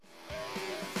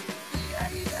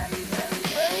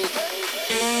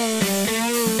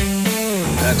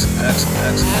Erks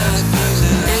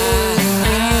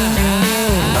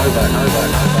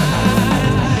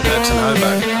and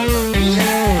Hoback.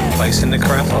 Placing the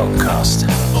crap podcast.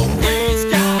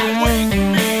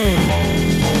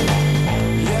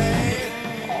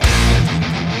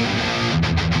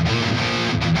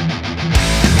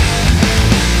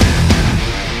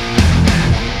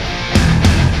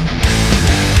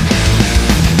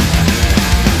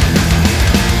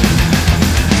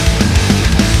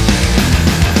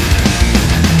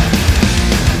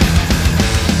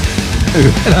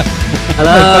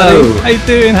 Hello. How you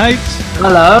doing, H?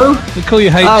 Hello. We call you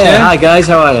H. Hi guys,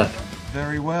 how are you?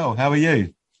 Very well. How are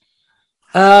you?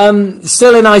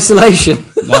 Still in isolation.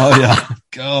 Oh yeah.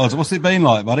 God, what's it been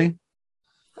like, buddy?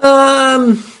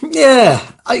 Yeah.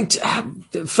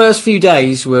 The first few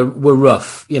days were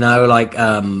rough. You know, like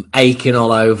aching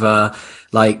all over,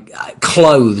 like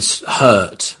clothes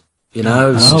hurt. You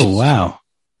know. Oh wow.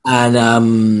 And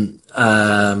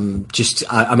I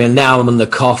mean, now I'm on the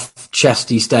cough,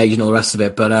 chesty stage and all the rest of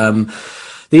it. But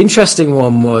the interesting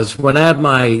one was when I had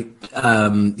my, you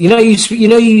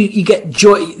get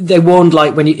joy. They warned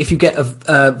like if you get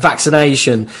a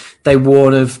vaccination, they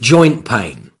warn of joint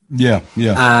pain. Yeah.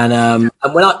 And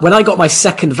when I got my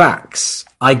second vax,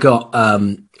 I got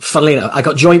funnily enough, I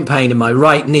got joint pain in my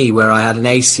right knee where I had an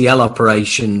ACL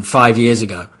operation 5 years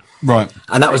ago. Right.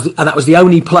 And that was the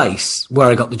only place where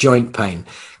I got the joint pain,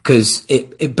 because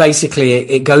it basically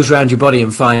it goes around your body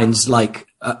and finds like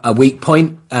a weak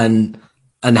point and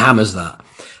hammers that.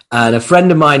 And a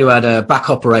friend of mine who had a back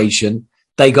operation,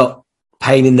 they got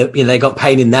pain in they got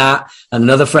pain in that. And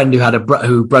another friend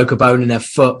who broke a bone in their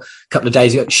foot a couple of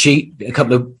days ago, a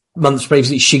couple of months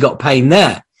previously, she got pain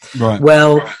there. Right.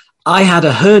 Well, I had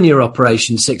a hernia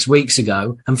operation 6 weeks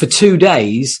ago, and for 2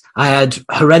 days I had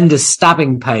horrendous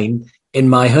stabbing pain in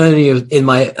my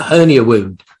hernia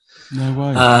wound. No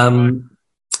way.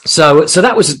 So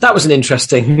that was an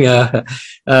interesting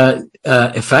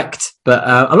effect, but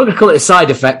I'm not going to call it a side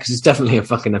effect because it's definitely a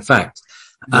fucking effect.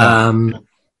 Yeah.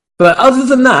 But other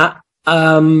than that,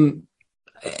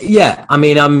 yeah, I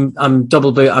mean, I'm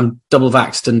double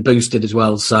vaxxed and boosted as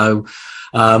well, so.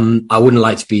 I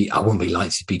wouldn't be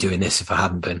like to be doing this if I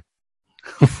hadn't been.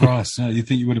 Christ, no, you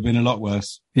think you would have been a lot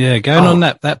worse? Yeah, going on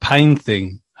that pain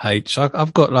thing, H.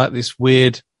 I've got like this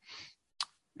weird,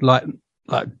 like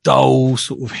dull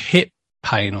sort of hip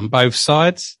pain on both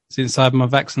sides since I had my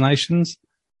vaccinations.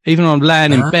 Even when I'm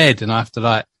laying in bed and I have to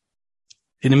like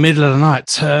in the middle of the night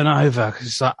turn over because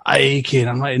it's like aching.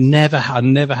 I'm like, I never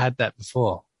had that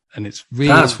before, and it's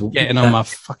really getting on my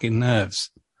fucking nerves.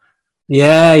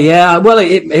 Yeah. Well,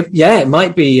 it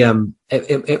might be,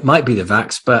 it might be the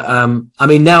vax, but, I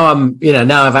mean, now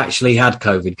I've actually had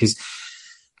COVID because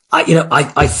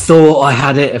I thought I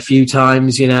had it a few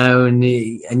times, and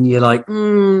you're like,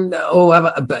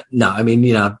 but no, I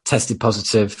mean, I tested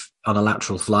positive on a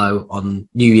lateral flow on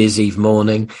New Year's Eve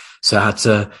morning. So I had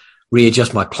to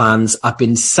readjust my plans. I've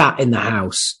been sat in the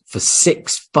house for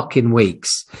 6 fucking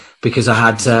weeks because I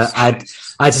had to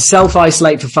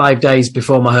self-isolate for 5 days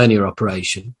before my hernia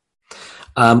operation.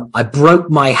 I broke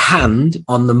my hand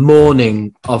on the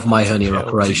morning of my hernia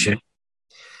operation.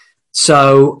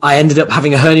 So I ended up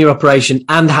having a hernia operation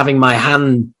and having my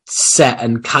hand set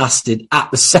and casted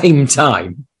at the same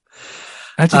time.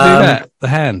 How'd you do that? The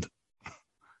hand?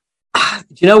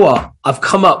 You know what? I've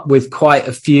come up with quite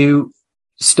a few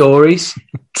stories.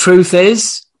 Truth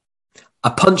is, I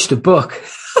punched a book.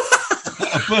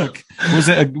 A book? Was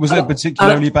it a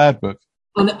particularly bad book?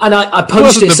 And I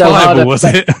punched it so hard. Was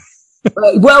it?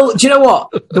 Well, do you know what?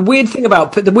 The weird thing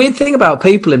about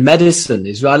people in medicine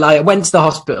is I went to the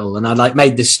hospital and I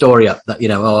made this story up that,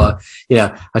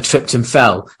 I tripped and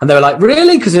fell. And they were like,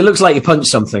 really? Because it looks like you punched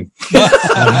something.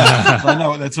 I know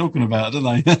what they're talking about, don't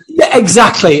they? Yeah,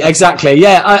 exactly.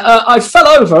 Yeah. I fell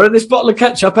over and this bottle of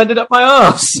ketchup ended up my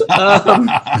arse.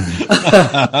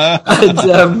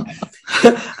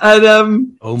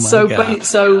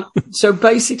 So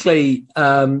basically,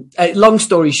 long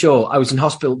story short, I was in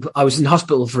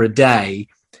hospital for a day.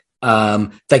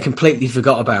 They completely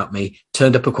forgot about me,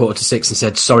 turned up 5:45 and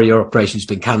said, sorry, your operation's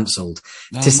been cancelled.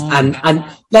 And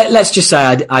let's just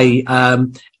say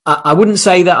I wouldn't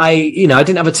say that I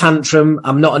didn't have a tantrum.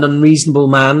 I'm not an unreasonable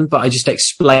man, but I just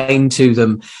explained to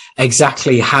them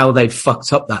exactly how they'd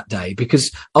fucked up that day,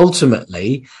 because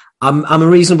ultimately I'm a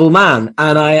reasonable man,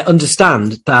 and I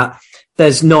understand that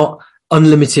there's not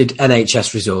unlimited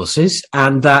NHS resources,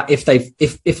 and that if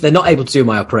they're not able to do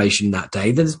my operation that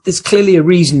day, there's clearly a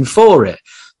reason for it.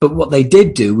 But what they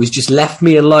did do was just left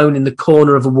me alone in the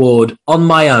corner of a ward on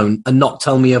my own and not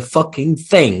tell me a fucking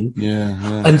thing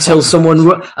until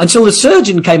the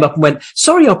surgeon came up and went,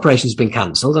 sorry, operation's been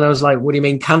cancelled. And I was like, what do you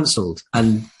mean cancelled?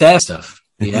 And their stuff.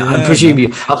 Yeah, I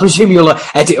presume you'll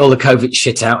edit all the COVID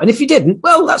shit out. And if you didn't,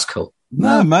 well, that's cool.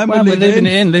 No, man, we're living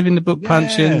it in, living the book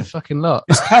punching, fucking lot.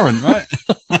 It's current, right?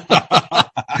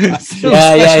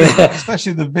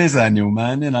 Especially the Viz annual,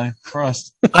 man. You know,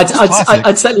 Christ.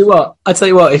 I tell you what.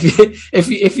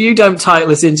 If you don't title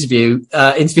this interview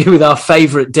with our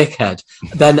favourite dickhead,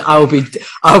 then I'll be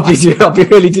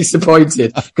really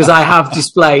disappointed because I have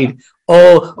displayed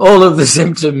all of the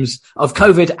symptoms of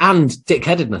COVID and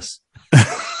dickheadedness.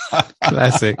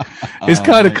 Classic. It's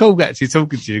kind of cool actually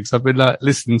talking to you because I've been like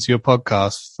listening to your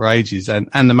podcast for ages and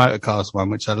the Motorcast one,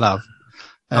 which I love,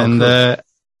 and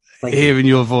hearing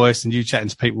your voice and you chatting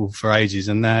to people for ages,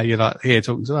 and now you're like here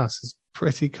talking to us. It's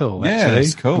pretty cool. Actually. Yeah,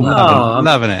 it's cool. I'm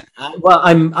loving it. Well,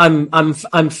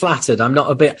 I'm flattered. I'm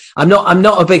not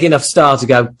a big enough star to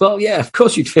go, well, yeah, of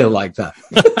course you'd feel like that.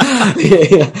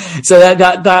 So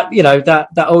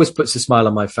that always puts a smile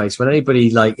on my face when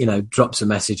anybody drops a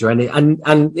message or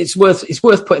and it's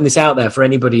worth putting this out there for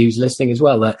anybody who's listening as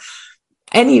well, that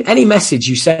any message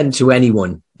you send to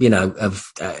anyone,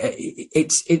 if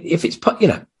it's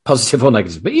positive or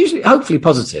negative, but usually hopefully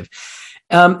positive.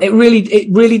 It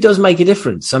really does make a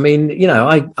difference. I mean,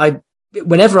 I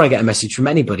whenever I get a message from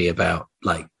anybody about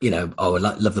I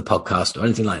love the podcast or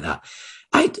anything like that,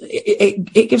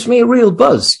 it gives me a real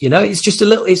buzz. It's just a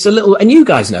little, and you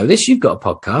guys know this. You've got a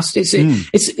podcast. It's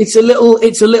a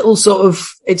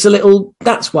little.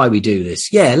 That's why we do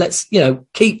this. Yeah, let's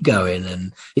keep going,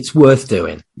 and it's worth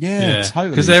doing. Yeah.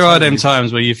 Totally. Because there are them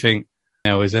times where you think,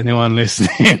 now, is anyone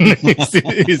listening?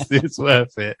 Is this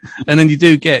worth it? And then you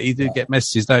do get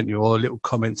messages, don't you? Or little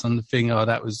comments on the thing. Oh,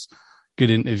 that was a good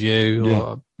interview. Or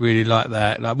I really like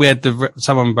that. Like we had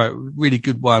someone wrote a really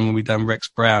good one when we done Rex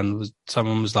Brown.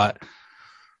 Someone was like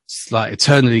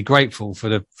eternally grateful for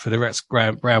the Rex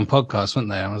Brown podcast, weren't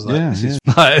they? I was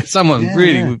like, someone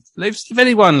really, if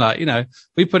anyone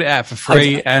we put it out for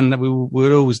free and we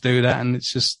would always do that. And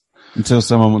it's just until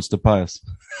someone wants to pay us.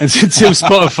 Until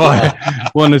Spotify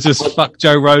want to just fuck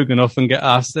Joe Rogan off and get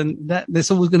us, then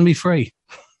that's always going to be free.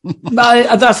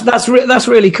 That's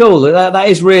really cool. That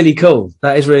is really cool.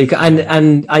 That is really cool.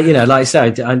 And I, like I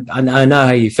said, I know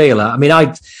how you feel. I mean,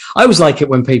 I always like it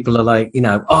when people are like,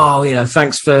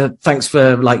 thanks for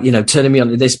turning me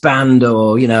onto this band,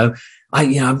 or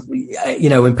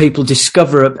when people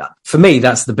discover for me,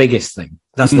 that's the biggest thing.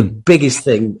 That's the biggest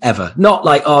thing ever. Not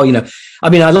like, I mean,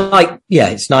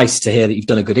 it's nice to hear that you've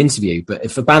done a good interview, but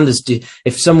if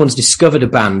if someone's discovered a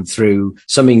band through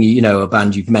something, a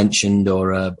band you've mentioned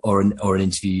or an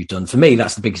interview you've done, for me,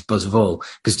 that's the biggest buzz of all,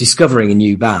 because discovering a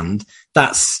new band,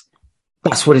 that's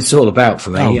what it's all about for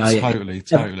me.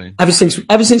 Totally. Ever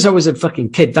since I was a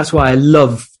fucking kid, that's why I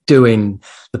love doing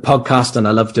the podcast and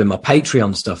I love doing my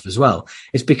Patreon stuff as well.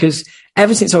 It's because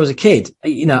ever since I was a kid,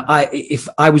 I'm always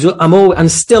about,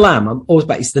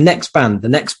 it's the next band, the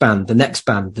next band, the next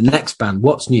band, the next band.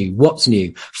 What's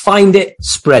new? Find it,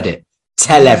 spread it,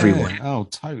 tell everyone. Oh,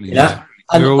 totally. Yeah.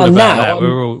 We're all about that.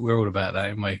 We're all about that,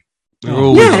 aren't we? We're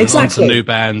always on to new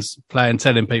bands,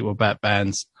 telling people about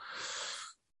bands.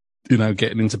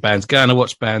 Getting into bands, going to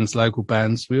watch bands, local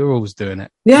bands. We were always doing it.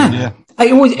 Yeah.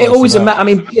 I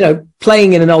mean,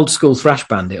 playing in an old school thrash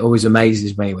band, it always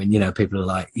amazes me when, people are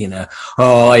like,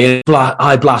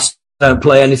 I blast, don't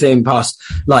play anything past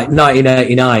like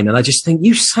 1989. And I just think,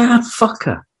 you sad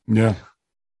fucker. Yeah.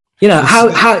 How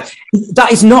that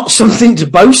is not something to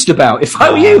boast about. If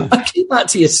I were you, I'd keep that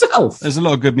to yourself. There's a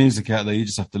lot of good music out there. You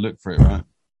just have to look for it, right?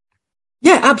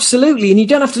 Yeah, absolutely. And you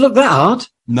don't have to look that hard.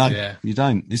 No, you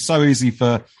don't. It's so easy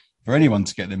for anyone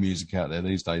to get their music out there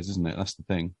these days, isn't it? That's the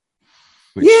thing.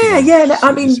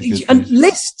 I mean, and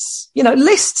lists,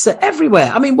 lists are everywhere.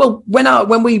 I mean, well,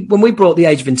 when we brought The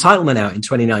Age of Entitlement out in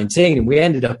 2019, and we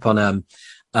ended up on a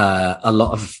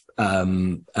lot of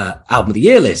album of the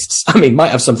year lists. I mean,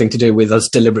 might have something to do with us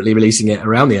deliberately releasing it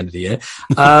around the end of the year.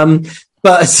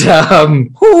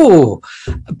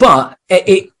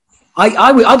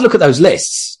 I'd look at those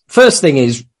lists. First thing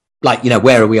is,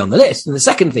 where are we on the list? And the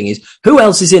second thing is, who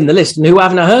else is in the list and who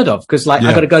haven't I heard of? Because I've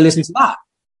got to go listen to that.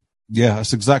 Yeah,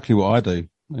 that's exactly what I do.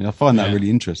 I find that really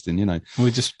interesting,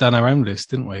 We just done our own list,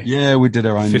 didn't we? Yeah, we did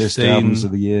our own list, albums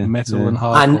of the year. Metal and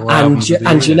hardcore.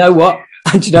 And you know what?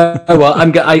 I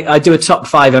do a top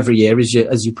 5 every year,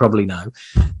 as you probably know.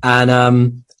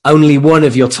 And only one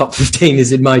of your top 15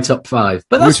 is in my top 5.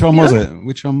 But Which one was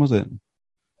it?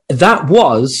 That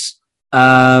was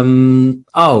Turnstile,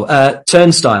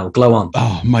 Glow On.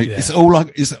 Oh, mate, it's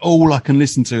all I can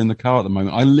listen to in the car at the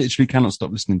moment. I literally cannot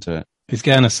stop listening to it. He's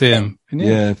going to see him.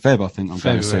 Yeah, Feb, I think I'm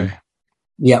going to see him.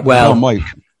 Yeah, well, wait.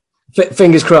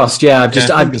 Fingers crossed. Yeah, I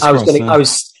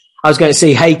was going to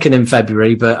see Haken in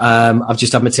February, but I've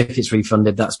just had my tickets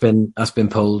refunded. That's been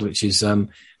pulled, which is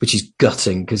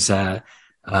gutting because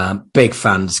big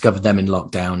fan. Discovered them in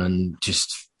lockdown and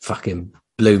just fucking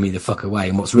blew me the fuck away.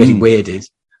 And what's really weird is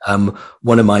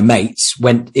one of my mates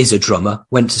is a drummer,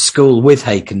 went to school with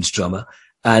Haken's drummer,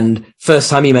 and first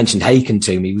time he mentioned Haken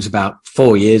to me was about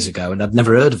 4 years ago, and I'd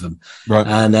never heard of them. Right.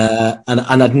 And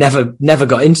I'd never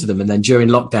got into them. And then during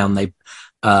lockdown, they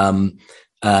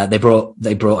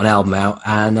brought an album out,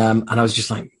 and I was just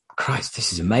like, Christ,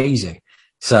 this is amazing.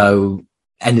 So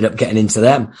ended up getting into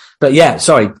them. But yeah,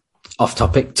 sorry, off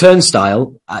topic.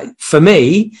 Turnstile, for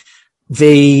me,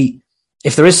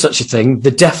 if there is such a thing,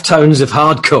 the Deftones of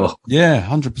hardcore. Yeah,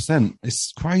 100%.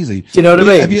 It's crazy. Do you know what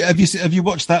I mean? Have you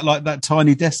watched that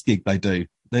Tiny Desk gig they do?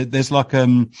 There's like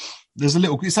there's a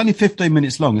little. It's only 15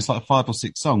 minutes long. It's like 5 or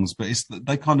 6 songs, but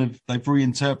they've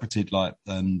reinterpreted like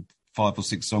 5 or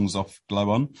 6 songs off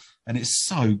Glow On, and it's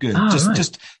so good.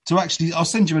 Just to actually, I'll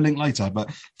send you a link later, but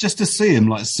just to see them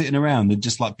like sitting around and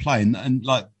just like playing, and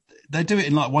like they do it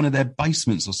in like one of their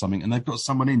basements or something, and they've got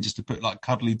someone in just to put like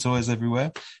cuddly toys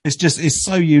everywhere. It's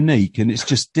so unique and it's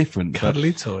just different.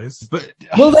 Cuddly toys, but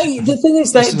the thing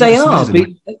is they are.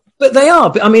 But they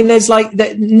are. I mean,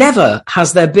 never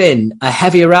has there been a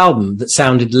heavier album that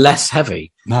sounded less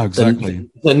heavy. No, exactly.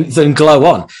 Than Glow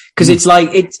On, because it's like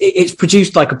it's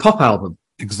produced like a pop album.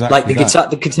 Exactly. Like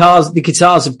the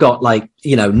guitars have got like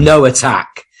no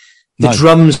attack. The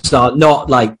drums are not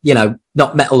like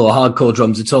not metal or hardcore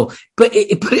drums at all. But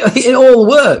it all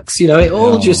works. It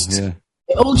all just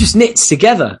knits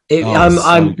together. I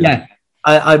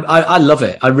love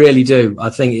it. I really do.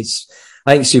 I think it's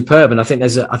superb, and I think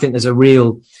there's a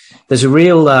real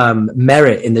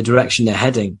merit in the direction they're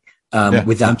heading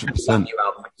with that new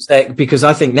album, because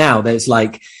I think now there's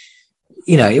like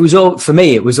it was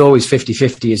always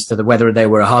 50-50 as to whether they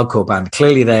were a hardcore band.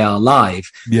 Clearly they are live,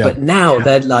 but now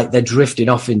they're drifting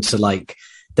off into like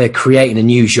they're creating a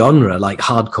new genre like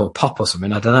hardcore pop or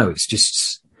something. I don't know. It's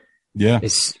just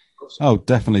it's. Oh,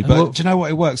 definitely. But do you know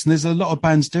what? It works, and there's a lot of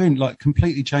bands doing like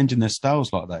completely changing their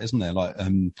styles like that, isn't there? Like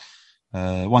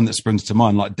one that springs to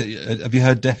mind, like, have you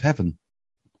heard Deaf Heaven?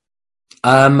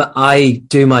 I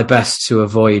do my best to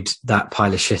avoid that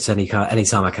pile of shit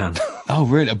anytime I can. Oh,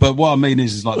 really? But what I mean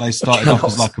is like they started off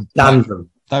as like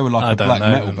they were like a black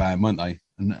metal band, weren't they?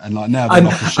 And like now they're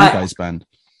like a shoegaze band.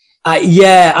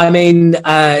 I mean,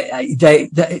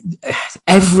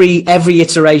 every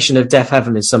iteration of Deaf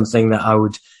Heaven is something that I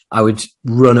would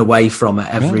run away from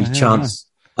at every chance.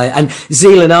 And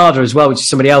Zealand Ardor as well, which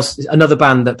is another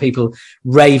band that people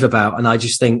rave about, and I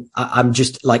just think I'm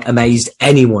just like amazed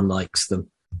anyone likes them.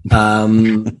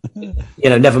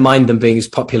 Never mind them being as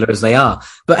popular as they are.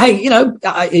 But hey,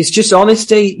 it's just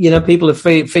honesty. People are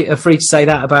free to say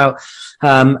that about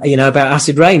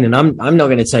Acid Rain, and I'm not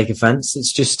going to take offence.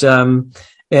 It's just you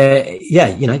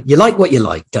like what you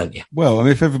like, don't you? Well, I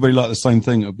mean, if everybody liked the same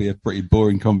thing, it would be a pretty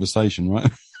boring conversation,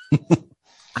 right?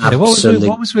 Yeah,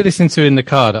 what was we listening to in the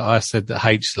car that I said that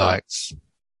H likes?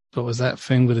 What was that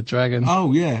thing with the dragon?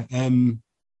 Oh yeah,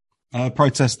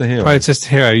 Protest the Hero. Protest the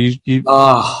Hero. You.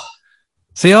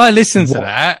 See, I listen to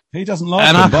that. He doesn't like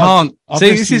and them, I can't.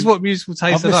 This is what musical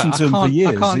tastes are like. I've listened to him for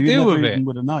years. I can't deal with it.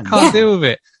 Can't deal with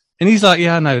it. And he's like,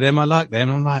 "Yeah, I know them. I like them."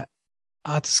 I'm like,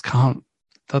 I just can't.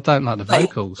 I don't like the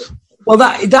vocals. Well,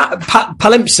 that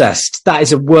Palimpsest, that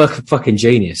is a work of fucking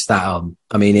genius. That album.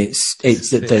 I mean, it's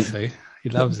he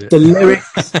loves it. The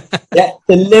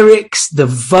lyrics, the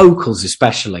vocals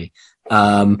especially,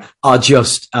 are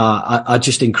just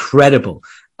incredible.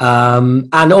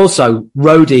 And also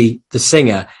Rhodey, the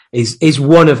singer, is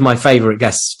one of my favorite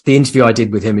guests. The interview I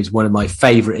did with him is one of my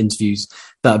favorite interviews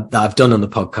that I've done on the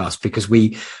podcast, because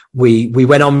we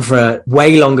went on for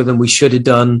way longer than we should have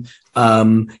done.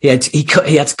 He had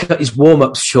to cut his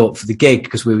warm-ups short for the gig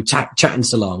because we were chatting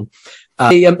so long.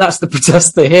 That's the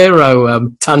Protest the Hero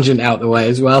tangent out the way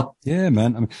as well. Yeah,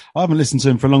 man. I mean, I haven't listened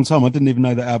to him for a long time. I didn't even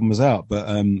know that album was out, but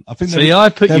I think I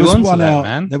put you onto that,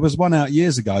 man. There was one out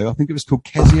years ago. I think it was called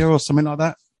Kezia or something like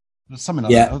that. Something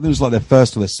like that. I think it was like their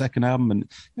first or their second album, and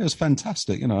it was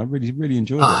fantastic. I really, really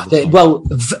enjoyed it. Well,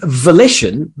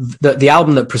 Volition, the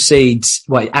album that precedes,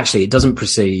 well, actually, it doesn't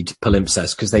precede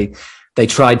Palimpsest, because they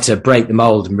tried to break the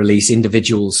mold and release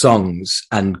individual songs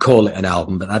and call it an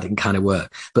album, but that didn't kind of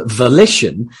work. But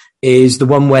Volition is the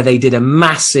one where they did a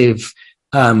massive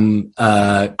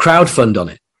crowdfund on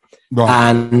it. Right.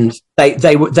 And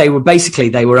they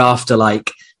were after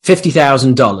like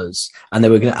 $50,000,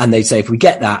 and they'd say, if we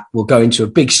get that, we'll go into a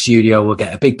big studio, we'll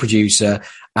get a big producer,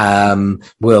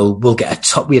 we'll get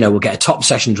a top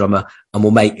session drummer, and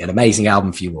we'll make an amazing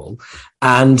album for you all.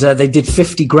 And they did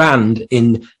 50 grand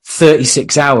in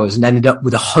 36 hours and ended up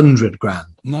with 100 grand.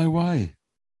 No way.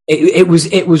 It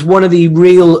was one of the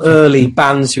real early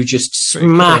bands who just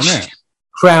smashed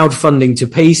crowdfunding to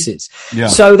pieces. Yeah.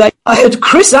 So they hired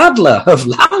Chris Adler of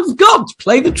Lamb of God to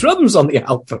play the drums on the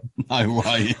album. No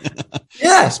way.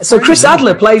 Yeah. So Chris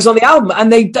Adler plays on the album,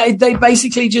 and they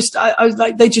basically just,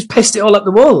 they just pissed it all up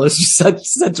the wall. I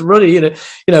just said to Ruddy,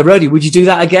 Ruddy, would you do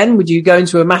that again? Would you go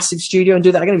into a massive studio and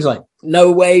do that again? He was like,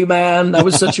 no way, man. That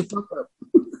was such a fuck up.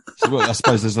 Well, I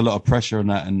suppose there's a lot of pressure on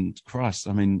that, and Christ,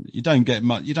 I mean, you don't get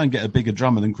a bigger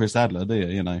drummer than Chris Adler, do you?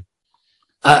 You know.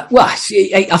 Well, I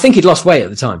think he'd lost weight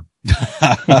at the time.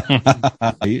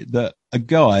 A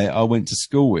guy I went to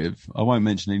school with, I won't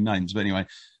mention any names, but anyway,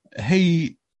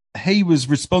 he was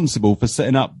responsible for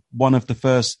setting up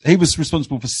he was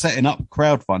responsible for setting up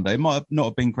Crowdfunder. It might not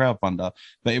have been Crowdfunder,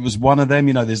 but it was one of them.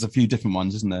 You know, there's a few different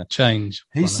ones, isn't there? Change.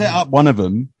 He set up one of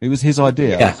them. It was his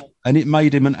idea, and it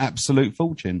made him an absolute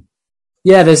fortune.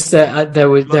 Yeah, there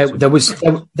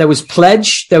was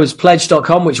Pledge. There was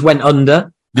Pledge.com, which went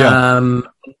under. Yeah.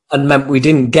 And meant we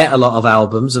didn't get a lot of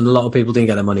albums, and a lot of people didn't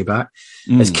get their money back.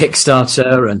 There's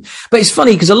Kickstarter, but it's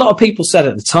funny because a lot of people said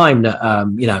at the time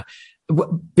that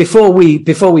before we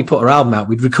put our album out,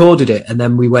 we'd recorded it, and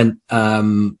then we went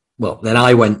then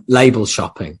I went label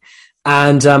shopping,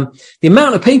 and the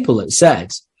amount of people that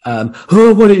said, why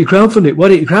don't you crowdfund it? Why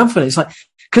don't you crowdfund it? It's like,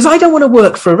 because I don't want to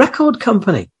work for a record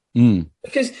company.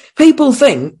 Because people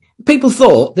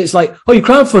thought that it's like, oh, you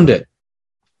crowdfund it.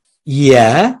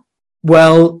 Yeah.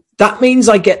 Well, that means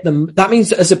I get them. That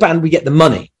means that as a band, we get the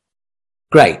money.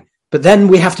 Great. But then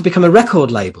we have to become a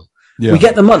record label. Yeah. We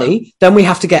get the money. Then we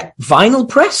have to get vinyl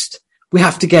pressed. We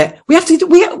have to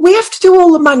do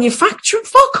all the manufacturing.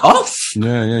 Fuck off.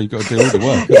 Yeah. You got to do all the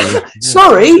work. Yeah.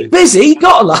 Sorry, busy,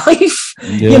 got a life.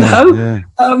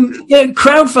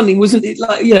 Crowdfunding wasn't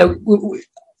like,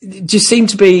 it just seemed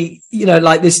to be,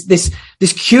 like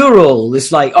this cure-all,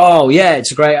 this like, oh yeah,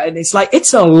 it's great. And it's like,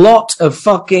 it's a lot of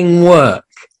fucking work.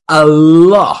 A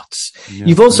lot. Yeah,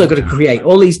 you've also got to create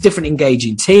all these different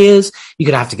engaging tiers. You're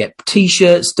going to have to get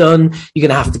t-shirts done. You're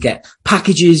going to have to get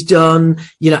packages done,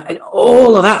 and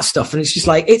all of that stuff. And it's just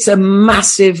like, it's a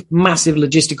massive, massive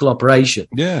logistical operation.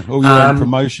 Yeah. All your own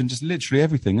promotion, just literally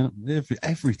everything.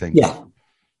 Everything. Yeah.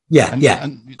 Yeah.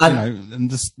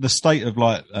 And the state of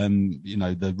like,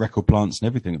 the record plants and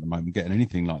everything at the moment, getting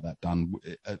anything like that done,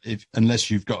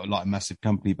 unless you've got like a massive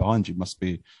company behind you, must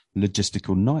be a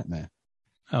logistical nightmare.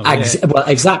 Oh, yeah. Well,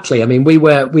 exactly. I mean, we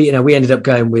ended up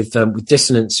going with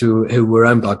Dissonance, who were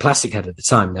owned by Plastic Head at the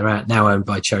time. They're now owned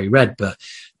by Cherry Red, but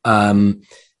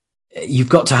you've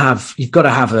got to have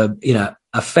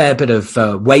a fair bit of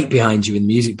weight behind you in the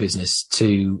music business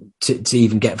to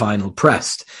even get vinyl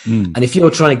pressed. And if you're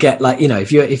trying to get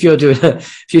if you're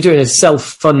doing a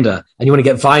self-funder and you want to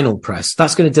get vinyl pressed,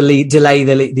 that's going to delay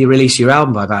the release of your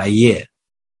album by about a year.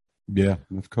 Yeah,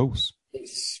 of course.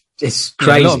 It's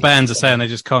crazy. A lot of bands are saying they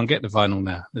just can't get the vinyl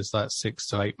now. There's like 6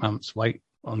 to 8 months wait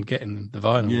on getting the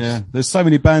vinyls. Yeah, there's so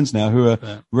many bands now who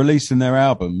are releasing their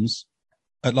albums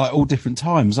at like all different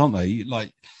times, aren't they?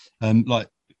 Like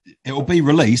it will be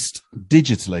released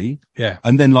digitally,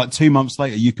 and then like 2 months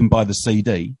later you can buy the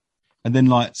CD, and then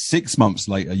like 6 months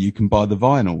later you can buy the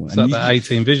vinyl. It's like the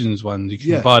 18 Visions one. You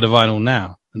can buy the vinyl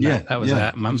now. And that was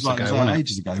months ago, wasn't it?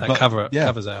 Ages ago. That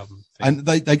covers album thing. And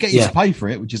they get you to pay for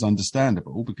it, which is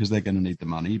understandable because they're going to need the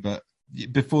money. But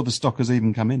before the stock has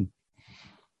even come in.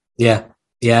 Yeah.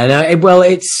 No.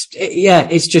 It's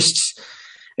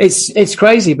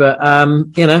crazy, but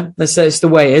it's the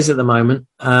way it is at the moment.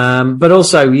 But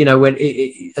also, when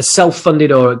a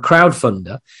self-funded or a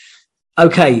crowdfunder,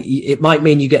 okay, it might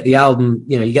mean you get the album,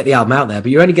 you get the album out there, but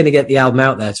you're only going to get the album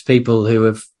out there to people who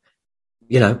have,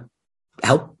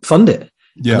 helped fund it.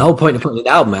 Yeah. And the whole point of putting an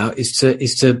album out is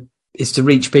to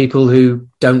reach people who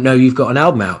don't know you've got an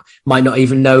album out, might not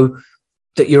even know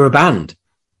that you're a band.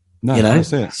 No,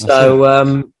 that's it.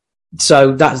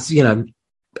 So that's,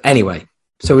 anyway.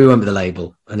 So we went with the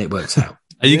label, and it works out.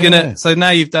 Are you gonna? So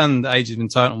now you've done the Age of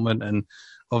Entitlement, and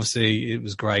obviously it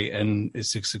was great, and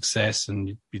it's a success,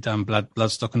 and you've done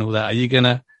Bloodstock and all that. Are you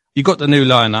gonna? You got the new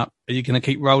lineup. Are you gonna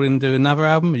keep rolling and do another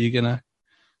album? Are you gonna?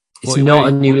 It's not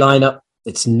a new lineup.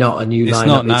 It's not a new lineup.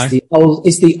 Not, no.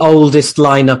 It's the oldest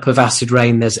lineup of Acid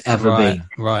Reign there's ever been.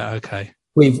 Right. Okay.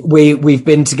 We've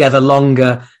been together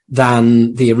longer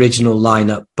than the original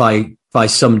lineup by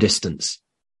some distance.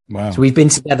 Wow. So we've been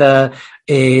together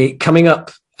coming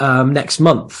up next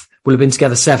month. We'll have been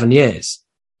together 7 years.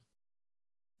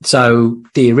 So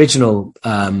the original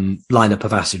lineup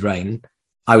of Acid Reign,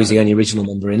 I was the only original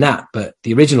member in that, but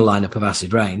the original lineup of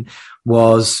Acid Reign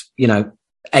was,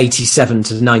 87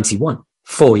 to 91,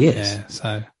 4 years.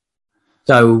 Yeah.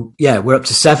 So yeah, we're up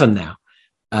to 7 now.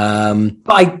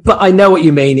 But I know what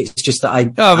you mean. It's just that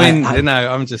I'm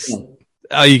just.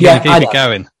 Are you going to keep it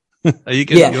going? Are you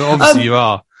going? Yeah. Obviously, you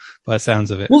are. By the sounds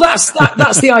of it. Well, that's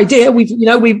the idea.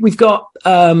 We've got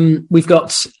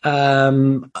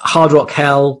Hard Rock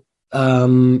Hell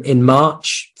in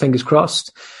March. Fingers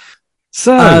crossed.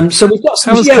 So we've got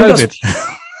some.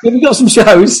 We've got some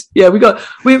shows. Yeah, we've got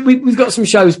some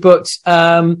shows booked.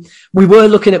 We were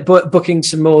looking at booking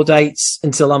some more dates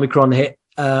until Omicron hit.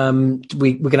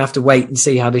 We're gonna have to wait and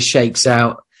see how this shakes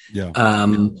out. Yeah.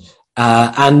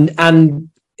 And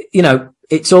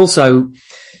it's also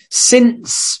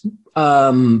since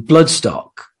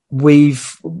Bloodstock,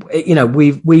 we've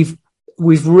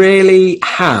really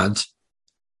had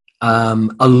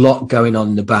a lot going on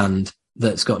in the band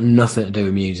that's got nothing to do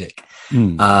with music.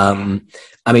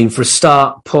 I mean, for a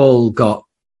start, Paul got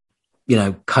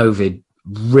COVID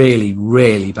really,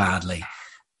 really badly,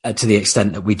 to the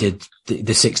extent that we did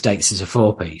the 6 dates as a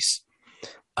 4-piece.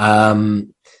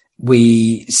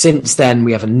 Since then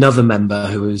we have another member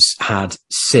who has had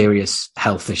serious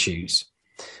health issues.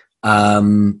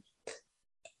 I've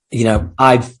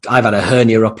had a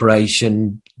hernia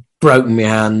operation, broken my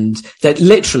hand. That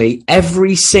literally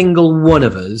every single one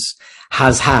of us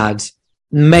has had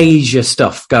major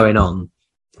stuff going on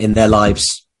in their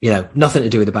lives, nothing to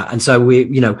do with the band. And so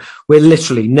we're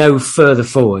literally no further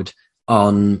forward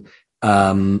on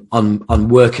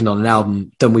working on an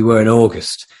album than we were in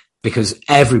August, because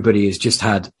everybody has just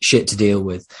had shit to deal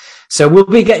with. So we'll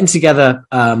be getting together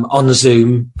on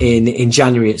Zoom in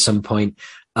January at some point,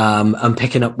 and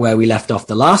picking up where we left off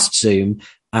the last Zoom,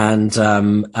 and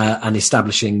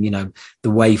establishing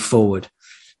the way forward.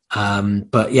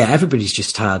 But yeah, everybody's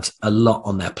just had a lot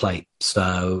on their plate.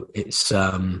 So it's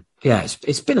been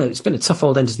a tough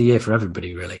old end of the year for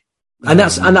everybody, really. And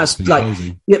that's like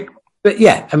crazy. Yeah, but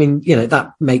yeah, I mean,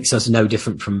 that makes us no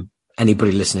different from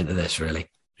anybody listening to this, really.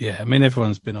 Yeah, I mean,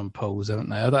 everyone's been on pause, haven't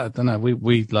they? I don't know.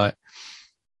 We've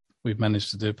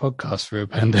managed to do a podcast through a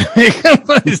pandemic,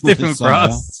 but it's different for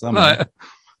us.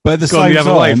 But at the same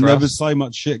time, there was so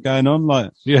much shit going on.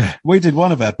 Like, yeah, we did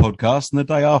one of our podcasts, and the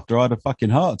day after, I had a fucking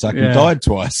heart attack and died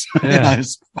twice. Yeah.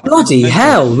 Bloody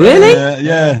hell, really?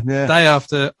 Yeah. Day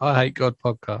after I Hate God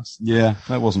podcast. Yeah,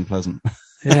 that wasn't pleasant.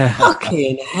 Yeah.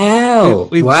 Fucking hell.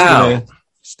 Wow.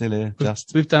 Still here.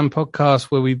 We've done podcasts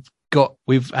where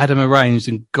we've had them arranged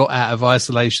and got out of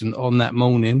isolation on that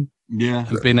morning. Yeah.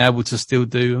 And been able to still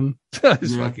do them.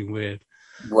 It's fucking weird.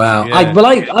 Wow. Yeah.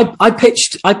 I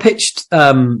pitched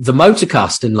the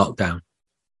Motorcast in lockdown,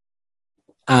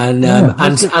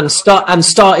 and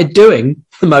started doing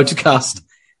the Motorcast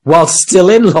while still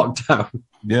in lockdown.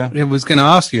 Yeah. I was going to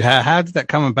ask you, how did that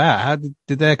come about? How did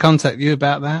they contact you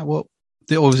about that? Or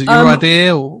was it your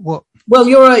idea, or what? Well,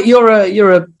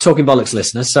 you're a Talking Bollocks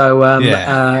listener, so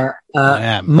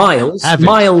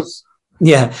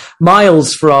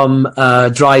Miles from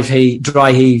Dry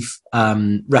Heave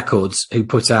Records, who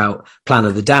put out Plan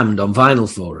of the Damned on vinyl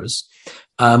for us,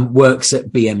 works at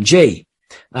BMG,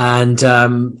 and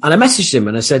I messaged him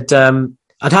and I said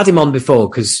I'd had him on before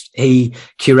because he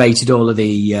curated all of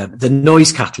the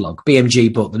noise catalogue.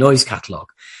 BMG bought the noise catalogue,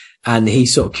 and he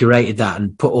sort of curated that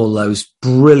and put all those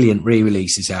brilliant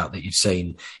re-releases out that you've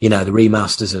seen, the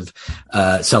remasters of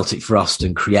Celtic Frost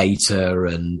and Creator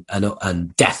and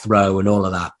Death Row and all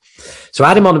of that. So I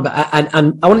had him on,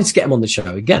 and I wanted to get him on the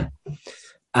show again.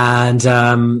 And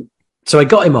so I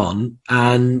got him on,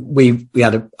 and we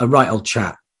had a right old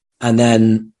chat. And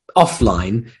then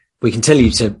offline, we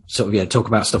continued to sort of talk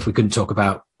about stuff we couldn't talk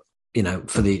about,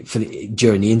 for the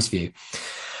during the interview.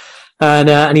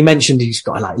 And he mentioned he's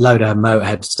got a load of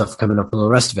Motorhead stuff coming up and all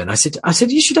the rest of it. And I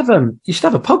said, you should have a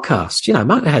podcast.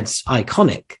 Motorhead's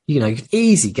iconic. You could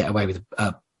easily get away with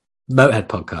a Motorhead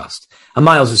podcast. And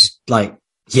Miles was like,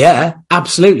 yeah,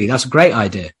 absolutely. That's a great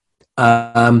idea.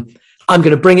 I'm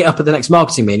going to bring it up at the next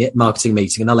marketing meeting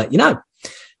and I'll let you know.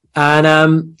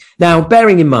 And, now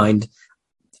bearing in mind,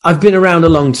 I've been around a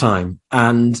long time,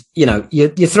 and,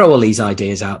 you throw all these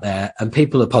ideas out there and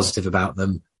people are positive about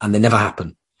them and they never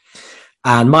happen.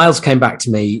 And Miles came back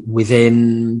to me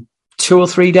within 2 or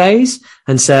 3 days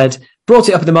and said, brought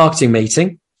it up at the marketing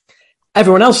meeting.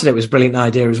 Everyone else said it was a brilliant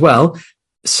idea as well.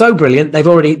 So brilliant. They'd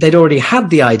already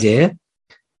had the idea,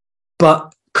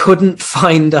 but couldn't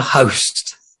find a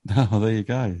host. Oh, there you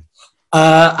go.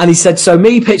 And he said, so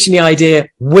me pitching the idea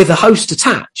with a host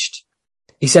attached.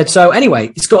 He said, so anyway,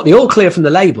 it's got the all clear from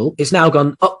the label. It's now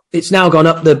gone up. It's now gone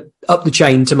up the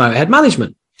chain to Motorhead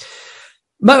Management.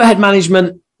 Motorhead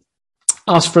Management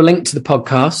asked for a link to the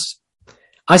podcast.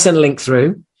 I sent a link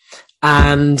through,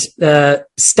 and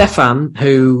Stefan,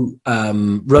 who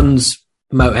runs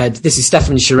Motorhead, this is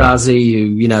Stefan Shirazi,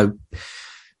 who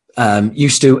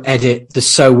used to edit the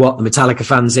So What, the Metallica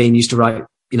fanzine, used to write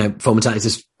for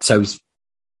Metallica, so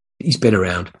he's been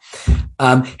around.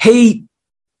 He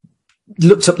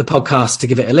looked up the podcast to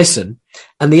give it a listen,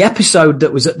 and the episode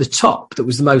that was at the top, that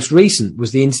was the most recent,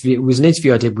 was an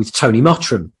interview I did with Tony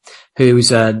Mottram, who is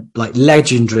a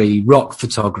legendary rock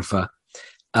photographer,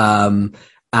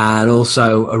 and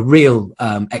also a real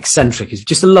eccentric. He's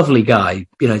just a lovely guy.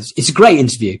 It's a great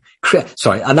interview.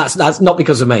 Sorry, and that's not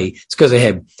because of me. It's because of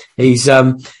him. He's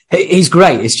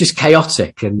great. It's just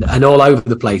chaotic and all over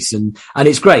the place, and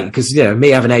it's great because me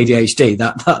having ADHD,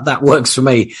 that works for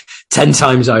me 10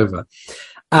 times over.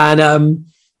 And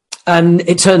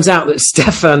it turns out that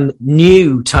Stefan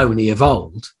knew Tony of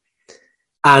old,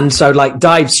 and so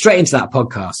dived straight into that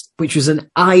podcast, which was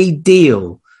an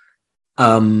ideal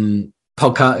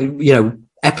podcast,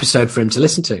 episode for him to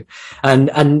listen to.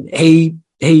 And he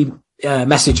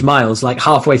messaged Miles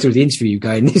halfway through the interview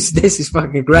going, this is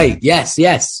fucking great. Yes.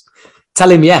 Tell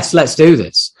him, yes, let's do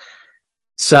this.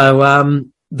 So,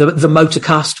 the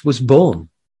Motorcast was born.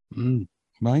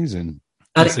 Amazing.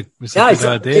 And it's a good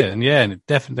idea. And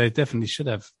they definitely should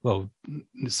have. Well,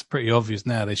 it's pretty obvious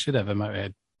now. They should have a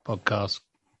Motorhead podcast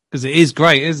because it is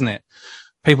great, isn't it?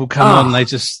 People come on,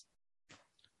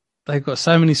 they've got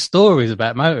so many stories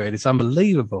about Motorhead. It's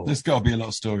unbelievable. There's got to be a lot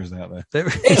of stories out there.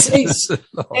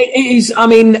 It is. I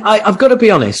mean, I've got to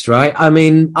be honest, right? I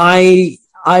mean,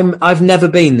 I've never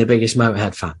been the biggest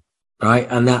Motorhead fan, right?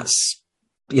 And that's,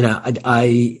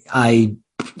 I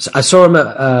saw him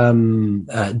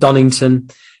at Donington.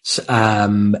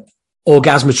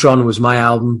 Orgasmatron was my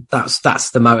album.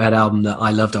 That's the Motorhead album that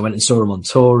I loved. I went and saw him on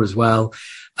tour as well.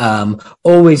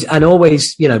 Always,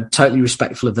 totally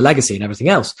respectful of the legacy and everything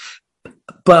else.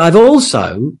 But I've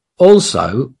also I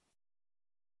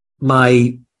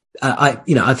think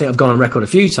I've gone on record a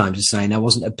few times as saying I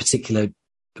wasn't particularly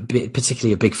a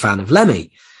big fan of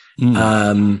Lemmy.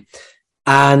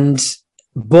 And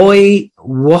boy,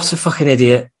 what a fucking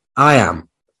idiot I am.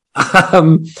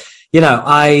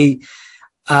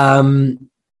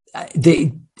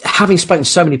 Having spoken to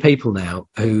so many people now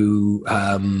who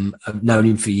have known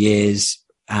him for years,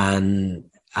 and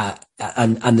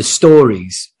the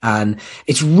stories, and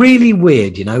it's really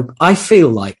weird. I feel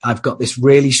like I've got this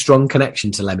really strong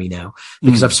connection to Lemmy now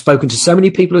because I've spoken to so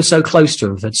many people who are so close to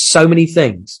him, I've had so many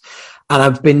things, and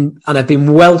I've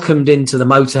been welcomed into the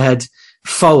Motorhead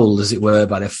fold, as it were,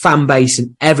 by the fan base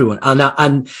and everyone.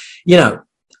 And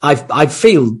I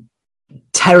feel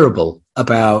terrible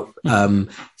about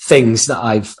things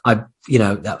that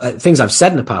things I've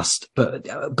said in the past,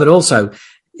 but also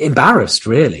embarrassed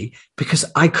really because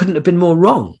I couldn't have been more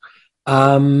wrong.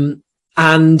 And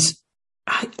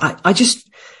I just,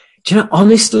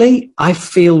 honestly, I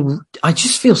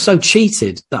just feel so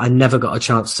cheated that I never got a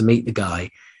chance to meet the guy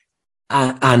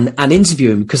and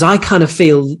interview him, because I kind of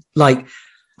feel like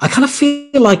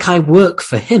I work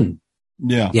for him.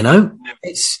 Yeah.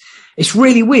 It's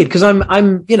really weird because I'm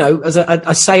as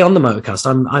I say on the Motorcast,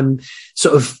 I'm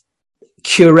sort of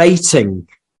curating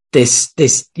this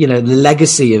the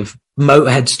legacy of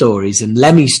Motorhead stories and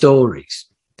Lemmy stories,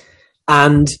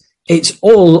 and it's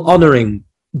all honouring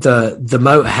the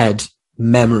Motorhead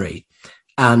memory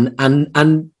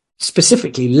and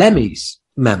specifically Lemmy's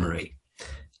memory,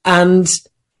 and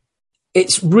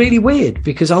it's really weird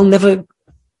because I'll never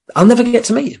get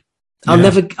to meet him. I'll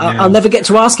never get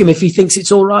to ask him if he thinks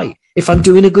it's all right, if I'm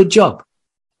doing a good job,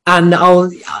 and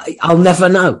I'll never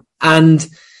know. And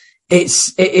it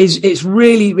is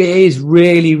really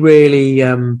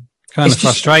kind of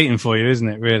frustrating for you, isn't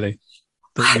it? Really,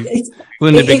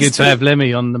 wouldn't it be good to have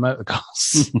Lemmy on the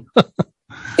Motorcast?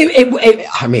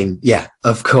 I mean, yeah,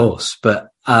 of course, but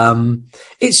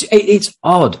it's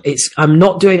odd. I'm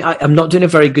not doing a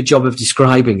very good job of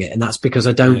describing it, and that's because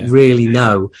I don't really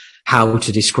know how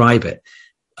to describe it.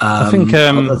 I think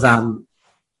other than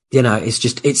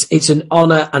it's an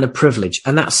honor and a privilege,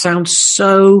 and that sounds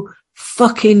so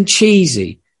fucking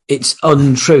cheesy. It's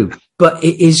untrue, but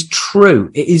it is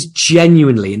true. It is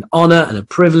genuinely an honor and a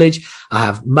privilege. I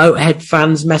have Motorhead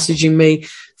fans messaging me,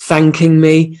 thanking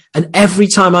me, and every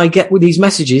time I get with these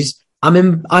messages,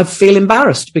 I feel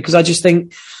embarrassed because I just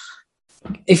think,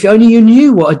 if only you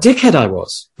knew what a dickhead I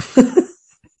was.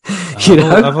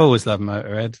 I've always loved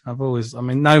Motorhead.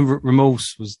 No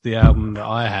Remorse was the album that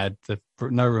I had, the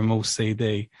No Remorse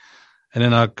CD. And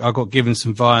then I got given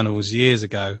some vinyls years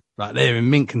ago. Like, they're in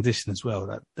mint condition as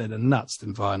well. They're the nuts,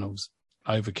 them vinyls.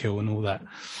 Overkill and all that.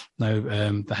 No,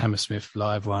 the Hammersmith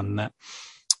live one and that.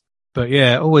 But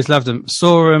yeah, always loved them.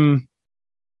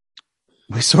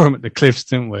 We saw them at the Cliffs,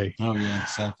 didn't we? Oh yeah,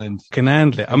 Southend. Can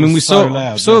handle it. I mean, we saw them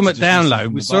at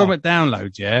Download. We saw them at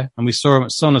Download, yeah, and we saw them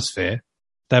at Sonosphere.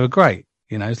 They were great.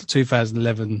 You know,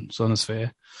 2011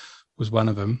 Sonosphere was one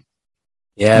of them.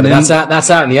 Yeah, and but that's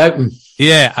out in the open.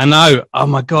 Yeah, I know. Oh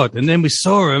my God! And then we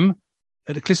saw them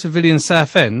at the Cliffs Pavilion,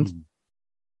 Southend,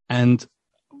 and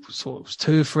sort of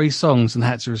 2 or 3 songs, and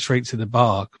had to retreat to the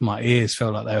bar. My ears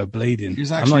felt like they were bleeding.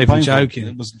 I'm not even joking.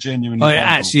 It was genuinely. It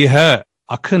actually hurt.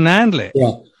 I couldn't handle it.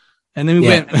 Yeah. And then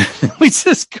we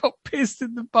just got pissed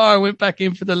in the bar and went back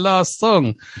in for the last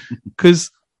song because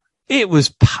it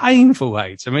was painful,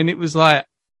 H. I mean, it was like,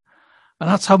 and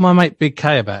I told my mate Big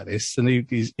K about this, and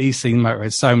he's seen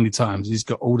Motorhead so many times. He's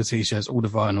got all the t-shirts, all the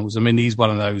vinyls. I mean, he's one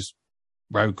of those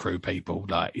road crew people,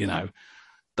 like, you know,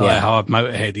 die hard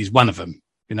Motorhead. He's one of them.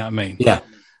 You know what I mean? Yeah.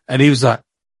 And he was like,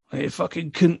 you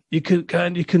couldn't go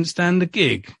and you couldn't stand the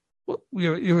gig. What,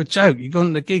 you're a joke. You got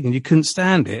on the gig and you couldn't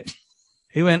stand it.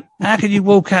 He went, how could you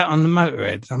walk out on the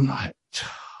Motorhead? I'm like,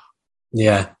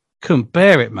 yeah, couldn't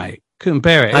bear it, mate. Couldn't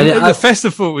bear it. The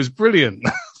festival was brilliant.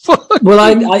 Well,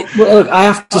 look, I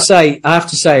have to say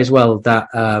as well that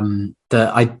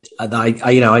I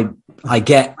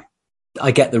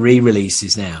get the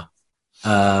re-releases now,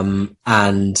 I'm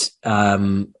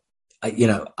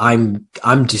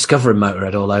discovering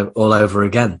Motorhead all over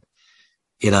again.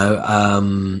 You know,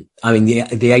 I mean,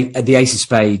 the Ace of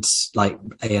Spades, like,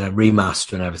 you know,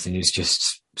 remaster and everything is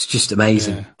just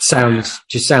amazing. Yeah.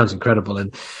 Sounds incredible.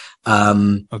 And,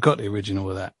 I got the original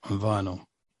of that on vinyl.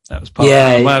 That was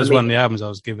that was one of the albums I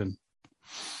was given.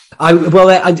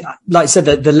 Like I said,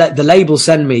 the label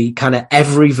send me kind of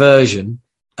every version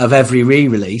of every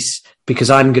re-release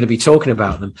because I'm going to be talking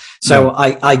about them. So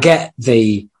I get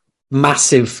the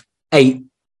massive 8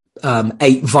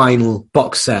 vinyl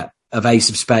box set of Ace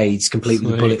of Spades, complete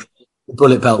with the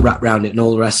bullet belt wrapped around it and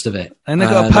all the rest of it. And they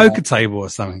got a poker table or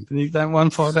something. Didn't you don't one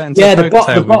for that into a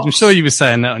poker table? I'm sure you were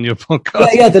saying that on your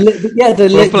podcast.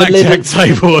 The blackjack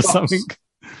table or something.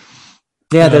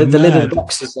 Yeah, the lid of the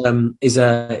box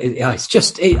it's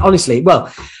just honestly.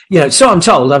 Well, you know, so I'm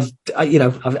told.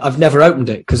 I've never opened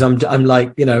it because I'm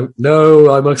like, you know,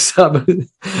 no, I must.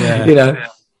 You know,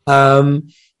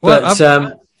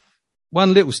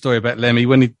 one little story about Lemmy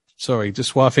when he. Sorry,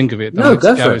 just while I think of it. No,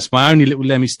 go for it. It's my only little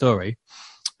Lemmy story.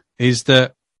 Is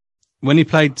that when he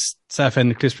played Southend,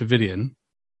 the Cliffs Pavilion,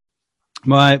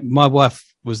 my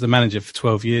wife was the manager for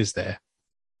 12 years there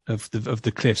of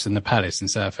the Cliffs and the Palace in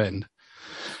Southend.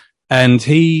 And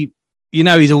he, you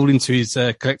know, he's all into his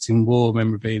collecting war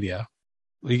memorabilia.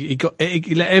 He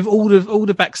let all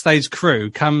the backstage crew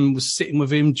was sitting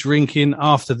with him drinking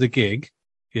after the gig.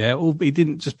 Yeah, he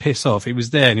didn't just piss off. He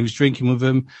was there and he was drinking with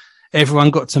them.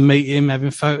 Everyone got to meet him,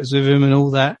 having photos with him and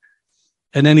all that.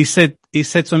 And then he said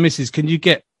to my missus, can you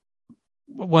get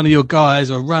one of your guys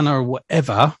or runner or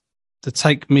whatever to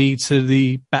take me to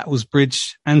the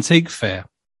Battlesbridge Antique Fair,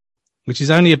 which is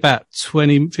only about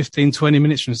 20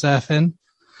 minutes from Southend.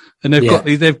 And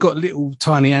they've got little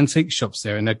tiny antique shops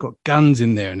there and they've got guns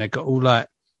in there and they've got all like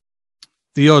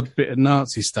the odd bit of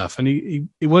Nazi stuff. And he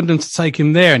wanted them to take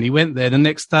him there and he went there the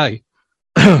next day.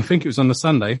 I think it was on the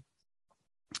Sunday.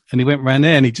 And he went round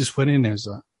there and he just went in there.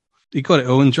 Like, he got it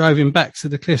all and drove him back to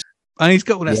the Cliffs. And he's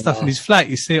got all that stuff in his flat.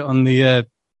 You see it on the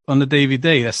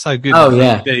DVD. That's so good. Oh,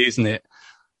 yeah. DVD, isn't it?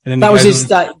 And then that was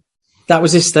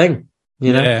his thing.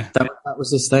 You know, that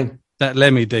was his thing. That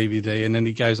Lemmy DVD. And then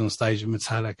he goes on stage with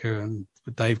Metallica and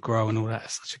with Dave Grohl and all that.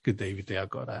 It's such a good DVD. I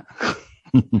got that.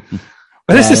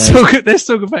 But let's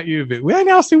talk about you a bit. We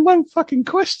only asked him one fucking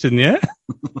question, yeah?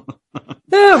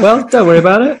 Yeah, well, don't worry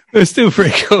about it. It's still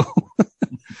pretty cool.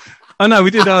 I know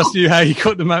we did ask you how you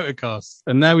got the motorcast,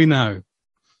 and now we know.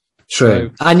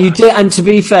 True, so, and you did. And to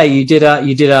be fair, you did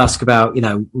ask about, you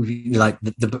know, like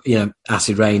the you know,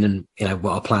 Acid Rain and, you know,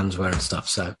 what our plans were and stuff.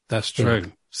 So that's true. You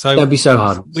know, so don't be so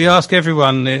hard. We ask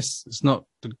everyone this. It's not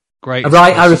the great.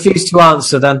 Right, I refuse to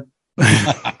answer then.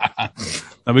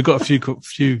 And we've got a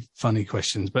few funny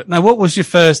questions, but now, what was your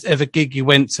first ever gig you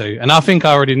went to? And I think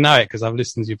I already know it because I've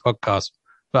listened to your podcast,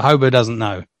 but Hobo doesn't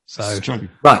know. So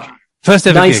right, first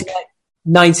ever gig.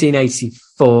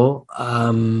 1984,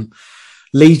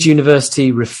 Leeds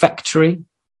University Refectory,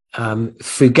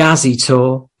 Fugazi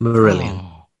tour,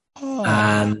 Marillion.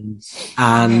 And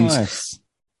nice.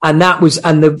 that was,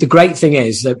 and the great thing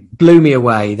is that blew me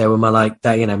away. They were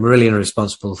Marillion are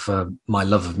responsible for my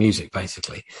love of music,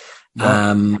 basically.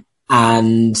 Right.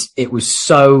 And it was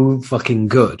so fucking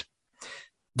good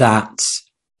that,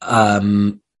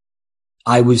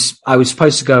 I was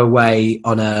supposed to go away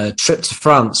on a trip to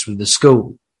France with the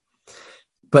school,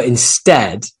 but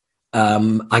instead,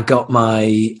 I got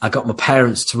my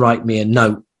parents to write me a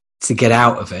note to get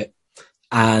out of it,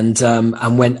 and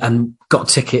went and got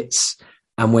tickets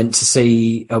and went to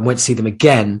see them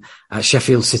again at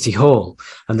Sheffield City Hall.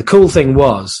 And the cool thing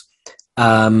was,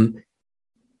 the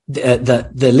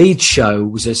lead show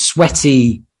was a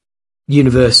sweaty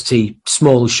university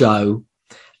small show,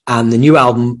 and the new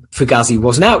album Fugazi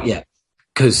wasn't out yet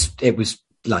because it was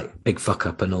like big fuck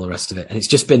up and all the rest of it. And it's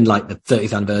just been like the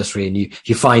 30th anniversary, and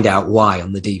you find out why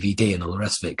on the DVD and all the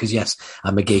rest of it. Because yes,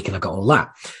 I'm a geek and I got all that.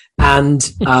 And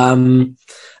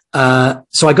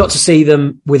so I got to see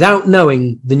them without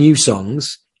knowing the new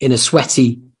songs in a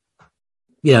sweaty,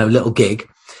 little gig.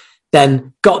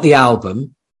 Then got the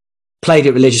album, played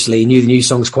it religiously, knew the new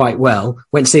songs quite well.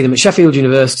 Went to see them at Sheffield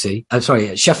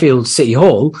at Sheffield City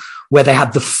Hall, where they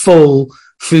had the full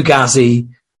Fugazi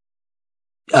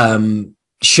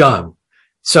show.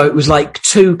 So it was like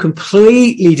two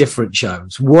completely different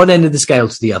shows, one end of the scale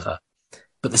to the other,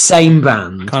 but the same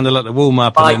band. Kind of like the warm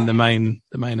up and then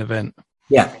the main event.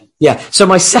 Yeah. Yeah. So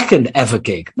my second ever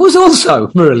gig was also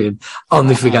Marillion on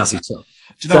the Fugazi tour.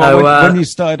 Do you know when you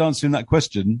started answering that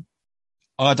question,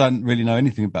 I don't really know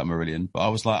anything about Marillion, but I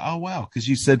was like, oh wow, because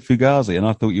you said Fugazi, and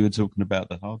I thought you were talking about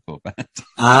the hardcore band.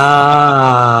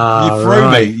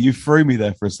 You threw me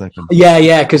there for a second.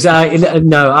 Yeah, because I'm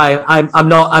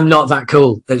not that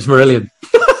cool. It's Marillion.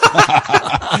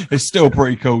 It's still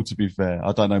pretty cool, to be fair.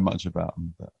 I don't know much about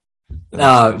them, but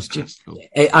no, it's just cool.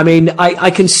 I mean, I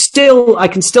can still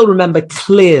remember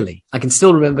clearly.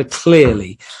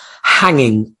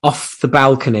 Hanging off the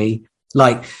balcony,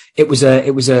 like it was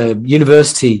a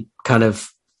university kind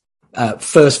of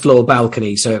first floor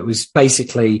balcony. So it was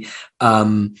basically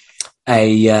a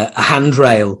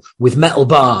handrail with metal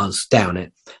bars down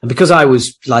it. And because I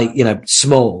was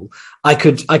small, I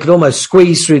could almost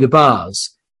squeeze through the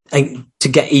bars and to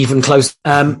get even close.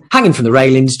 Hanging from the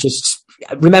railings, just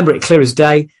remember it clear as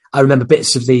day. I remember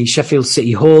bits of the Sheffield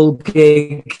City Hall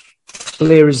gig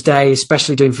clear as day,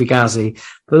 especially doing Fugazi.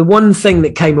 But the one thing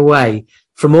that came away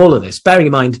from all of this, bearing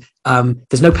in mind,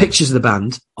 there's no pictures of the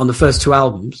band on the first two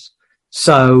albums.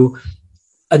 So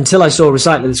until I saw a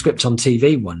recital of the script on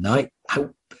TV one night,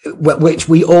 which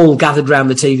we all gathered around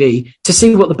the TV to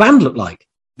see what the band looked like,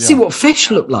 see what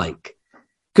Fish looked like.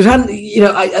 Because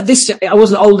I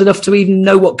wasn't old enough to even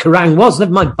know what Kerrang was,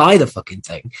 never mind buy the fucking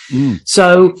thing.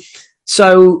 So,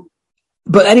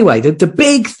 but anyway, the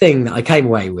big thing that I came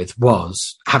away with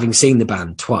was, having seen the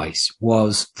band twice,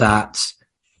 was that,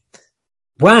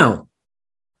 wow,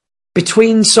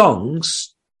 between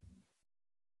songs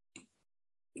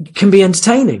can be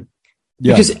entertaining.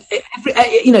 Yeah. Because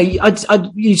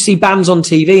you see bands on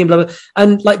TV and blah blah,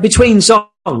 and like between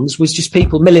songs was just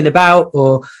people milling about,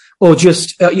 or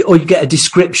you get a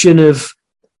description of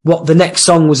what the next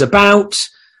song was about,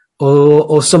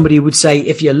 or somebody would say,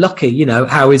 if you're lucky,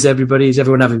 how is everybody? Is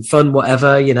everyone having fun?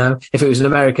 Whatever, if it was an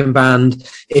American band,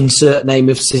 insert name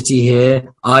of city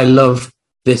here. I love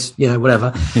this,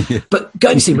 whatever. But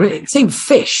going to see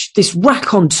Fish, this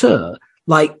raconteur,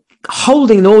 like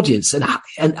holding an audience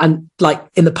and like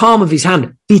in the palm of his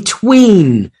hand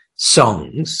between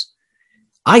songs.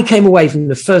 I came away from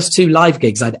the first two live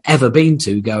gigs I'd ever been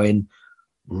to going,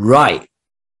 right,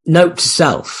 note to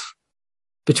self,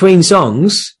 between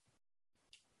songs,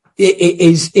 it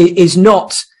is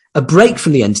not a break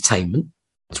from the entertainment.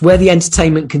 It's where the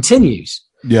entertainment continues.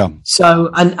 Yeah. So,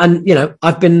 and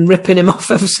I've been ripping him off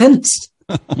ever since.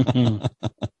 That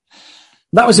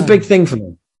was a big thing for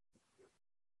me.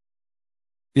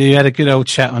 Yeah, you had a good old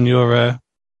chat on your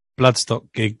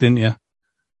Bloodstock gig, didn't you?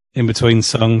 In between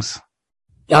songs.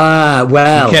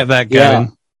 Well, you kept that going. Yeah.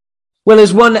 Well,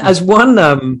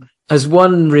 as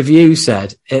one review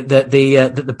said, that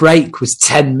the break was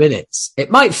 10 minutes.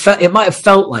 It might have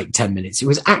felt like 10 minutes. It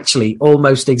was actually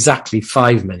almost exactly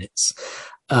 5 minutes,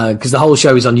 because the whole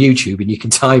show is on YouTube and you can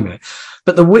time it.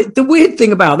 But the weird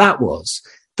thing about that was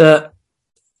that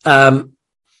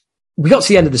we got to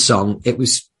the end of the song. It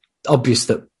was obvious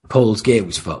that Paul's gear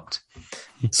was fucked,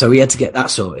 so we had to get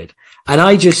that sorted. And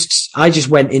I just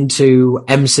went into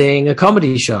emceeing a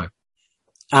comedy show,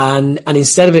 and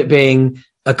instead of it being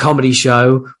a comedy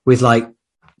show with like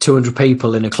 200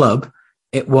 people in a club,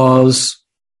 it was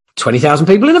 20,000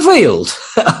 people in a field.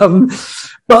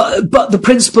 But the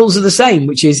principles are the same,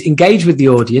 which is engage with the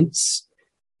audience,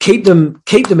 keep them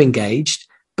engaged,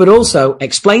 but also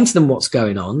explain to them what's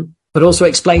going on, but also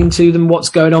explain to them what's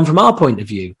going on from our point of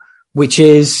view, which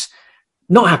is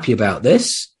not happy about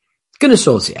this, going to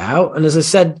sort it out. And as I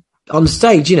said on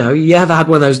stage, you ever had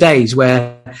one of those days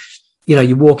where,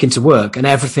 you walk into work and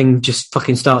everything just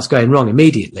fucking starts going wrong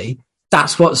immediately.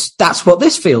 That's what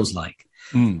this feels like.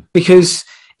 Because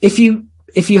if you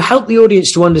help the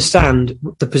audience to understand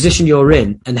the position you're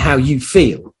in and how you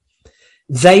feel,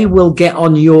 they will get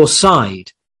on your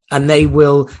side and they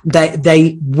will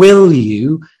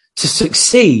you to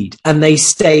succeed and they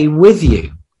stay with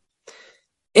you.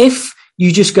 If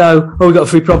you just go, we've got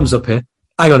 3 problems up here.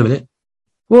 Hang on a minute.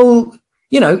 Well,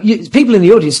 people in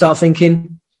the audience start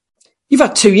thinking, you've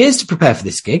had 2 years to prepare for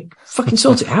this gig. Fucking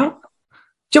sort it out.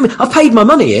 Do you know what I mean? I've paid my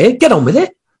money here. Get on with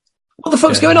it. What the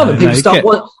fuck's going on? And people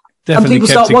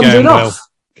start wandering off.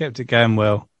 Kept it going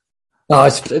well. Oh,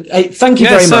 thank you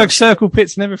very much. Circle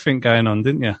pits and everything going on,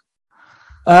 didn't you?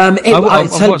 I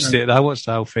watched it. I watched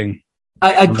the whole thing.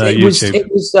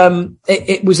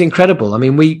 It was incredible. I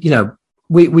mean,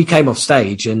 we came off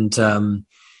stage and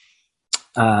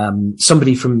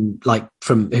somebody from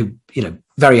who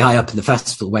very high up in the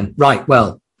festival went, right,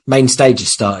 well, main stage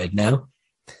has started now.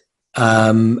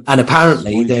 And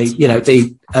apparently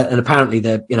the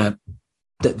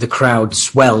crowd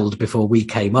swelled before we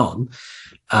came on.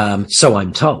 So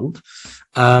I'm told.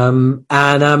 We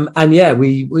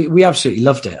absolutely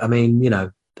loved it. I mean,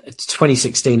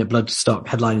 2016 at Bloodstock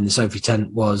headlining the Sophie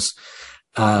Tent was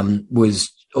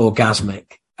orgasmic.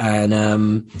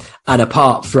 And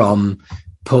apart from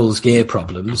Paul's gear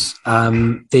problems,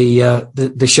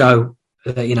 the show,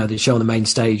 the show on the main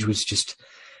stage was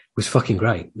fucking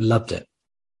great. Loved it.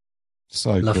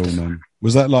 So cool, man.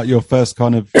 Was that like your first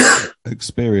kind of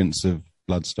experience of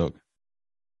Bloodstock?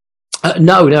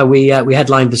 No, we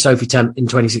headlined the Sophie Tent in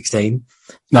 2016.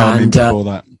 No, I mean before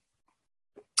that.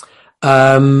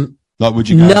 Like, would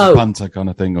you go as a punter kind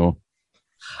of thing, or?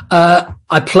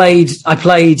 I played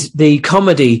the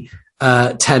comedy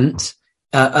tent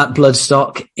at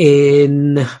Bloodstock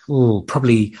in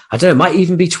probably, I don't know, it might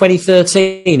even be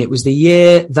 2013. It was the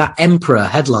year that Emperor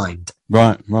headlined.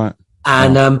 Right.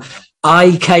 And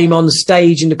I came on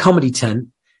stage in the comedy tent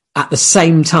at the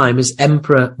same time as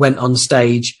Emperor went on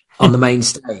stage on the main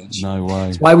stage. No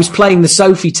way. So I was playing the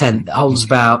Sophie Tent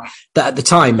that at the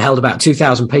time held about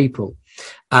 2,000 people.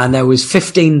 And there was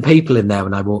 15 people in there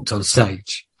when I walked on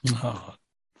stage. Oh.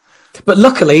 But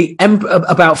luckily,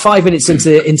 about 5 minutes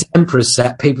into Emperor's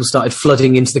set, people started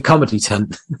flooding into the comedy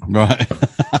tent. Right.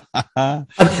 And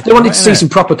they wanted to see some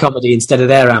proper comedy instead of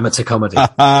their amateur comedy.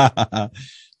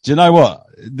 Do you know what?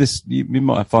 You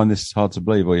might find this hard to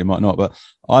believe, or you might not, but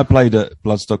I played at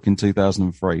Bloodstock in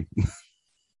 2003.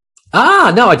 No,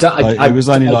 I don't. It was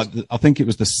only I think it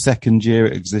was the second year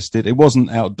it existed. It wasn't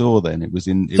outdoor then. It was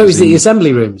in. So it was the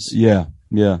assembly rooms. Yeah.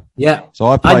 So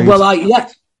I played.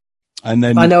 And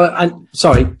then I know. And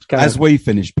sorry, as we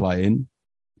finished playing,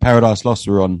 Paradise Lost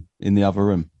were on in the other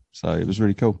room, so it was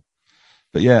really cool.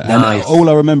 But yeah, nice. And all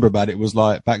I remember about it was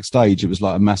like backstage, it was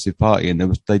like a massive party, and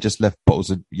they just left bottles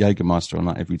of Jägermeister on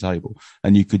like every table,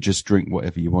 and you could just drink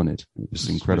whatever you wanted. It was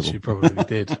incredible. Which you probably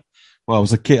did. Well, I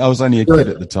was a kid. I was only a kid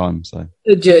at the time. So,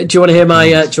 do you want to hear my?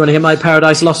 Do you want to hear my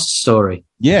Paradise Lost story?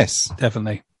 Yes,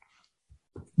 definitely.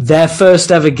 Their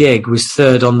first ever gig was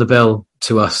third on the bill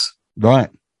to us. Right.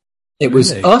 It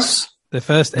was us. The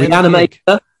first Reanimator.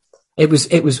 Gig.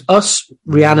 It was us.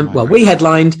 Well, we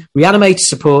headlined. Reanimator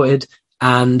supported.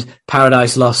 And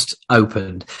Paradise Lost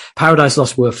opened. Paradise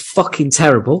Lost were fucking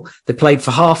terrible. They played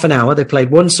for half an hour. They played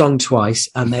one song twice,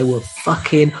 and they were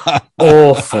fucking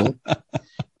awful.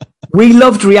 We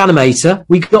loved Reanimator.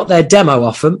 We got their demo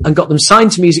off them and got them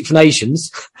signed to Music for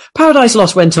Nations. Paradise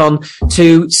Lost went on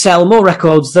to sell more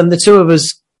records than the two of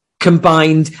us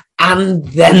combined, and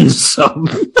then some.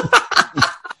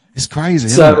 It's crazy,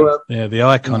 isn't it? Yeah, the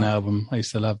Icon album. I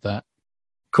used to love that.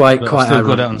 Quite. I still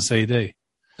got it on CD.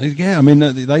 Yeah, I mean,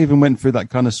 they even went through that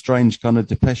kind of strange kind of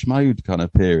Depeche Mode kind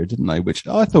of period, didn't they? Which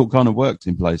I thought kind of worked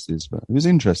in places, but it was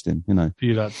interesting, you know.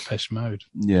 You like Depeche Mode?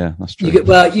 Yeah, that's true. You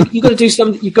got to do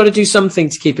something. You've got to do something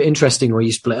to keep it interesting, or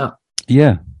you split up.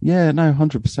 Yeah, no,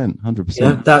 100%.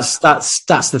 Yeah,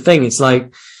 that's the thing. It's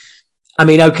like, I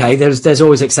mean, okay, there's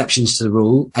always exceptions to the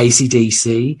rule.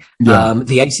 AC/DC,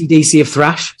 the AC/DC of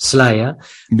thrash, Slayer.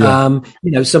 Yeah.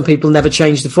 Some people never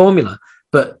change the formula,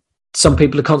 but some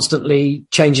people are constantly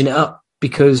changing it up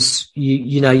because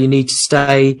you need to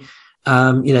stay,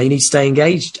 you need to stay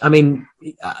engaged. I mean,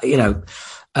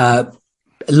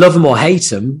 love them or hate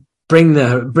them, bring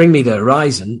me the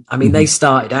horizon. I mean, they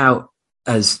started out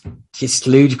as just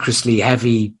ludicrously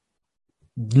heavy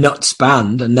nuts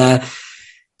band, and they're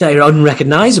they're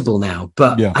unrecognizable now.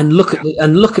 But and look at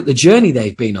the journey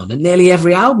they've been on, and nearly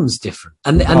every album's different.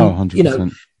 And 100%. you know,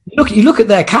 you look at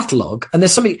their catalogue, and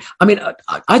there's something. I mean,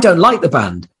 I don't like the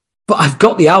band, but I've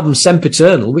got the album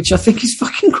Sempiternal, which I think is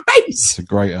fucking great. It's a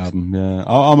great album. Yeah,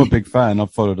 I'm a big fan.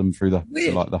 I've followed them through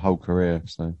the whole career.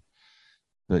 So,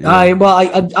 but,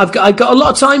 I've got a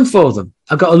lot of time for them.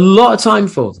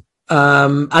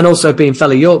 And also being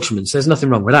fellow Yorkshiremen, so there's nothing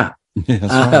wrong with that.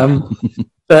 Yeah,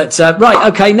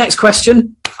 right, okay. Next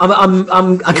question.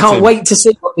 I can't wait to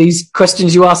see what these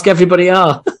questions you ask everybody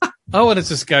are. I want to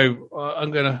just go.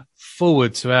 I'm going to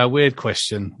forward to our weird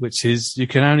question, which is: you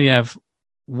can only have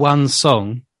one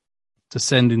song to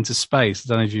send into space. I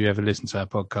don't know if you ever listen to our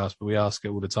podcast, but we ask it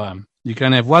all the time. You can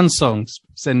only have one song to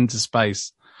send into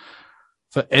space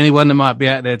for anyone that might be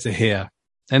out there to hear.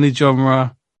 Any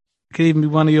genre. It could even be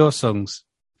one of your songs.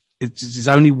 It's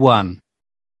only one.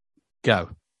 Go.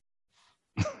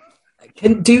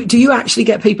 Do you actually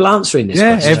get people answering this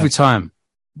question? Every time.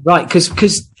 Right,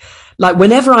 because like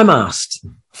whenever I'm asked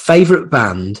favourite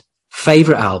band,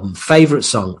 favourite album, favourite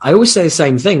song, I always say the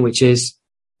same thing, which is,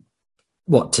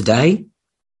 what, today?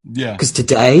 Yeah. Because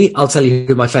today I'll tell you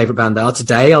who my favourite band are.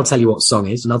 Today I'll tell you what song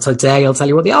is, and today I'll tell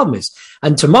you what the album is.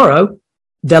 And tomorrow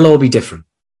they'll all be different.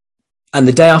 And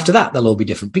the day after that, they'll all be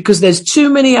different because there's too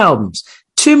many albums,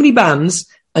 too many bands,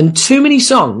 and too many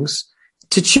songs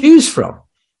to choose from.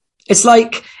 It's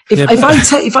like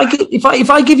if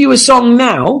I give you a song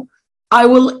now, I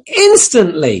will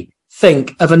instantly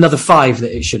think of another 5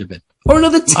 that it should have been, or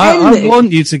another 10. I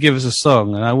want you to give us a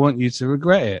song, and I want you to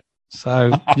regret it. So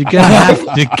you're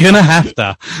gonna have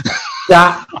to.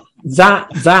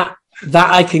 That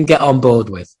I can get on board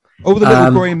with. All the little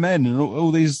green men and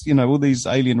all these, all these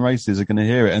alien races are going to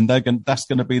hear it, and that's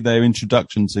going to be their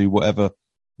introduction to whatever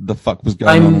the fuck was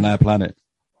going on our planet.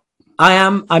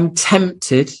 I'm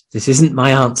tempted. This isn't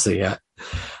my answer yet.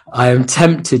 I am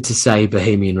tempted to say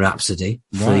Bohemian Rhapsody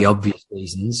for the obvious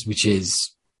reasons, which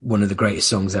is one of the greatest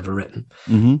songs ever written.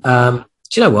 Mm-hmm. Do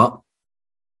you know what?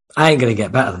 I ain't going to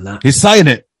get better than that. He's saying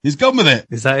it. He's gone with it.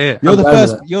 Is that it? You're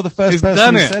the first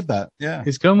person who said that. Yeah.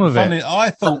 He's gone with it.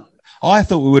 I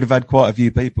thought we would have had quite a few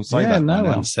people say that. No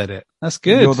one said it. That's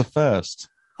good. You're the first.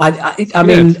 I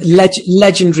mean,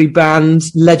 legendary band,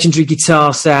 legendary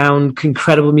guitar sound,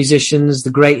 incredible musicians, the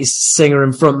greatest singer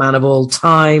and frontman of all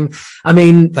time. I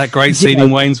mean, that great scene in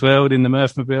Wayne's World in the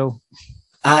Murphmobile.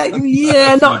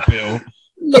 Yeah.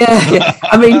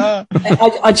 I mean,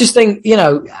 I just think,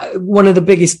 one of the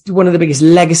biggest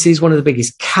legacies, one of the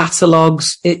biggest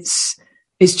catalogues. It's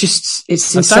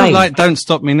insane. Don't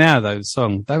Stop Me Now, though, the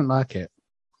song. Don't like it.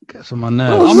 Gets on my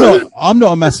nerves. I'm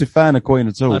not a massive fan of Queen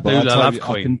at all, I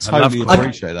can totally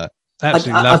appreciate that.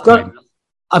 Absolutely love Queen.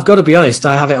 I've got to be honest,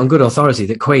 I have it on good authority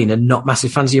that Queen are not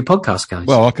massive fans of your podcast, guys.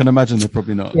 Well, I can imagine they're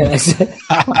probably not. Yeah.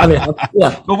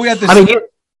 But we had this.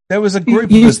 There was a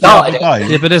group of us the other day.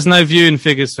 Yeah, but there's no viewing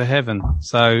figures for heaven.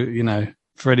 So,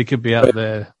 Freddie could be up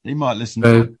there. He might listen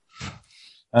to it.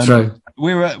 True.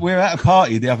 We were at a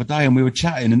party the other day and we were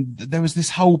chatting, and there was this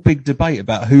whole big debate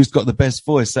about who's got the best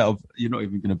voice out of, you're not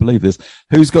even going to believe this,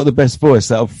 who's got the best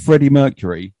voice out of Freddie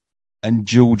Mercury and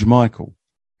George Michael.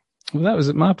 Well, that was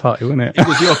at my party, wasn't it? It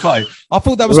was your party. I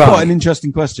thought that was quite an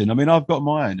interesting question. I mean, I've got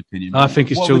my own opinion. I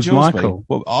think it's George Michael.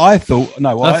 Well, I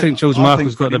think George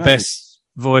Michael's got the best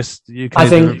voice that you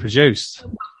can ever produced.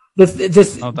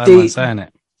 I'm saying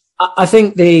it. I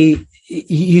think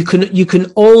you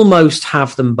can almost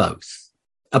have them both,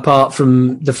 apart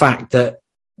from the fact that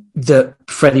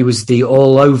Freddie was the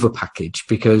all over package,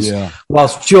 because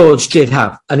whilst George did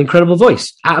have an incredible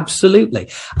voice, absolutely,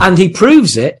 and he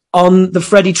proves it on the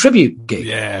Freddie tribute gig.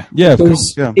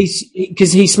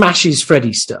 Because he smashes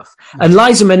Freddie stuff. And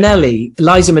Liza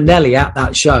Minnelli at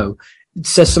that show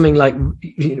says something like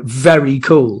very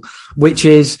cool, which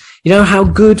is, how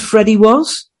good Freddie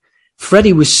was?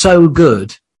 Freddie was so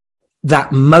good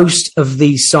that most of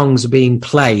these songs are being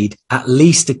played at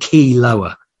least a key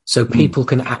lower, so people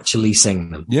can actually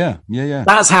sing them. Yeah.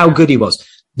 That's how good he was.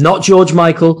 Not George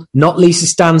Michael, not Lisa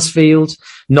Stansfield,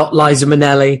 not Liza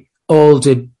Minnelli, all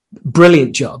did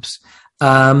brilliant jobs.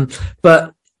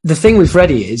 But the thing with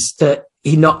Freddie is that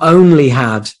he not only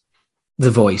had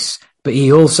the voice, but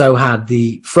he also had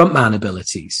the frontman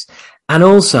abilities, and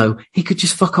also he could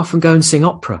just fuck off and go and sing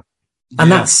opera. And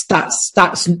that's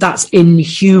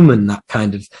inhuman, that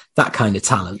kind of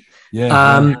talent.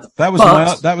 Yeah.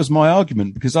 That was my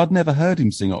argument, because I'd never heard him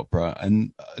sing opera.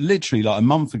 And literally like a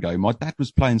month ago, my dad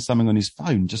was playing something on his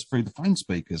phone just through the phone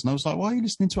speakers. And I was like, why are you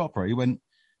listening to opera? He went,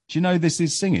 do you know this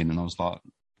is singing? And I was like,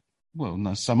 well,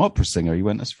 no, some opera singer. He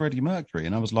went, that's Freddie Mercury.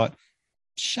 And I was like,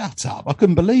 shut up. I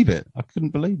couldn't believe it.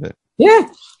 Yeah.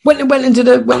 Went into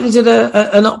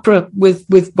an opera with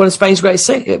one of Spain's greatest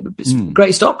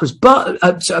operas, but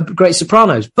great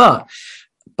sopranos. But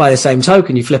by the same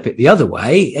token, you flip it the other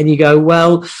way and you go,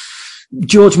 well,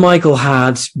 George Michael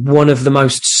had one of the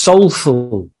most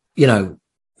soulful,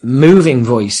 moving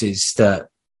voices that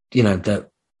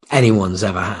anyone's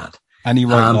ever had. And he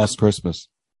wrote Last Christmas.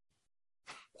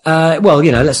 Well,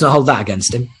 let's not hold that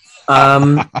against him.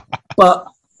 But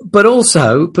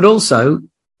also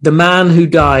the man who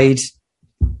died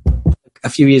a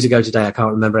few years ago today, I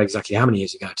can't remember exactly how many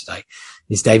years ago today,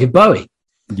 is David Bowie.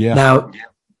 Yeah. Now,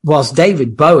 whilst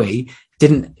David Bowie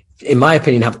didn't, in my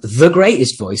opinion, have the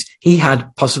greatest voice, he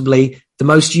had possibly the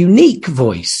most unique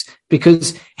voice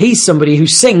because he's somebody who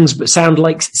sings but sounds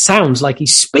like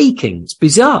he's speaking. It's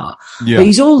bizarre. Yeah. But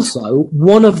he's also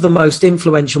one of the most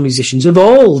influential musicians of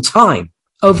all time.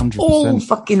 Of 100%. All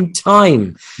fucking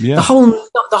time. Yeah. The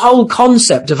whole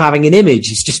concept of having an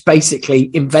image is just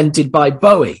basically invented by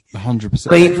Bowie.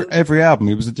 100%. I mean, every album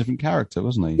he was a different character,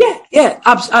 wasn't he? Yeah.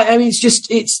 I mean, it's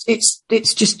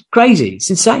just crazy.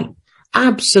 It's insane.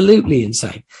 Absolutely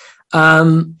insane.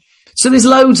 So there's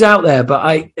loads out there,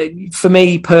 but for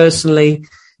me personally,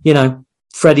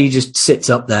 Freddie just sits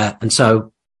up there. And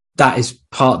so that is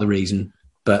part of the reason,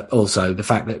 but also the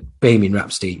fact that Bohemian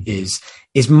Rhapsody is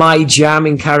my jam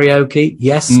in karaoke.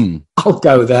 Yes, I'll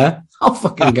go there. I'll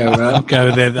fucking go there. I'll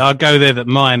go there that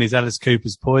mine is Alice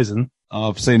Cooper's Poison.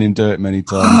 I've seen him do it many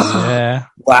times. Yeah.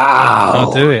 Wow.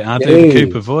 I'll do it. I'll do the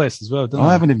Cooper voice as well, don't I?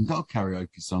 I haven't even got a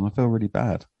karaoke song. I feel really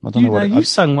bad. I don't know what you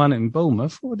sung one in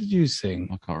Bournemouth. What did you sing?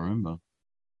 I can't remember.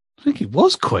 I think it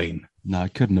was Queen. No,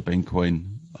 it couldn't have been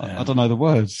Queen. Yeah. I don't know the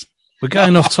words. We're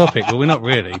going off topic, but we're not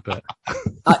really. But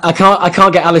I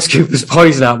can't get Alice Cooper's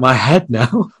Poison out of my head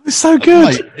now. It's so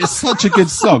good. Mate, it's such a good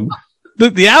song.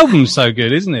 Look, the album's so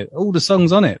good, isn't it? All the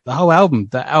songs on it, the whole album.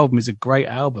 That album is a great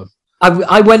album.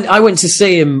 I went to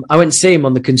see him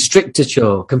on the Constrictor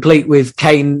tour, complete with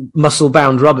Kane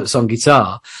Muscle-Bound Roberts on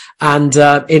guitar, and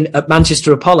at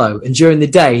Manchester Apollo. And during the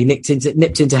day, he nipped into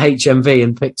HMV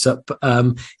and picked up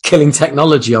Killing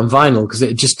Technology on vinyl because it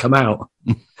had just come out.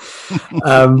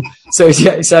 So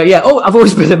yeah. Oh, I've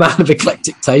always been a man of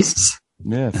eclectic tastes.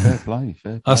 Yeah, fair play.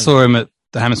 I saw him at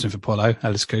the Hammersmith Apollo,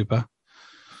 Alice Cooper.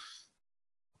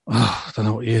 Oh, I don't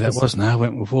know what year that was now. I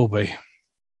went with Warby.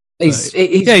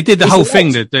 He did the whole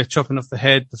thing. They're chopping off the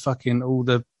head, the fucking, all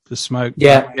the smoke.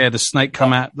 Yeah, the snake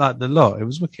come out, like the lot. It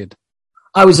was wicked.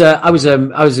 I was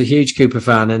a huge Cooper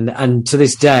fan, and to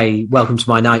this day, Welcome to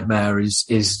My Nightmare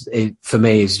is for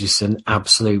me is just an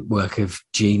absolute work of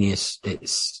genius.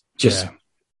 It's just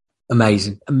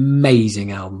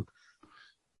amazing album.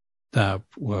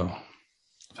 Well,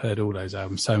 I've heard all those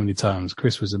albums so many times.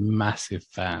 Chris was a massive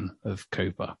fan of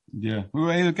Cooper. Yeah, well,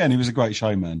 again, he was a great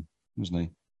showman, wasn't he?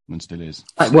 And still is.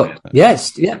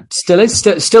 Yes, still is.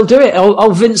 Still do it.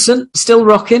 Old Vincent, still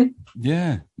rocking.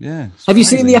 Yeah. Have you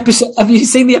seen the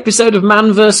episode of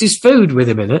Man vs. Food with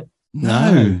him in it?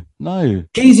 No.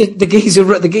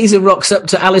 The geezer rocks up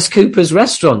to Alice Cooper's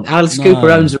restaurant. Alice Cooper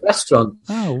owns a restaurant.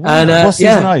 Oh, wow.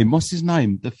 And what's his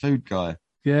name? The food guy.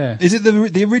 Yeah. Is it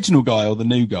the original guy or the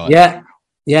new guy? Yeah.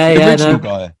 The original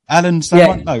guy. Alan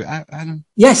someone? Yeah. No, Adam.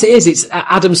 Yes, it is. It's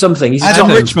Adam something. He's Adam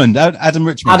Richmond. Adam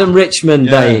Richmond. Adam Richmond.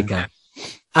 Yeah. There you go.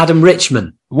 Adam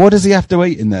Richmond. What does he have to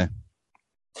eat in there?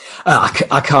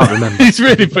 I can't remember. He's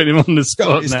really putting him on the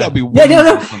spot. It's got to be.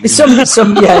 It's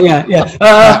some.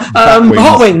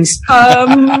 Hot wings.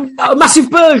 A massive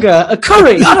burger. A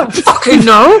curry. I don't fucking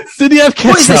know. Did he have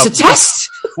ketchup? What is this? A test?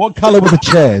 What colour were the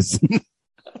chairs?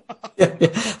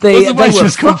 The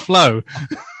waitress called Flo.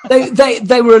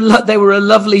 They were a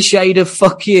lovely shade of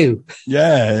fuck you.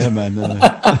 Yeah, man.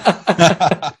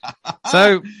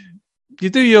 So you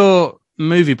do your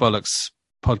Movie Bollocks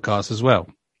podcast as well.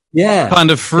 Yeah.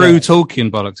 Kind of through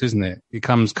Talking Bollocks, isn't it? It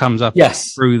comes up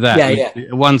through that.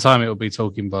 Yeah. One time it will be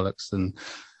Talking Bollocks and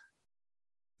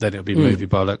then it'll be Movie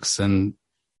Bollocks, and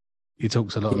he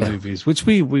talks a lot of movies, which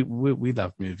we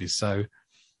love movies. So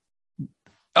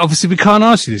obviously we can't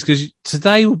ask you this because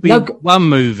today will be one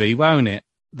movie, won't it?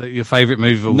 That your favourite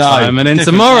movie of all time, and then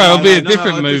tomorrow will be a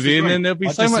different movie, and then there'll be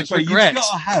so much regret. You've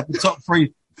got to have the top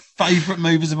 3 favourite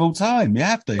movies of all time. You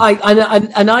have to.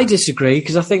 I disagree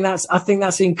because I think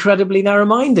that's incredibly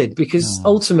narrow-minded. Because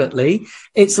ultimately,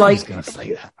 it's like going to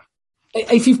say that.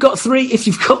 If you've got three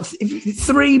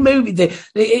movies,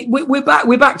 we're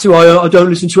back to I don't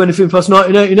listen to anything past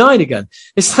 1989 again.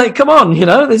 It's like, come on,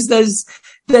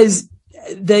 there's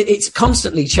it's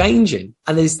constantly changing,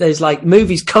 and there's like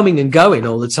movies coming and going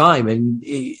all the time, and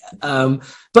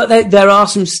but there are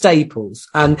some staples.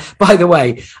 And by the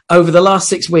way, over the last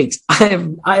 6 weeks, I've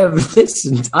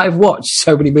watched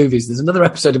so many movies. There's another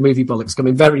episode of Movie Bollocks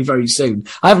coming very, very soon.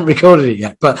 I haven't recorded it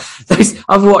yet, but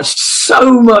I've watched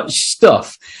so much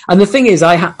stuff. And the thing is,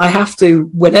 I have to,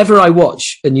 whenever I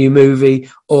watch a new movie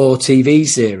or TV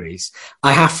series,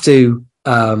 I have to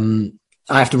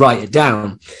write it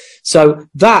down. So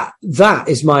that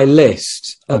is my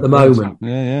list at the moment.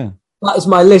 Yeah. That is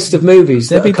my list of movies.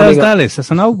 Debbie Does Dallas.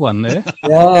 That's an old one there.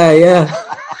 Yeah.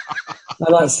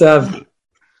 And that's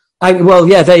well,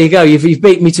 yeah. There you go. You've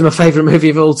beat me to my favourite movie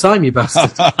of all time, you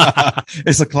bastard.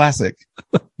 It's a classic.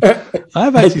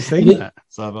 I've actually seen that.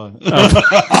 So have I.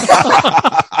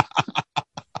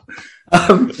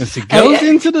 She goes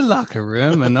into the locker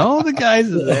room, and all the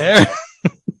guys are there.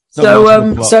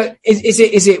 So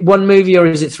is it one movie or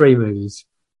is it 3 movies?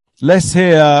 Let's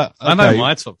hear. Okay. I know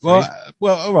my top 3.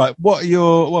 Well, all right. What are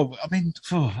your? Well, I mean,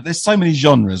 there's so many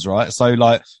genres, right? So,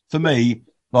 like for me,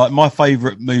 like my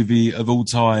favorite movie of all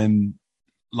time,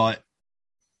 like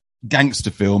gangster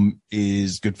film,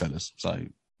 is Goodfellas. So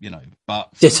but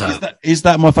is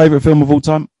that my favorite film of all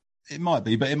time? It might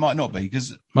be, but it might not be,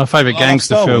 because my favorite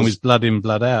gangster film is Blood In,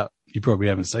 Blood Out. You probably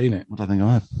haven't seen it. I don't think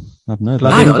I have. I've never.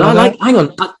 Hang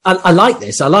on. I like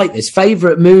this.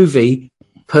 Favorite movie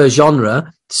per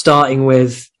genre, starting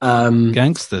with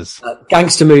gangsters.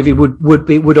 Gangster movie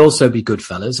would also be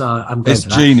Goodfellas. I'm going It's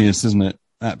genius, isn't it?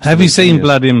 Absolutely. Have you seen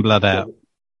Blood In, Blood Out?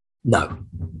 No.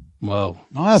 Well,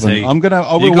 I haven't. See,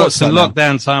 You've got some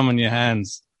lockdown time on your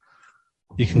hands.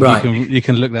 You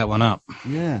can look that one up.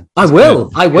 Yeah, I will.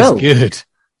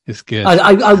 It's good.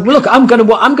 I look. I'm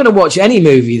gonna watch any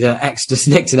movie that X just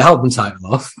nicked an album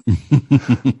title off.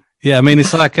 Yeah, I mean,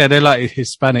 it's like they're like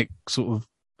Hispanic sort of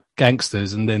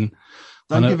gangsters, and then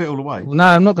don't give it all away. No,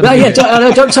 I'm not going to. No,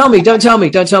 yeah, don't tell me. Don't tell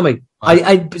me.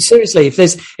 I seriously,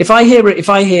 if I hear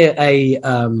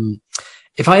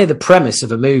the premise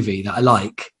of a movie that I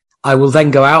like, I will then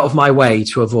go out of my way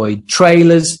to avoid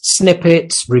trailers,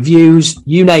 snippets, reviews,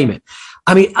 you name it.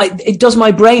 I mean, it does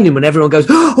my brain in when everyone goes,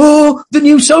 oh, the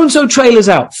new so-and-so trailer's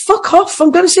out. Fuck off.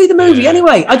 I'm going to see the movie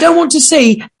anyway. I don't want to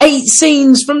see 8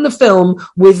 scenes from the film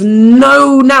with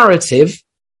no narrative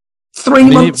 3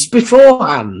 months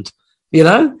beforehand.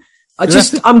 I'm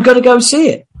going to go see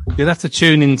it. You'll have to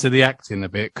tune into the acting a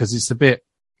bit, because it's a bit,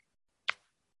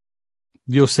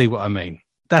 you'll see what I mean.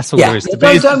 That's all there is.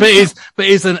 But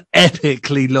it's an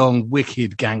epically long,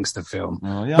 wicked gangster film.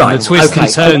 Oh, yeah, right. The twists and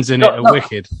turns in it are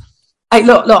wicked. Hey,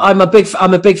 look, I'm a big,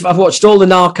 I've watched all the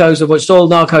Narcos. I've watched all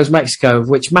Narcos Mexico, of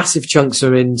which massive chunks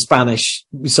are in Spanish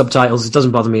subtitles. It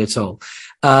doesn't bother me at all.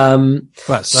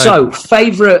 Right, so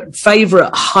favorite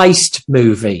heist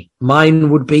movie. Mine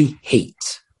would be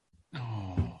Heat.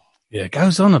 Yeah, it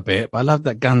goes on a bit, but I love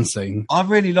that gun scene. I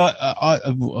really like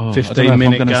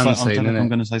 15-minute gun scene. I don't know if I'm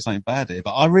going to say something bad here,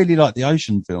 but I really like the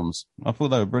Ocean films. I thought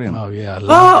they were brilliant. Oh yeah, I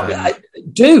love that.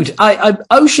 Dude,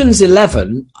 Ocean's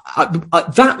 11.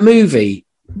 That movie,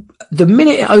 the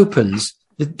minute it opens,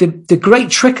 the great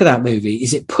trick of that movie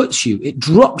is it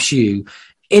drops you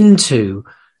into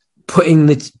putting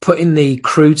the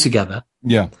crew together.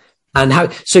 Yeah. And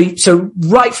so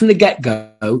right from the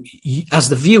get-go, as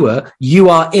the viewer, you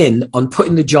are in on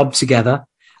putting the job together,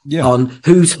 on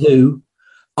who's who,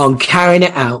 on carrying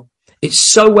it out.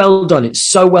 It's so well done. It's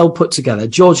so well put together.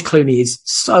 George Clooney is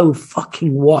so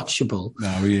fucking watchable. No,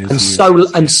 he is.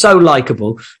 And so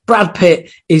likable. Brad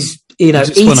Pitt is, you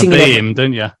just eating him,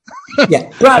 don't you? Yeah.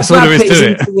 Brad Pitt is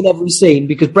eating in every scene,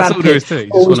 because Brad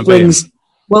Pitt always brings...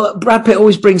 Well, Brad Pitt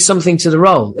always brings something to the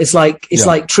role. It's like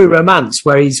True Romance,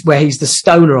 where he's the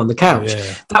stoner on the couch.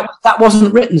 Yeah. That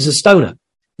wasn't written as a stoner.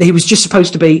 He was just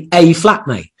supposed to be a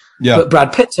flatmate. Yeah. But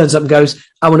Brad Pitt turns up and goes,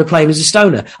 I want to play him as a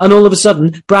stoner. And all of a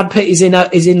sudden, Brad Pitt is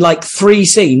in like 3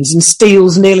 scenes and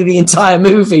steals nearly the entire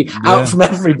movie out from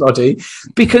everybody,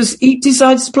 because he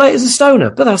decides to play it as a stoner.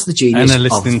 But that's the genius. And they're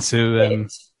listening to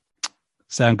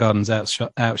Soundgarden's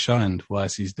Outshined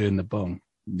whilst he's doing the bong.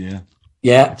 Yeah.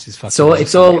 Yeah, so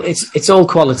it's all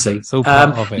quality. It's all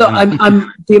part of it. Look,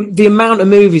 I'm the amount of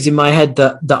movies in my head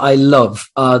that I love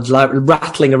are like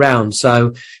rattling around.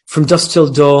 So From Dusk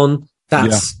Till Dawn, that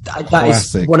is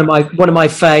one of my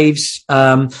faves.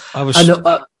 An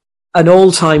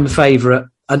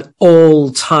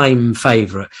all-time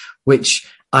favorite, which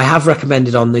I have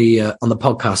recommended on the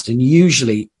podcast, and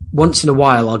usually once in a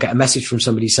while I'll get a message from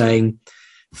somebody saying,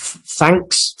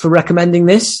 "Thanks for recommending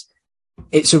this.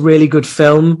 It's a really good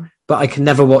film, but I can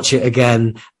never watch it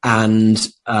again." And,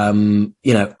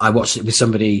 I watched it with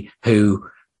somebody who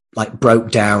like broke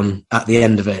down at the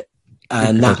end of it.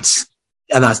 and that's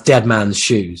Dead Man's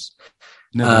Shoes.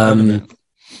 Never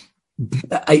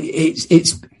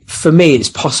It's for me, it's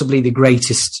possibly the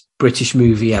greatest British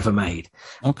movie ever made.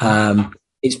 Okay.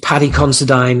 It's Paddy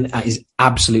Considine at his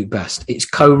absolute best. It's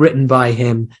co-written by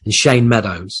him and Shane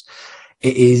Meadows.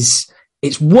 It's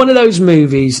one of those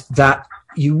movies that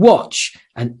you watch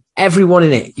and everyone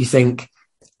in it, you think,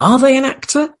 are they an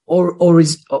actor or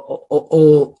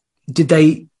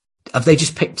have they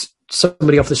just picked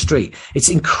somebody off the street?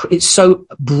 It's so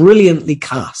brilliantly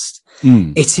cast.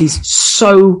 It is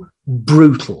so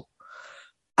brutal,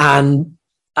 and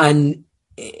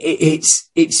it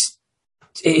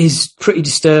is pretty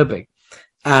disturbing.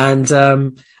 And a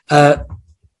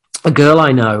girl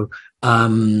I know,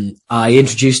 I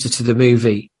introduced her to the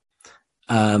movie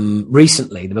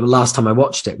recently. The last time I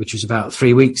watched it, which was about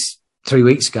 3 weeks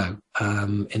ago,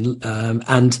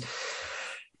 and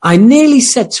I nearly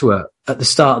said to her at the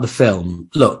start of the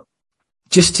film, "Look,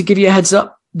 just to give you a heads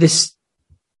up, this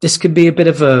could be a bit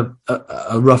of a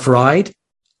rough ride,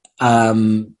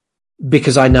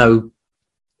 because I know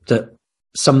that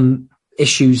some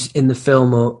issues in the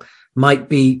film might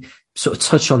be sort of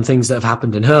touch on things that have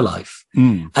happened in her life."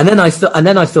 And then I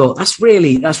thought that's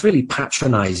really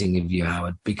patronizing of you,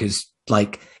 Howard, because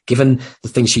like, given the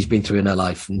things she's been through in her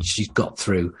life and she's got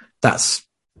through, that's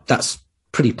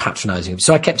pretty patronizing.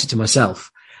 So I kept it to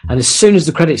myself. And as soon as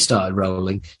the credits started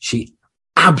rolling, she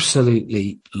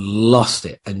absolutely lost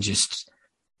it and just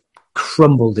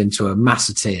crumbled into a mass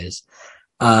of tears.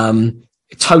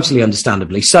 Totally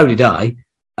understandably. So did I.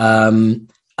 And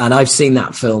I've seen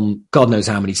that film God knows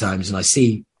how many times, and I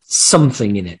see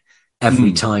something in it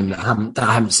every time that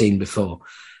I haven't seen before.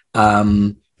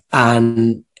 And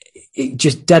it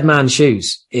just Dead Man's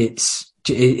Shoes. It's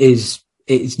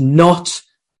not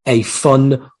a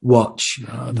fun watch.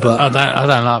 But I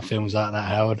don't like films like that,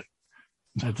 Howard.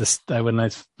 No,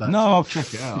 I'll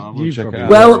check it out.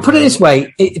 Well, put it this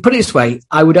way.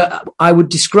 I would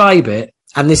describe it,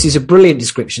 and this is a brilliant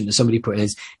description that somebody put in.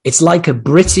 It's like a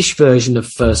British version of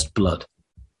First Blood.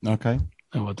 Okay.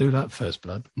 Oh, I do like First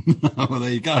Blood. Well, there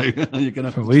you go. You're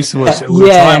gonna. We used to watch it all the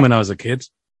time when I was a kid.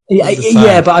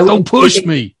 Yeah, but don't push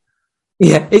me.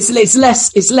 Yeah, it's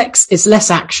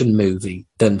less action movie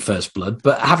than First Blood.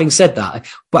 But having said that,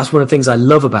 that's one of the things I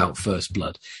love about First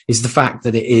Blood is the fact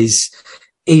that it is,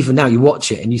 even now you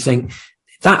watch it and you think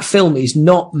that film is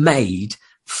not made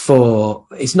for,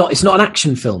 it's not an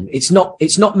action film. It's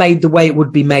not made the way it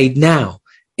would be made now.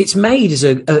 It's made as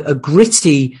a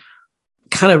gritty,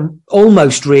 kind of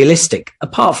almost realistic,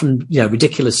 apart from,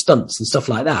 ridiculous stunts and stuff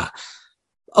like that.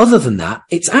 Other than that,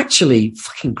 it's actually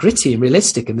fucking gritty and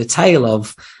realistic, and the tale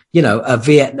of, a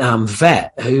Vietnam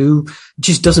vet who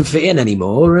just doesn't fit in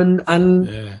anymore. And I'm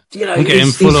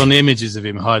getting full on images of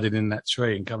him hiding in that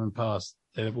tree and coming past.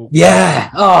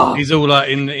 He's all like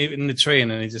in the tree, and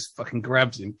then he just fucking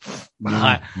grabs him.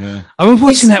 I was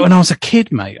watching that when I was a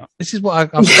kid, mate. This is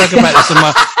what I've spoken about this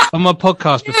on my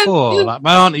podcast before. Like,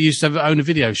 my auntie used to own a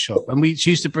video shop, and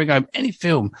she used to bring home any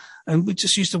film, and we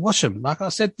just used to watch them. Like I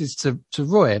said this to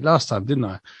Roy last time, didn't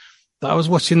I? That I was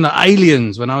watching the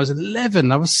Aliens when I was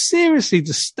 11. I was seriously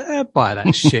disturbed by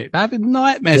that shit. Having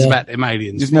nightmares about them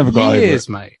aliens. You've never got over it,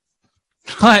 mate.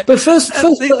 Right. But First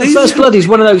Blood is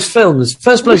one of those films.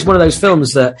 First Blood is one of those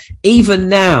films that even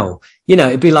now,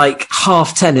 it'd be like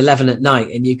 10:30, 11 at night,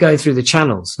 and you go through the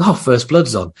channels. Oh, First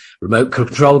Blood's on. Remote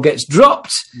control gets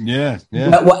dropped. Yeah.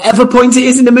 At whatever point it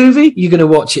is in the movie, you're going to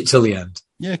watch it till the end.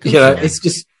 Yeah, it's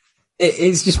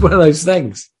just one of those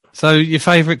things. So, your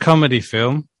favourite comedy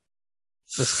film?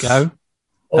 Let's go.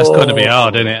 That's got to be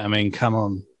hard, isn't it? I mean, come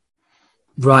on.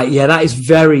 Right, yeah, that is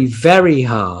very, very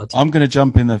hard. I'm going to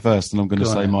jump in there first, and I'm going to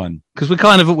say mine, because we're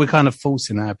kind of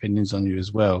forcing our opinions on you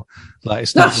as well. Like,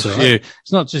 it's not just you.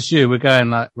 It's not just you. We're going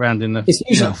like round in the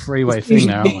freeway thing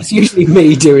now. It's usually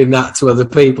me doing that to other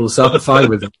people, so I'm fine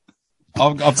with it.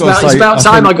 It's about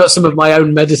time I got some of my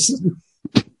own medicine.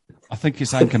 I think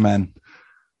it's Anchorman.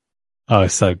 Oh,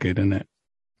 it's so good, isn't it?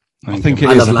 I think it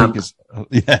is. I think it's.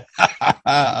 Yeah,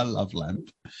 I love Lamp.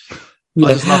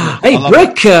 Yeah. Hey,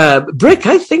 Brick!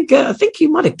 I think you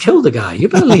might have killed a guy. You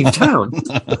better leave town.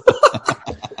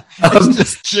 It's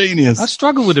just genius. I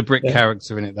struggle with the Brick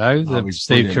character in it, though. The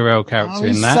Steve Carell character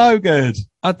in that. So good.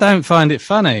 I don't find it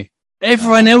funny.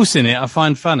 Everyone else in it, I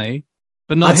find funny,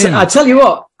 but not him. I tell you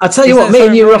what. Me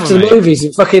and you were off to the movies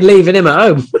and fucking leaving him at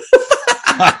home.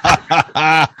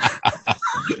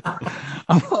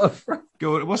 I'm not afraid.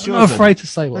 What's I'm not afraid to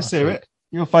say what. Let's hear it.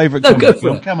 Your favourite comedy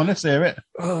film? Come on, let's hear it.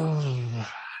 Oh,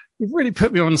 you've really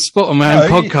put me on the spot on my own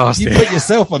podcast. You put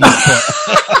yourself on the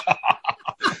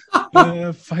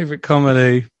spot. Favourite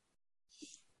comedy?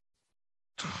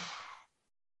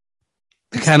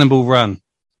 Cannonball Run.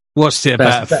 Watched it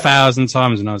about 1,000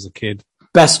 times when I was a kid.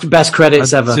 Best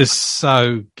credits ever. Just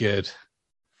so good.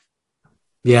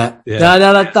 Yeah.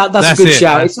 No, that's a good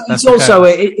shout.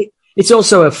 It's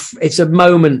also a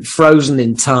moment frozen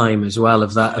in time as well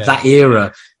of that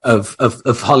era of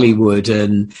Hollywood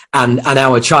and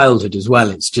our childhood as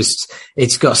well.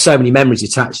 It's got so many memories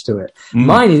attached to it.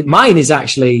 Mine is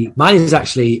actually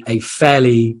a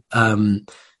fairly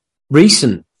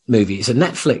recent movie. It's a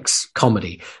Netflix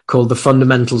comedy called The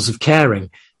Fundamentals of Caring,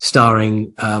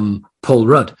 starring Paul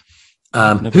Rudd.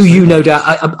 Who you no doubt,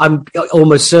 I'm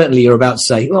almost certainly you're about to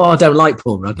say, "Oh, I don't like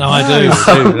Paul Rudd." No,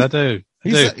 I do.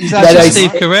 He's actually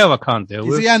Steve Carell. I can't deal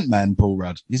with. Is he Ant-Man, Paul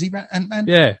Rudd? Is he Ant-Man?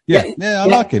 Yeah. I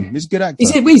like him. He's a good actor.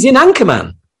 He's in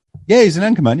Anchorman. Yeah, he's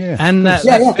in Anchorman. Yeah, and that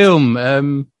film,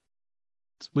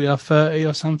 We Are 30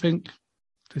 or something.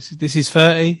 This is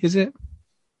 30, is it?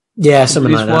 Yeah,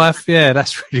 something like that. His wife, yeah,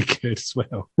 that's really good as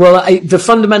well. Well, The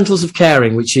Fundamentals of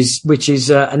Caring, which is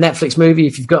a Netflix movie.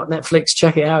 If you've got Netflix,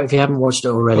 check it out if you haven't watched it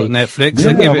already. Netflix,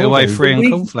 they give it away free on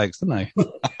cornflakes, don't they?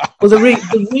 Well, the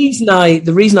reason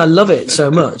I love it so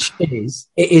much is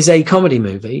it is a comedy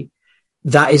movie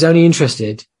that is only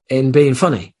interested in being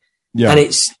funny. Yeah. And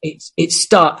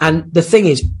and the thing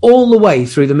is, all the way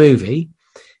through the movie,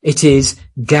 it is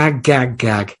gag, gag,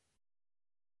 gag.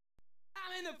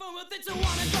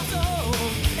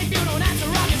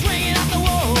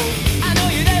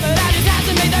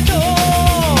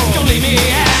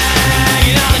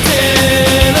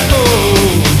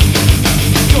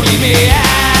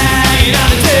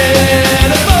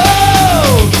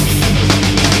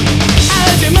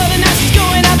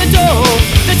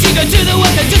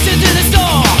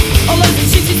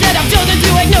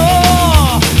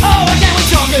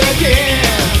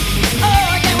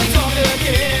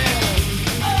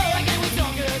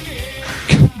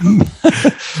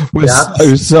 We're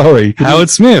so sorry. Howard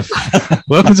Smith.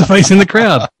 Welcome to Facing the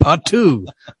Crowd, Part 2.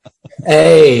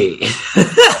 Hey.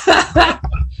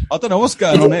 I don't know what's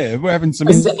going on here. We're having some...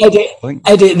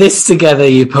 Edit this together,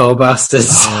 you poor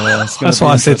bastards. That's why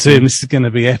I said to him, this is going to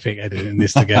be epic, editing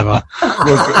this together.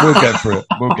 We'll get through it.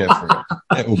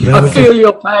 I feel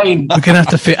your pain. We're going to have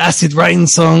to fit Acid Rain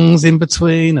songs in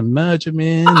between and merge them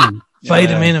in and fade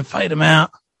them in and fade them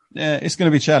out. Yeah, it's going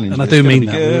to be challenging. And I do mean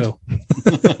that. We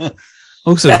will.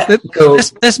 Also,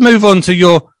 let's move on to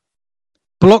your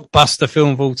blockbuster film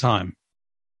of all time.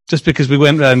 Just because we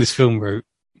went down this film route.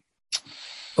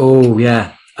 Oh,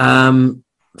 yeah.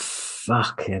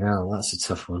 Fucking hell, that's a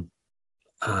tough one.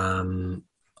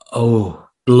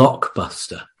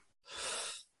 Blockbuster.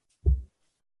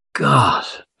 God.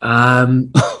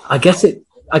 I guess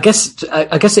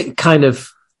it kind of,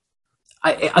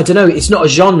 I don't know. It's not a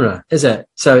genre, is it?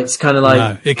 So it's kind of like,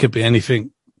 no, it could be anything.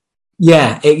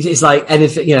 Yeah, it's like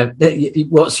anything,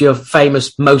 what's your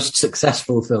famous, most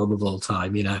successful film of all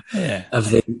time,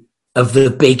 of the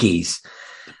biggies.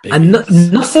 And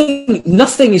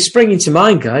nothing is springing to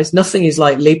mind, guys. Nothing is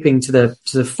like leaping to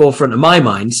the forefront of my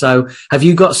mind. So have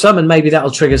you got some, and maybe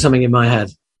that'll trigger something in my head?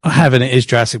 I have, and it is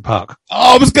Jurassic Park.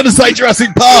 Oh, I was going to say Jurassic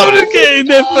Park. Get in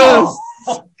there first.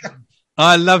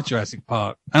 I love Jurassic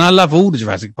Park, and I love all the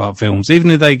Jurassic Park films,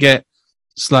 even if they get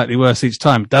slightly worse each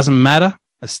time. It doesn't matter.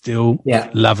 I still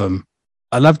love them.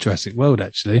 I love Jurassic World,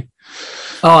 actually.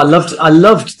 Oh, I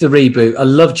loved the reboot. I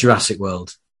loved Jurassic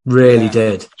World. Really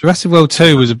did. Jurassic World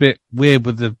 2 was a bit weird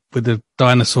with the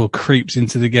dinosaur creeps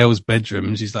into the girl's bedroom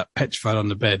and she's like petrified on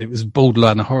the bed. It was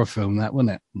borderline a horror film, that,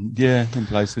 wasn't it? Yeah, in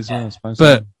places, I suppose.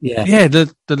 But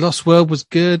the Lost World was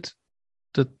good.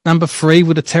 The number 3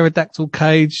 with the pterodactyl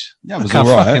cage. Yeah, I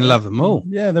fucking love them all.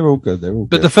 Yeah, they're all good.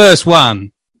 But the first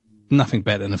one, nothing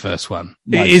better than the first one.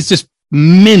 No. It is just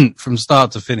mint from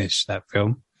start to finish, that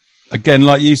film. Again,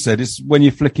 like you said, it's when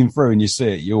you're flicking through and you see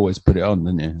it, you always put it on,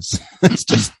 don't you? It's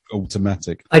just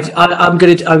automatic. I'm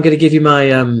gonna give you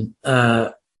my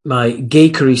my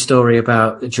geekery story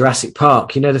about Jurassic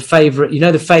Park.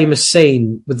 The famous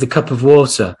scene with the cup of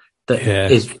water that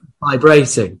is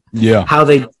vibrating. Yeah. How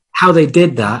they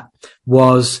did that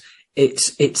was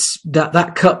it's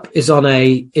that cup is on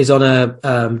a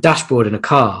dashboard in a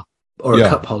car or a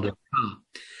cup holder in a car,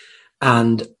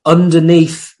 and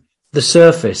underneath the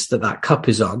surface that cup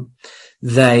is on,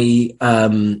 they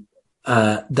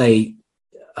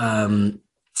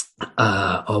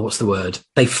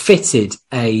fitted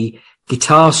a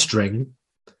guitar string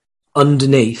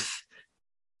underneath,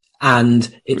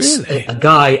 and it's a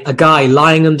guy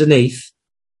lying underneath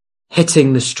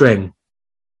hitting the string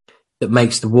that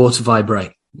makes the water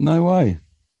vibrate. No way.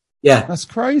 Yeah. That's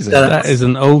crazy. That is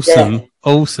an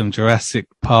awesome Jurassic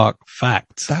Park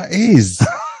fact. That is.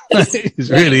 It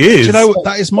really is. Do you know what?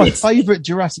 That is my favourite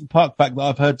Jurassic Park fact that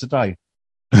I've heard today.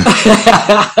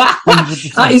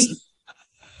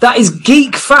 That is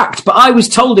geek fact, but I was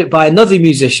told it by another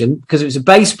musician because it was a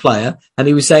bass player, and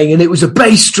he was saying, and it was a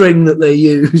bass string that they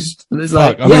used. And it's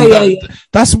like,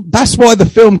 That's why the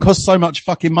film cost so much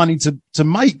fucking money to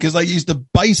make, because they used a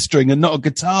bass string and not a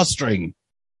guitar string.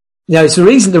 No, it's the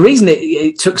reason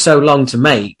it took so long to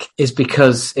make is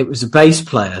because it was a bass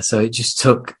player, so it just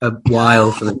took a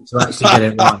while for them to actually get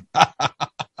it right.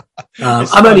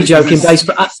 I'm only joking, bass.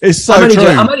 It's so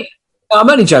true. I'm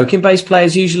only joking. Bass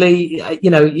players usually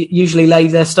lay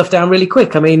their stuff down really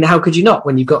quick. I mean, how could you not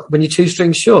when you're 2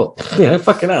 strings short?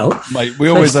 Fucking hell, mate. We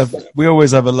always have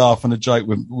a laugh and a joke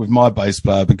with my bass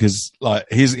player, because like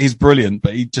he's brilliant,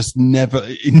 but he never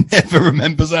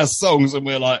remembers our songs, and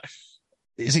we're like,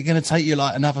 is it going to take you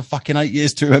like another fucking 8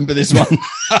 years to remember this one?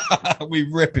 We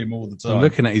rip him all the time. I'm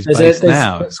looking at his bass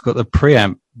now. It's got the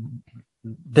preamp.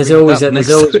 There's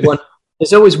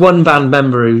always one band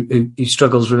member who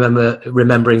struggles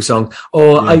remembering song.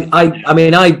 Or yeah.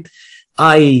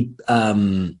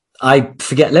 I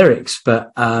forget lyrics,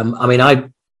 but I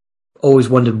always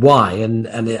wondered why, and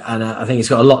I think it's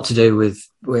got a lot to do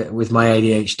with my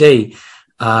ADHD,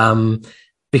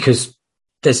 because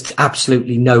there's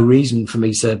absolutely no reason for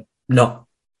me to not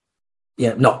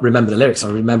remember the lyrics. I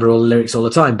remember all the lyrics all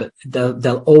the time, but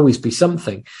there'll always be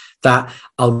something that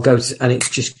I'll go to and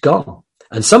it's just gone.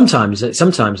 And sometimes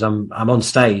I'm on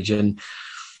stage and,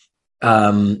 I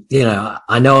know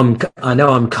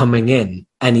I'm coming in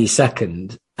any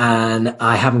second and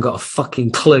I haven't got a fucking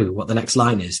clue what the next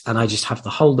line is. And I just have to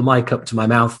hold the mic up to my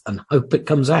mouth and hope it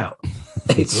comes out.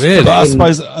 It's weird. But I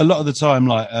suppose a lot of the time,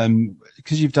 like,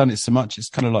 because you've done it so much, it's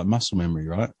kind of like muscle memory,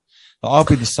 right? Like, I'll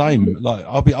be the same. Like,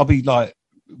 I'll be like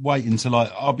waiting to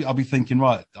like, I'll be thinking,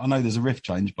 right, I know there's a riff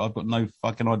change, but I've got no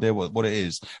fucking idea what it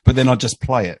is. But then I just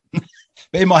play it.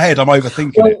 But in my head, I'm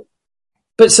overthinking it.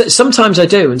 But sometimes I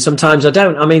do, and sometimes I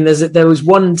don't. I mean, there was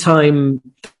one time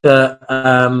that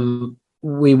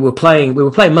we were playing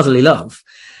Motherly Love,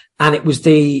 and it was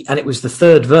the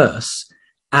third verse,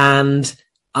 and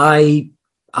I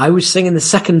was singing the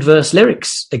second verse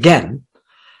lyrics again.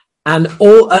 And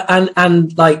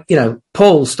like,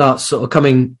 Paul starts sort of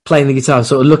playing the guitar,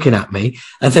 sort of looking at me,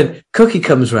 and then Cookie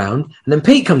comes round, and then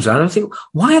Pete comes round, and I think,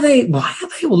 why are they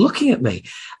all looking at me?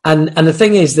 And the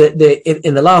thing is that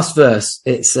in the last verse,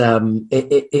 it's,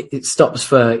 it stops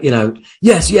for,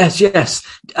 yes.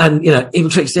 And, Evil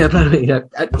Tricks,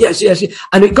 yes.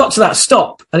 And it got to that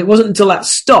stop, and it wasn't until that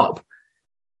stop,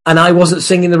 and I wasn't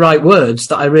singing the right words,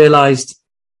 that I realized,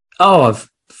 I've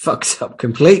fucked up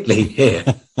completely here.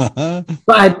 But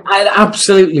I had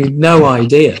absolutely no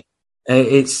idea.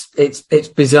 It's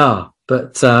bizarre,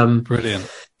 but brilliant.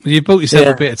 Well, you bought yourself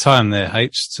a bit of time there,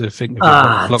 H, to think of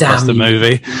a blockbuster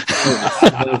movie.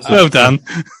 Well done.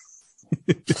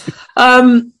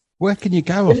 Where can you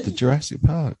go after Jurassic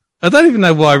Park? I don't even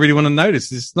know why I really want to know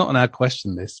this. It's not on our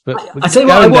question list, but I tell you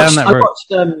what,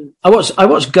 I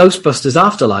watched Ghostbusters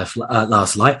Afterlife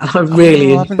last night, and I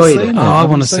really enjoyed it. I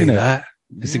want to see that.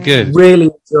 Is it good? Really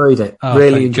enjoyed it. Oh,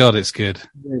 really thank God, it's good.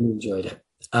 Really enjoyed it.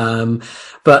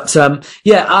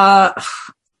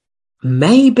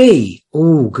 Maybe.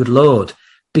 Oh, good Lord.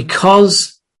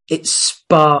 Because it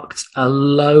sparked a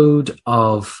load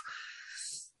of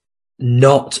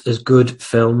not as good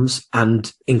films,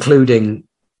 and including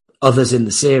others in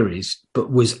the series, but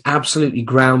was absolutely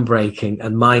groundbreaking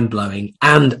and mind-blowing.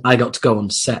 And I got to go on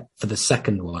set for the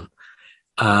second one,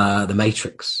 The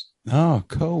Matrix. Oh,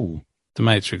 cool. The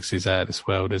Matrix is out of this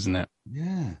world, isn't it?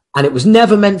 Yeah. And it was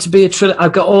never meant to be a trilogy.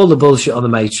 I've got all the bullshit on The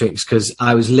Matrix because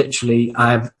I was literally,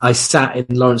 I sat in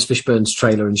Lawrence Fishburne's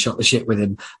trailer and shot the shit with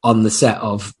him on the set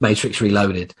of Matrix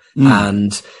Reloaded.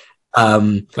 And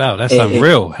wow, that's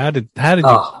unreal. How did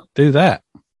you do that?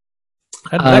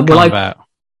 How did that come about?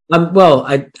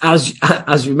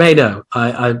 As you may know,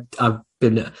 I've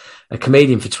been a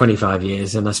comedian for 25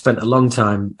 years, and I spent a long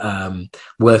time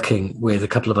working with a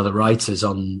couple of other writers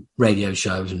on radio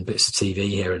shows and bits of TV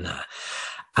here and there.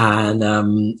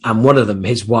 And one of them,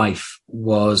 his wife,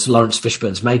 was Lawrence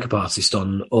Fishburne's makeup artist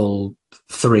on all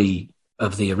 3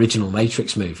 of the original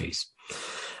Matrix movies.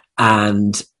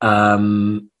 And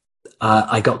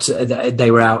I got to,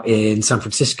 they were out in San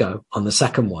Francisco on the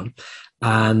second one,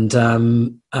 and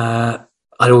I'd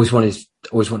always wanted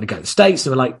to go to the States. They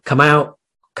were like, come out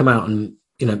and,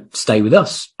 stay with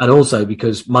us. And also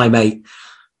because my mate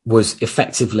was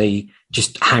effectively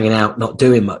just hanging out, not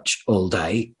doing much all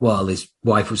day while his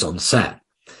wife was on set.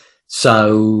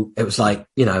 So it was like,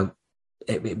 it'd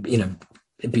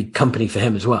be company for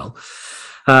him as well.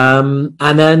 And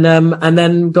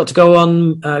then got to go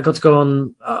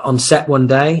on set one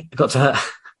day.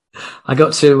 I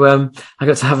got to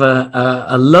have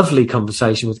a lovely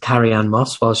conversation with Carrie-Anne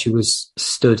Moss while she was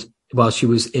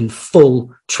in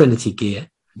full Trinity gear.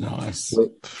 Nice.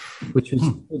 Which was,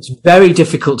 it's very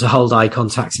difficult to hold eye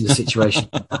contact in a situation.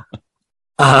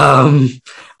 And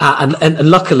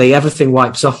luckily everything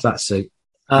wipes off that suit.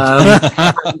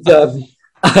 Keanu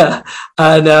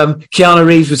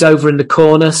Reeves was over in the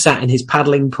corner, sat in his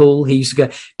paddling pool. He used to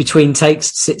go between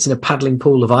takes, sits in a paddling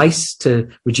pool of ice to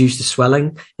reduce the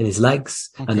swelling in his legs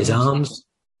and his arms.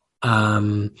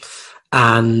 And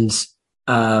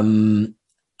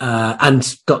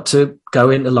got to go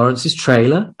into Lawrence's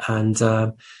trailer and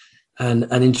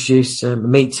introduce,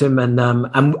 meet him. And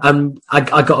I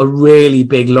got a really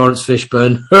big Lawrence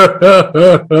Fishburne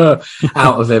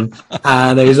out of him.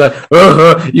 And he was like,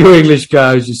 you English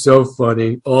guys, you're so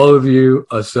funny. All of you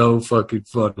are so fucking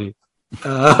funny.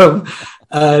 And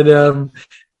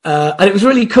it was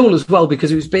really cool as well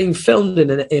because it was being filmed in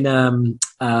a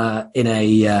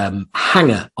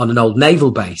hangar on an old naval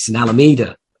base in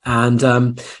Alameda.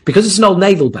 And because it's an old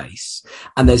naval base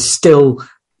and there's still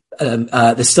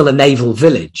a naval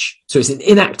village, so it's an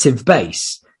inactive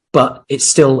base, but it's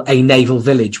still a naval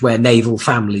village where naval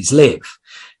families live.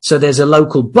 So there's a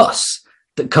local bus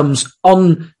that comes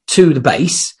on to the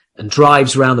base and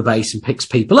drives around the base and picks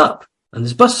people up, and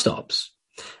there's bus stops.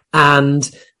 And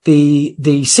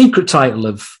the secret title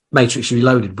of Matrix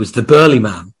Reloaded was The Burly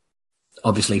Man,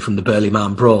 obviously from the Burly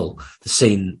Man Brawl, the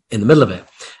scene in the middle of it.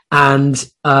 And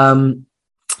on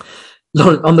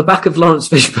the back of Lawrence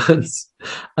Fishburne's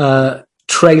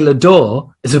trailer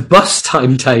door is a bus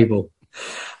timetable.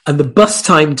 And the bus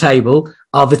timetable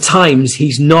are the times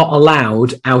he's not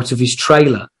allowed out of his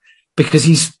trailer because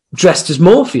he's dressed as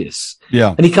Morpheus.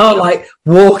 Yeah. And he can't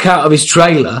walk out of his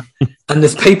trailer and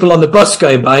there's people on the bus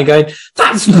going by and going,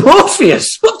 that's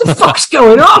Morpheus. What the fuck's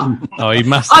going on? Oh, he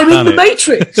must have I'm done in the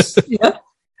Matrix. Yeah.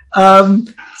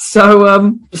 So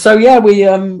yeah, we you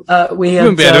wouldn't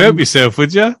be able to help yourself,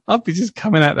 would you? I'd be just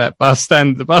coming out that bus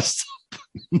stand, the bus stop.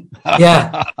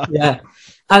 Yeah.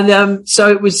 And so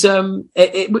it was a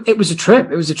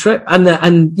trip. It was a trip, and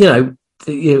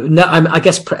I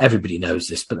guess everybody knows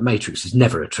this, but The Matrix is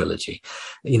never a trilogy.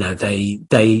 You know, the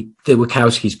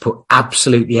Wachowskis put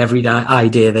absolutely every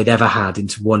idea they'd ever had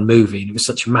into one movie, and it was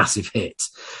such a massive hit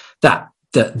that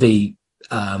the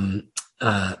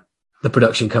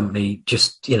production company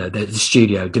just, the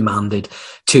studio demanded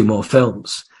 2 more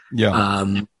films.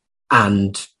 Yeah.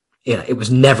 And it was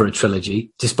never a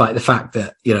trilogy, despite the fact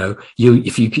that,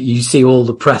 if you see all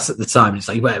the press at the time, it's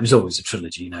like, well, it was always a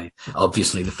trilogy,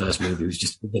 obviously the first movie was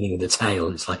just the beginning of the tale.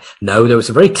 And it's like, no, there was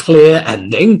a very clear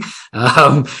ending.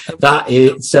 What about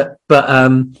the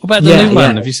new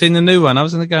one? Have you seen the new one? I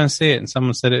was going to go and see it and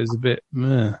someone said it was a bit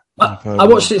meh. I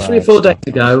watched it 3 or 4 days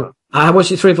ago.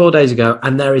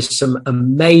 And there is some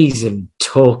amazing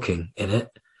talking in it.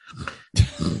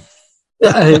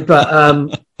 There's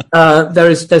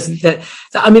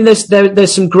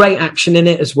some great action in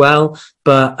it as well.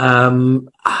 But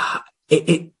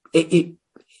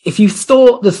if you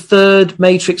thought the third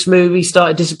Matrix movie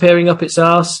started disappearing up its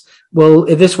arse, well,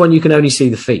 in this one you can only see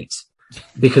the feet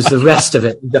because the rest of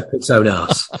it is up its own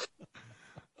arse.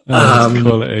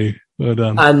 Quality, well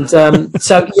done. And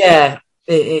so yeah.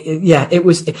 It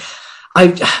was.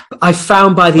 I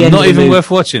found by the end. Not even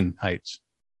worth watching, H.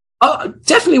 Oh,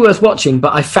 definitely worth watching,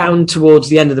 but I found towards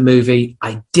the end of the movie,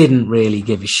 I didn't really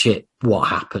give a shit what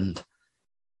happened.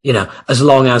 As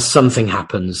long as something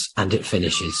happens and it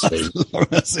finishes. As long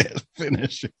as it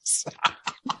finishes.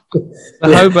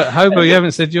 Hobo, you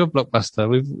haven't said your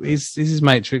blockbuster. His is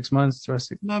Matrix, mine's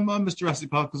Jurassic. No, mine was Jurassic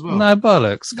Park as well. No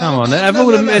bollocks. Come on.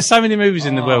 There's so many movies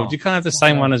in the world. You can't have the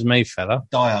same one as me, fella.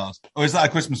 Die Hard. Or is that a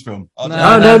Christmas film?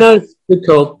 No. Good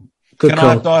call. Can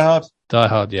I have Die Hard? Die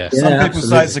Hard, yes. Some people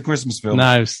say it's a Christmas film.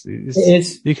 No, it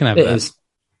is. You can have that. Is.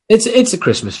 It's a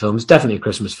Christmas film. It's definitely a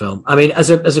Christmas film. I mean, as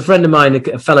a friend of mine,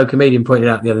 a fellow comedian pointed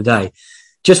out the other day,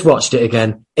 just watched it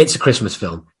again. It's a Christmas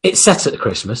film. It's set at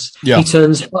Christmas. Yeah. He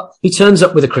turns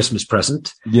up with a Christmas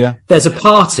present. Yeah. There's a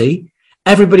party.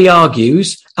 Everybody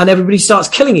argues and everybody starts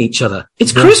killing each other.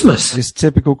 It's Christmas. It's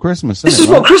typical Christmas. This is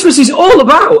what Christmas is all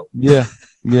about. Yeah.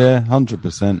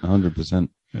 100%.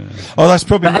 Yeah. Oh, that's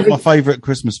probably my favourite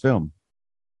Christmas film.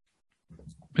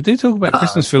 We do talk about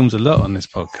Christmas films a lot on this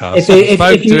podcast.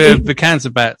 The Cancer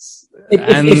Bats.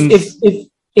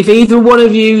 If either one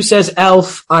of you says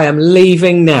Elf, I am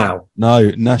leaving now. No,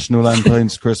 National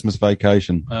Lampoon's Christmas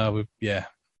Vacation. Yeah.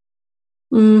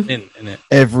 In it.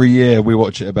 Every year we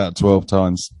watch it about 12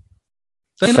 times.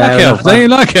 Don't you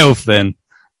like Elf then?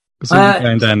 Because we're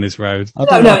going down this road.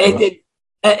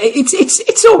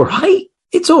 It's all right.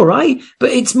 It's all right,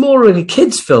 but it's more of a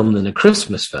kids' film than a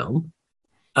Christmas film.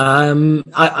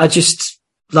 I just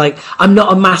like. I'm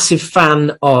not a massive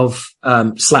fan of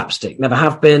slapstick. Never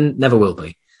have been. Never will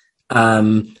be.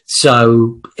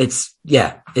 So it's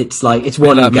like it's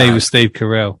one like me with Steve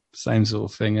Carell. Same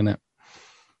sort of thing, isn't it?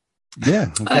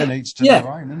 Yeah, again, each to their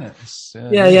own, isn't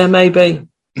it? Yeah, maybe.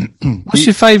 What's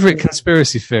your favourite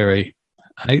conspiracy theory,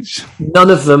 H? None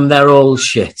of them. They're all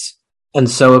shit. And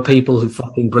so are people who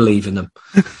fucking believe in them.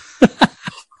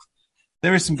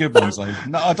 There is some good ones, though.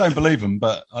 No, I don't believe them,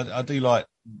 but I do like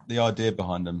the idea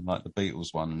behind them, like the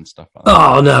Beatles one and stuff like that.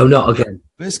 Oh, no, not again.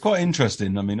 But it's quite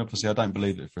interesting. I mean, obviously, I don't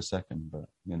believe it for a second, but,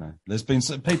 you know, there's been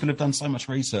people have done so much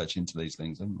research into these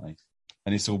things, haven't they?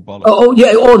 And it's all bollocks. Oh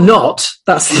yeah, or not.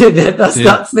 That's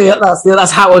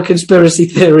how a conspiracy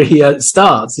theory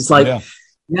starts. It's like,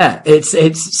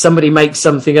 it's somebody makes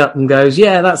something up and goes,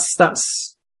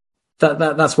 that's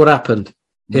what happened,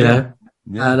 you know,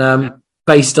 and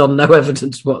based on no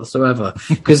evidence whatsoever.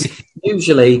 Because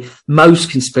usually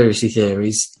most conspiracy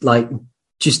theories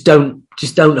just don't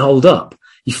hold up.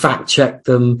 You fact check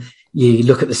them, you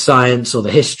look at the science or the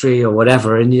history or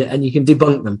whatever, and you can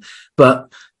debunk them.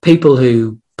 But people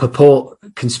who purport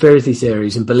conspiracy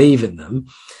theories and believe in them,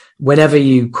 whenever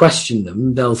you question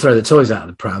them, they'll throw the toys out of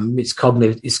the pram. It's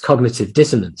cognitive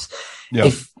dissonance. Yeah.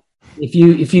 If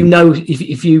you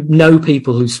know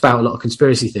people who spout a lot of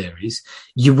conspiracy theories,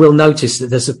 you will notice that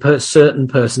there's a certain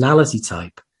personality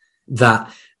type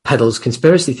that peddles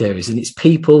conspiracy theories, and it's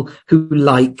people who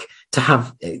like to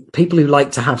have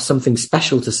something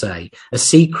special to say, a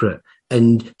secret,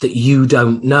 and that you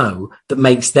don't know, that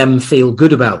makes them feel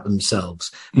good about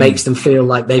themselves, makes them feel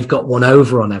like they've got one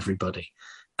over on everybody.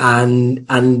 And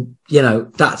you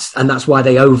know, that's why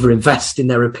they overinvest in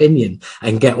their opinion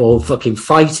and get all fucking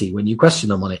fighty when you question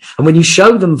them on it. And when you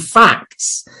show them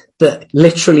facts that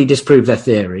literally disprove their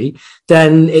theory,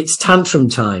 then it's tantrum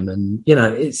time. And, you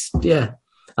know,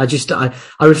 I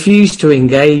refuse to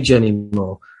engage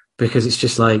anymore, because it's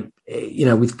just like, you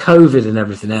know, with COVID and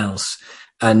everything else,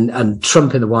 and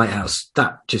Trump in the White House,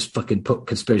 that just fucking put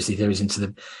conspiracy theories into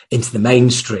the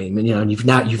mainstream. And, you know, and you've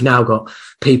now got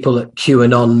people at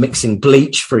QAnon mixing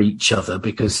bleach for each other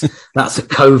because that's a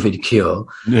COVID cure.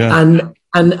 Yeah.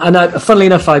 And funnily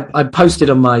enough, I posted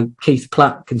on my Keith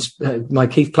Platt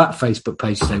Facebook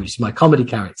page today, which is my comedy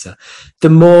character.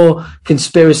 The more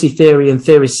conspiracy theory and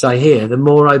theorists I hear, the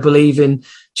more I believe in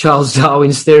Charles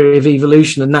Darwin's theory of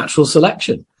evolution and natural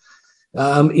selection.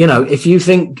 You know, if you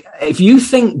think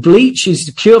bleach is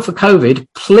the cure for COVID,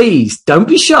 please don't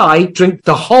be shy. Drink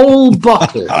the whole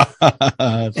bottle.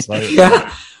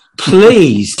 Yeah,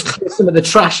 please clear some of the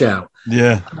trash out.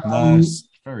 Yeah, nice,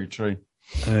 very true.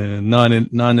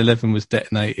 9/11 was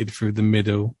detonated through the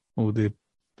middle. All the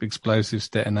explosives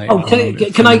detonated. Oh,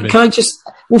 can I just?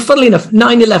 Well, funnily enough,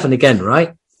 9/11 again,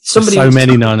 right? So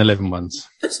many 9/11 ones.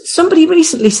 Somebody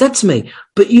recently said to me,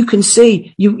 but you can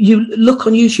see, you look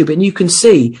on YouTube and you can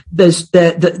see there's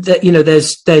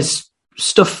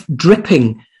stuff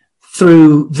dripping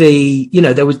through the, you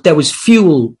know, there was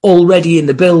fuel already in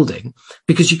the building,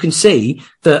 because you can see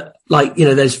that, like, you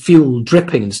know, there's fuel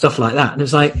dripping and stuff like that. And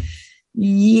it's like,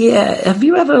 yeah, have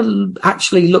you ever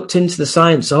actually looked into the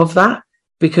science of that?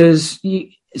 Because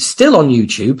it's still on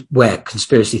YouTube, where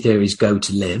conspiracy theories go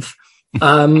to live.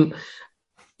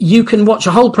 You can watch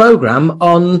a whole program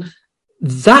on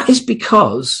that. Is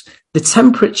because the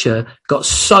temperature got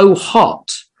so hot,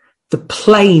 the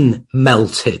plane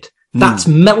melted. That's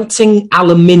melting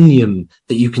aluminium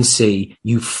that you can see,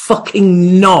 you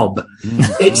fucking knob.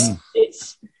 It's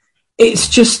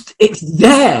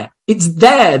there. It's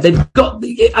there. They've got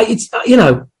it's, you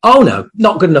know, oh no,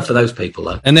 not good enough for those people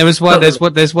though. And there's one,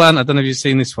 I don't know if you've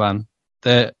seen this one.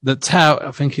 The tower,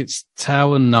 I think it's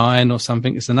Tower 9 or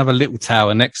something. It's another little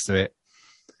tower next to it,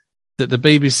 that the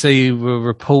BBC were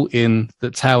reporting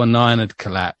that Tower 9 had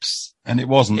collapsed. And it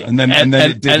wasn't. And then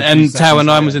it did. And Tower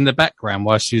 9 was in the background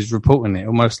while she was reporting it,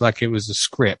 almost like it was a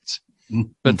script.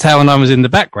 But Tower 9 was in the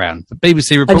background. The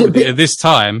BBC reported it at this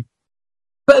time.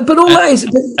 But all that is.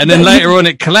 And then later on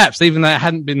it collapsed, even though it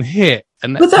hadn't been hit.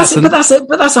 But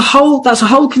that's a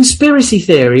whole conspiracy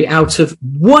theory out of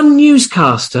one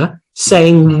newscaster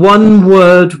saying one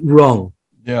word wrong.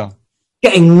 Yeah.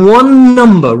 Getting one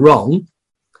number wrong.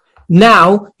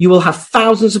 Now you will have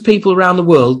thousands of people around the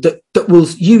world that will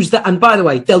use that. And by the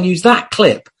way, they'll use that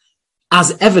clip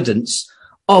as evidence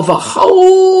of a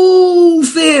whole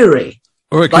theory.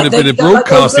 Or it could have been a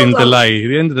broadcasting delay. At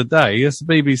the end of the day, yes, the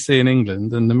BBC in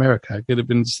England and America, it could have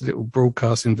been just a little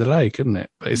broadcasting delay, couldn't it?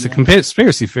 But it's a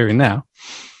conspiracy theory now.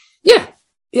 Yeah.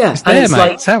 Yeah, it's there,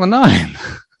 mate. It's Tower 9.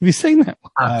 Have you seen that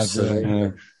one?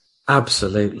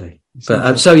 Absolutely.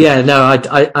 But so yeah, no, I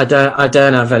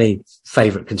don't have any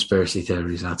favourite conspiracy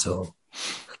theories at all.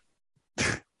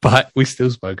 But we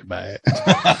still spoke about it.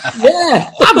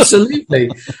 Yeah, absolutely.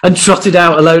 And trotted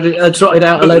out a load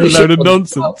of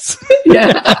nonsense.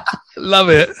 Yeah, love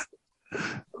it.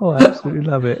 Oh, I absolutely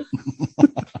love it.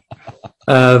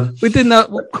 We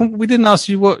didn't ask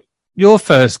you what your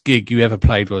first gig you ever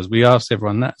played was. We asked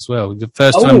everyone that as well. The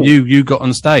first time you got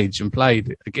on stage and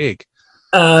played a gig.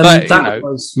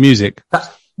 Was music.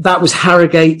 That was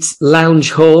Harrogate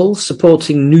Lounge Hall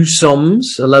supporting New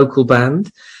Soms, a local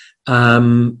band.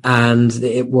 And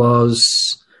it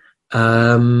was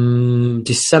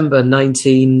December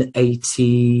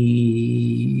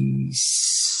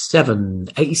 1987.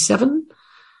 87?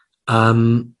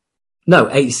 No,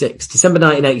 86. December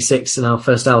 1986, and our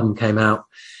first album came out.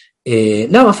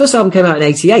 Our first album came out in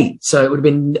 88, so it would have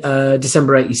been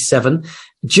December 87.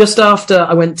 Just after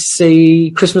I went to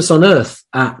see Christmas on Earth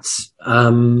at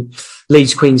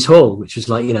Leeds Queen's Hall, which was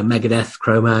like, Megadeth,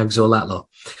 Cro-Mags, all that lot.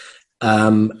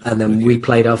 And then we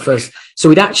played our first. So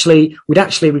we'd actually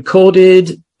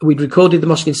recorded the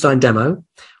Moshkinstein demo.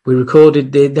 We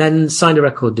then signed a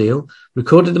record deal,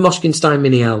 recorded the Moshkinstein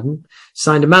mini album,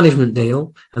 signed a management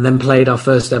deal, and then played our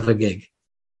first ever gig.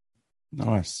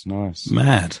 Nice.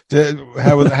 Mad.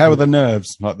 How were the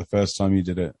nerves like the first time you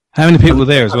did it? How many people were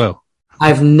there as well? I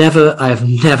have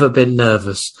never been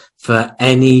nervous for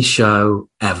any show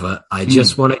ever. I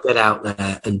just want to get out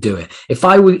there and do it. If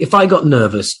I got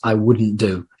nervous, I wouldn't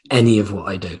do any of what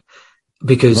I do,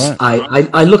 because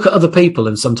I look at other people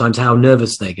and sometimes how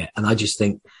nervous they get, and I just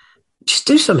think, just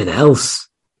do something else.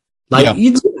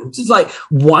 It's like,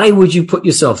 why would you put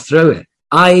yourself through it?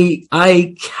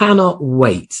 I cannot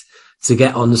wait to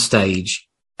get on the stage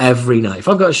every night. If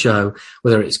I've got a show,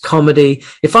 whether it's comedy,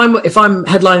 if I'm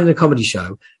headlining a comedy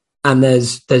show and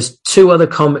there's two other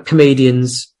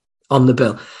comedians on the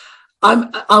bill,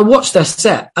 I'll watch their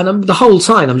set, and the whole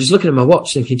time I'm just looking at my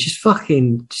watch thinking, just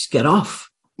get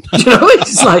off.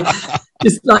 It's like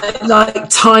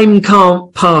time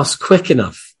can't pass quick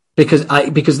enough because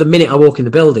the minute I walk in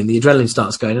the building, the adrenaline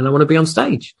starts going and I want to be on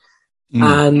stage.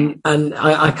 And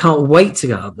I can't wait to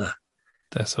get up there.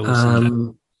 That's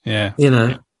awesome. Yeah.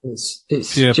 It's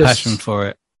pure just passion for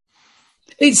it.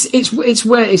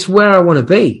 It's where I want to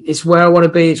be. It's where I want to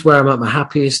be. It's where I'm at my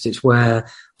happiest. It's where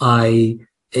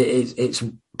it's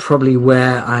probably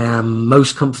where I am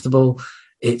most comfortable.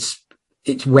 It's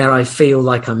where I feel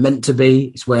like I'm meant to be.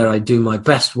 It's where I do my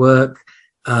best work,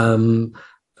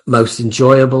 most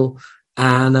enjoyable.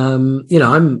 And,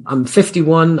 I'm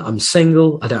 51. I'm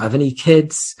single. I don't have any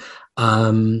kids.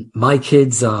 My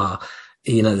kids are,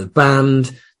 the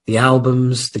band, the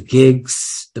albums, the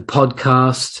gigs, the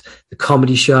podcast, the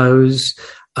comedy shows,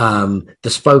 the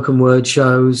spoken word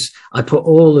shows. I put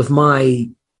all of my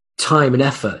time and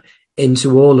effort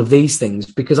into all of these things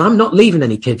because I'm not leaving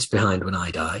any kids behind when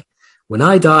I die. When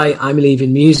I die, I'm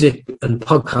leaving music and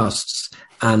podcasts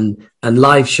and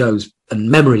live shows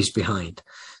and memories behind.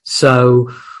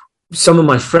 So some of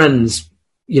my friends,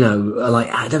 are like,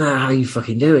 I don't know how you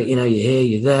fucking do it. You're here,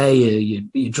 you're there,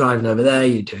 you're driving over there,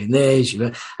 you're doing this.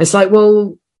 It's like,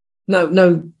 well,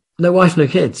 no wife, no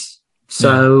kids.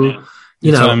 So,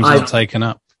 time's not taken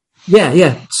up.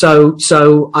 Yeah. So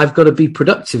I've got to be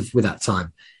productive with that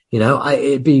time.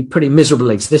 It'd be pretty miserable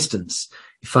existence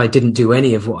if I didn't do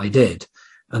any of what I did.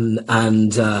 And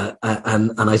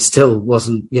I still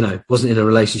wasn't in a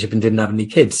relationship and didn't have any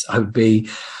kids. I would be,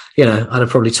 I'd have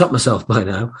probably topped myself by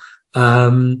now.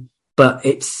 But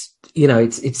it's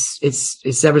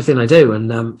everything I do.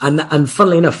 And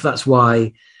funnily enough, that's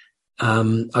why,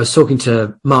 I was talking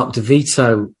to Mark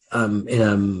DeVito,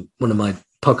 in, one of my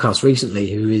podcasts recently,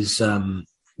 who is,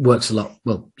 works a lot,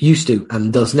 used to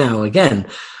and does now again,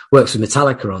 works with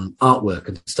Metallica on artwork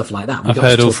and stuff like that. I've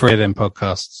heard all three of them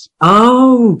podcasts.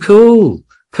 Oh, cool.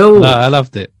 No, I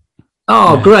loved it.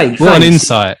 Oh, yeah. Great. What an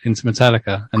insight into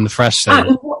Metallica and the thrash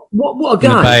scene. What a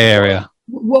guy. In the Bay Area.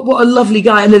 What a lovely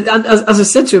guy. And as I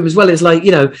said to him as well, it's like,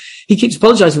 he keeps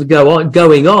apologizing for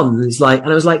going on. And it's like,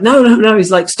 and I was like, no.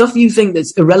 He's like, stuff you think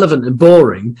that's irrelevant and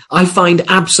boring, I find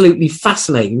absolutely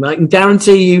fascinating. I can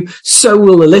guarantee you, so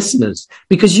will the listeners,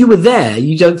 because you were there.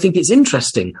 You don't think it's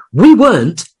interesting. We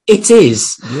weren't. It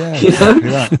is. Yeah.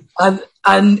 Yeah.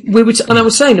 And we were, and I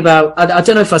was saying about, I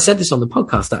don't know if I said this on the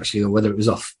podcast actually, or whether it was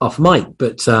off mic,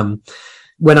 but,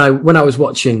 when I was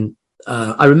watching,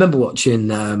 I remember watching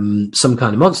Some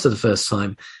Kind of Monster the first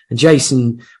time, and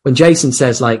when Jason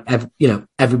says like,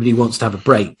 everybody wants to have a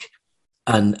break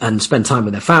and spend time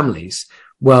with their families.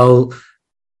 Well,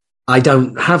 I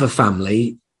don't have a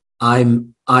family,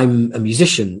 I'm a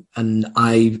musician, and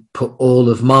I put all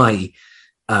of my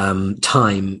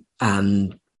time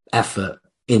and effort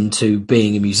into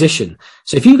being a musician.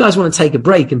 So if you guys want to take a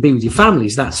break and be with your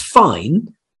families, that's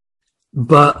fine.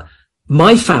 But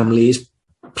my family is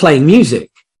playing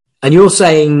music, and you're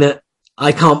saying that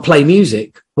I can't play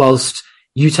music whilst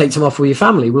you take time off with your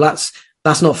family. Well,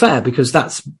 that's not fair, because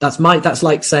that's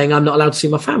like saying I'm not allowed to see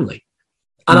my family.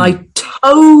 And I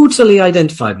totally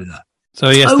identified with that. So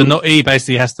he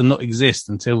basically has to not exist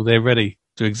until they're ready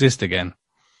to exist again.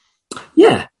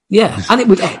 Yeah. Yeah. And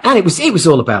it was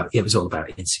all about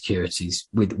insecurities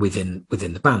within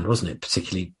the band, wasn't it?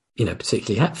 Particularly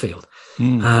Hetfield.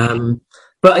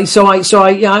 But so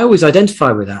I always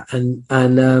identify with that, and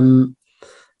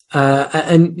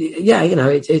yeah,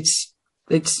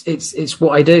 it's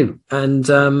what I do, and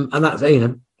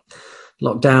that,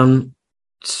 lockdown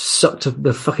sucked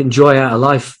the fucking joy out of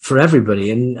life for everybody,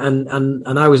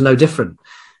 and I was no different.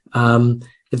 The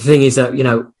thing is that,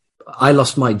 I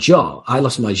lost my job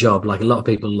like a lot of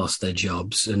people lost their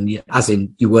jobs, and as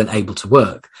in you weren't able to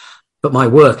work, but my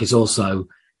work is also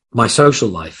my social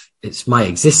life. It's my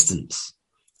existence.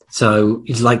 So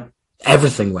it's like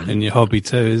everything went. And your hobby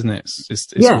too, isn't it?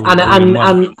 It's yeah. And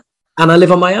I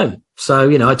live on my own. So,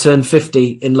 I turned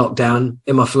 50 in lockdown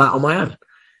in my flat on my own.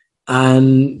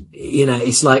 And,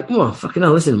 it's like, oh, fucking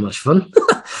hell, this isn't much fun.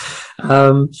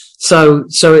 So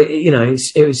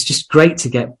it was just great to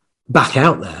get back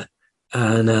out there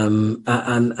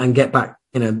and get back,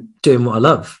 doing what I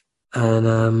love.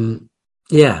 And,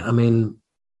 yeah, I mean,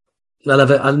 I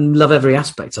love it. I love every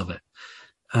aspect of it.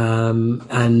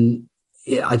 And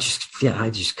yeah, I just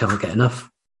can't get enough.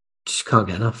 Just can't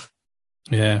get enough.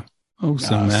 Yeah.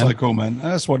 Awesome, man. So cool, man.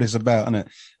 That's what it's about, isn't it?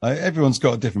 Everyone's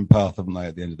got a different path, haven't they,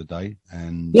 at the end of the day?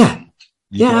 And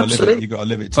absolutely. You've got to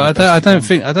live it. But I don't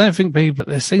think people,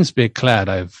 there seems to be a cloud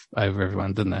over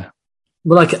everyone, doesn't there?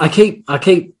 Well, I keep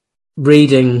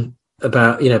reading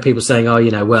about, people saying,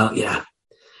 when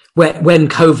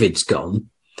COVID's gone,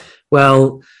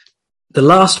 well, the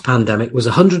last pandemic was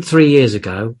 103 years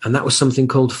ago, and that was something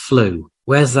called flu.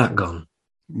 Where's that gone?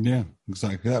 Yeah,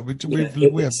 exactly. We've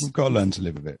got to learn to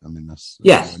live with it. I mean, it's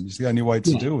the only way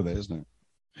to deal with it, isn't it?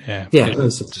 Yeah,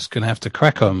 just going to have to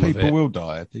crack on. People will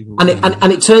die. And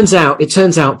it turns out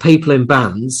people in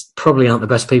bands probably aren't the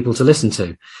best people to listen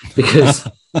to, because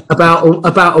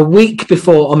about a week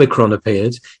before Omicron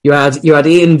appeared, you had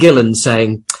Ian Gillan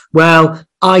saying, "Well,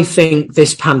 I think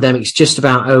this pandemic's just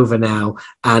about over now,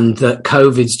 and that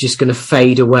COVID's just going to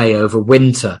fade away over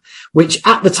winter," which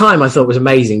at the time I thought was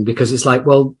amazing, because it's like,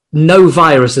 well, no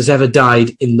virus has ever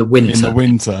died in the winter. In the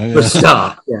winter, yeah. For a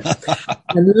start, yeah.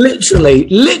 And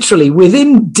literally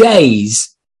within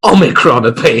days, Omicron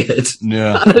appeared.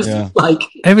 Yeah, yeah. Like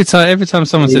every time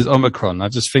someone says Omicron, I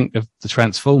just think of the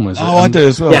Transformers. Oh, I do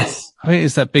as well. Yes, I think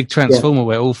it's that big Transformer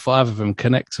where all 5 of them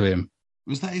connect to him.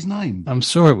 Was that his name? I'm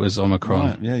sure it was Omicron.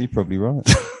 Right. Yeah, you're probably right.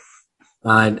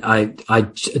 I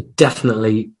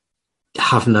definitely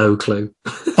have no clue.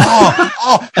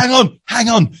 Hang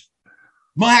on.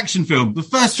 My action film, the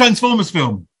first Transformers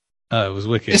film. Oh, it was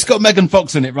wicked. It's got Megan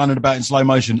Fox in it running about in slow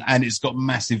motion, and it's got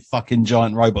massive fucking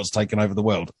giant robots taking over the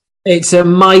world. It's a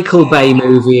Michael Bay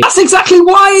movie. That's exactly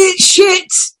why it's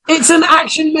shit. It's an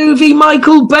action movie.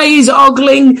 Michael Bay is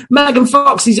ogling Megan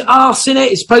Fox's arse in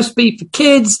it. It's supposed to be for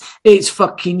kids. It's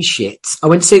fucking shit. I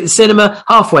went to see it at the cinema.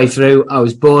 Halfway through, I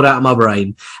was bored out of my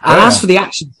brain. And as for the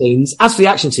action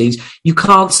scenes, you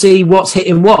can't see what's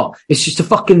hitting what. It's just a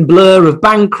fucking blur of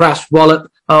bang, crash,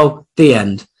 wallop. Oh, the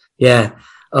end. Yeah.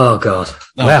 Oh God.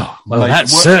 Well, that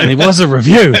certainly was a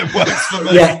review. It works for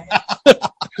me. Yeah.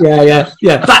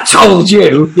 That told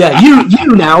you. Yeah,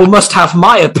 you now must have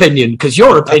my opinion, because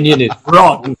your opinion is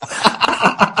wrong.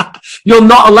 You're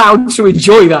not allowed to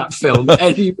enjoy that film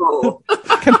anymore.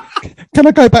 Can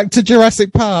I go back to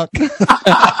Jurassic Park? All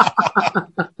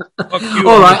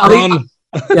right,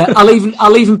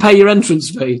 I'll even pay your entrance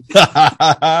fee.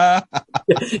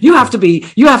 You have to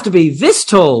be this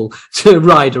tall to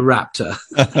ride a raptor.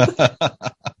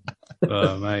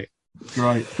 Oh, mate.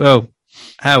 Right. Well,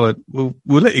 Howard, we'll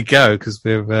let you go, because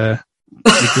we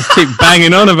just keep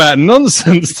banging on about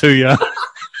nonsense to you.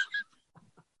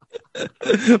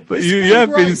 But you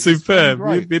have been superb.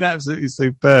 You've been absolutely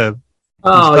superb.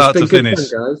 Oh, it's been good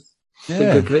fun, guys.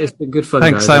 Yeah. It's been good fun.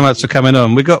 Thanks so much for coming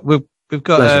on. We've got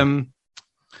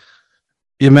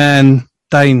your man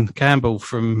Dane Campbell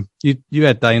from you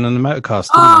had Dane on the Motorcast.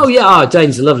 Oh yeah,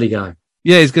 Dane's a lovely guy.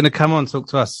 Yeah, he's going to come on and talk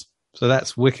to us. So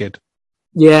that's wicked.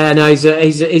 Yeah, no, he's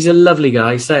a lovely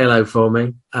guy. Say hello for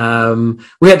me.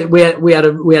 We had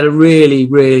a really,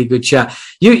 really good chat.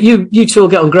 You two will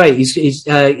get on great. He's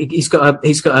got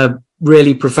a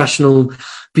really professional,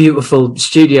 beautiful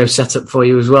studio setup for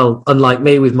you as well. Unlike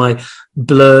me with my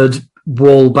blurred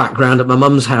wall background at my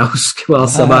mum's house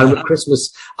whilst I'm home at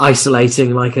Christmas,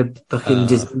 isolating like a fucking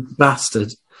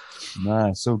bastard. Nah,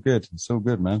 it's all good. It's all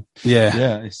good, man.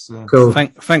 Yeah. It's Cool.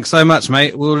 Thanks so much,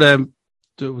 mate. We'll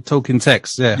talk in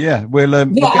text. Yeah. We'll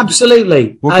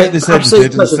absolutely. We'll get this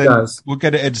edited. We'll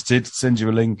get it edited. Send you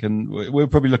a link, and we're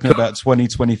probably looking at about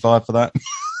 20-25 for that.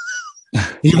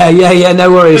 Yeah.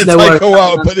 No worries. No worries. Take a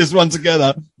while to put this one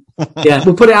together. Yeah,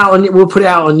 we'll put it out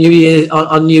on New Year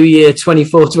on New Year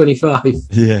 24-25.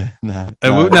 Yeah,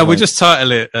 we'll just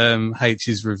title it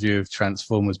H's review of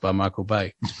Transformers by Michael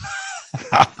Bay.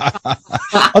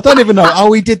 I don't even know.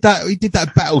 Oh, he did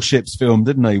that Battleships film,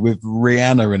 didn't he, with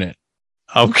Rihanna in it?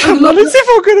 Oh, come on! As if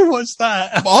I'm going to watch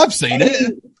that. I've seen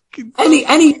it.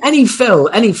 Any film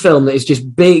that is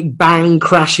just big bang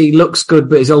crashy, looks good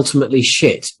but is ultimately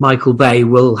shit, Michael Bay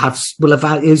will have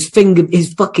his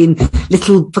fucking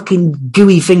little fucking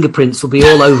gooey fingerprints will be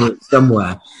all over it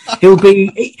somewhere. He'll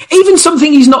be even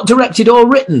something he's not directed or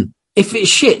written. If it's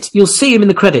shit, you'll see him in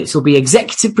the credits. He'll be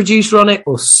executive producer on it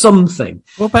or something.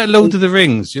 What about Lord of the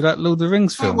Rings? Do you like Lord of the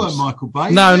Rings films? That weren't Michael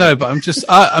Bay. No, but I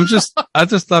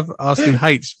just love asking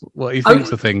H what he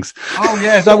thinks of things. Oh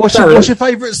yeah, what's your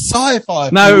favourite sci-fi?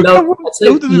 No, Lord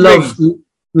of the Rings.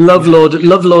 Love Lord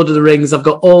of the Rings. I've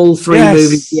got all three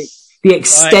movies. He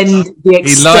likes Lord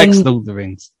of the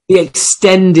Rings. The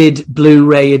extended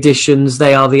Blu-ray editions,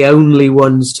 they are the only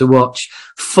ones to watch.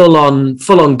 Full on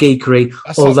geekery.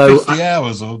 That's although like 50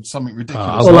 hours or something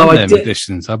ridiculous.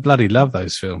 Editions. I bloody love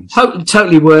those films.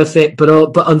 Totally worth it, but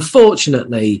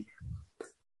unfortunately,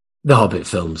 the Hobbit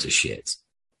films are shit.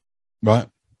 Right.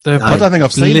 I don't think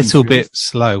I've seen them. A little bit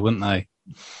slow, weren't they?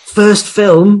 First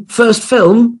film,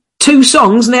 2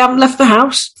 songs and they haven't left the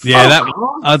house. Yeah,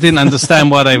 I didn't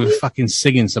understand why they were fucking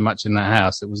singing so much in that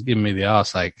house. It was giving me the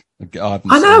arse ache. I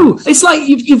know. It's like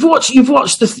you've watched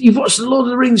the Lord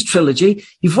of the Rings trilogy.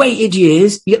 You've waited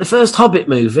years. You get the first Hobbit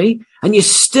movie, and you're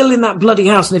still in that bloody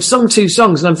house. And they've sung 2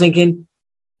 songs, and I'm thinking,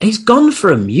 he's gone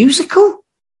for a musical.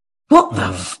 What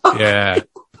the fuck? Yeah.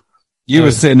 You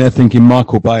were sitting there thinking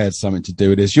Michael Bay had something to do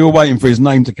with this. You were waiting for his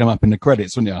name to come up in the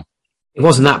credits, weren't you? It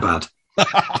wasn't that bad.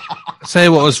 I'll tell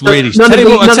you what was really...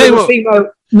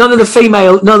 None of the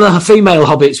female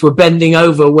hobbits were bending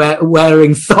over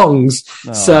wearing thongs.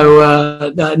 Oh.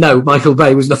 So, no, Michael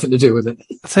Bay was nothing to do with it.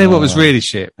 I'll tell you what was really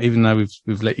shit, even though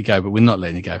we've let you go, but we're not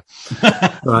letting you go.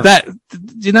 Right.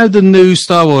 You know the new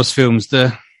Star Wars films,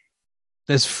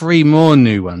 there's 3 more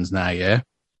new ones now, yeah?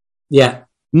 Yeah.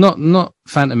 Not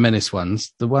Phantom Menace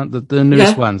ones, the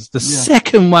newest ones. The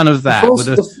second one of that,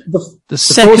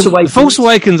 the Force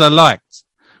Awakens I liked,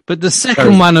 but the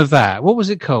second one of that, what was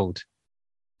it called?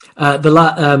 The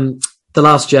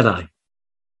Last Jedi.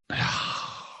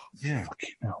 Yeah,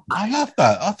 I love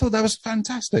that. I thought that was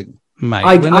fantastic,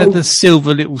 mate. The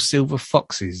little silver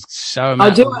foxes show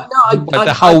them.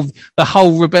 The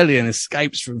whole rebellion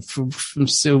escapes from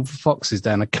silver foxes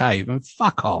down a cave and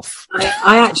fuck off.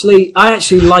 I actually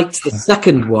liked the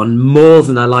second one more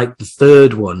than I liked the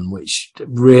third one, which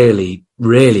really,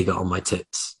 really got on my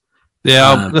tits.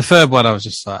 Yeah, the third one I was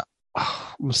just like,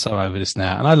 I'm so over this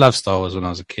now. And I loved Star Wars when I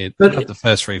was a kid. I loved the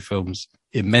first 3 films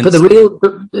immensely.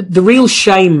 But the real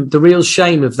shame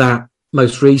of that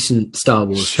most recent Star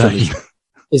Wars trilogy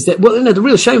is that, the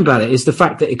real shame about it is the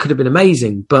fact that it could have been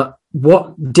amazing, but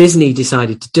what Disney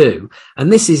decided to do,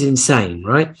 and this is insane,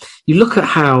 right? You look at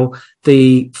how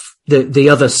the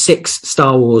other 6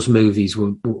 Star Wars movies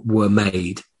were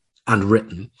made and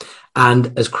written,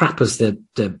 and as crap as the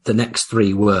next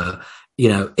 3 were,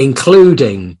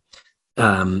 including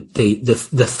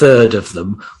the third of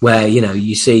them, where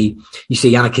you see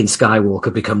Anakin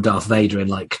Skywalker become Darth Vader in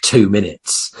like 2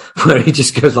 minutes, where he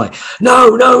just goes like,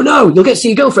 no, you'll get to see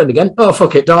your girlfriend again. Oh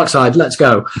fuck it, dark side, let's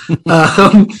go. We've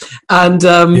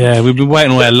been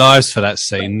waiting all our lives for that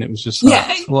scene. It was just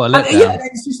like, what a letdown.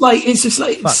 It's just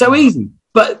like so easy.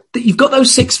 But you've got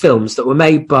those 6 films that were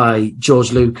made by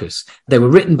George Lucas. They were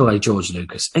written by George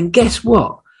Lucas, and guess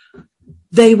what?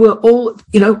 They were all,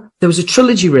 there was a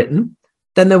trilogy written.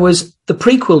 Then there was the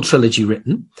prequel trilogy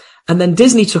written, and then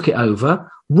Disney took it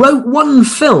over, wrote 1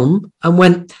 film and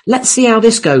went, let's see how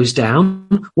this goes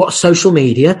down. What's social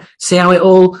media? See how it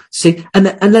all, and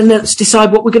then let's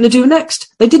decide what we're going to do next.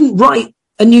 They didn't write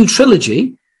a new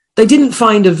trilogy. They didn't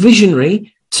find a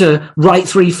visionary to write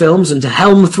 3 films and to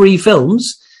helm 3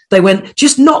 films. They went,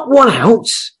 just knock one out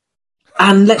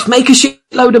and let's make a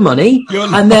shitload of money.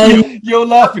 You're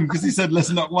laughing because he said, let's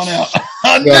knock one out.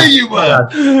 I knew you were.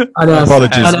 I know.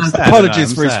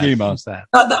 Apologies for his humour.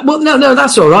 Well, no,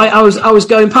 that's all right. I was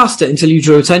going past it until you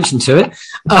drew attention to it.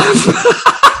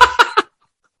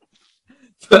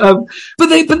 But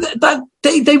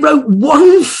they wrote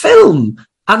one film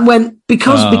and went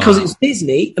because it's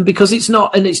Disney and because it's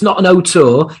not an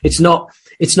auteur. It's not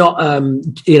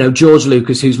George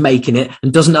Lucas who's making it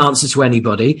and doesn't answer to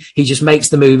anybody. He just makes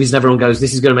the movies and everyone goes,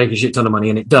 this is going to make a shit ton of money,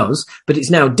 and it does. But it's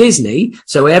now Disney,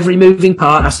 so every moving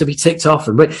part has to be ticked off.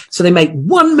 So they make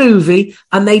one movie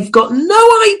and they've got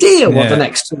no idea what the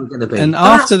next two are going to be. And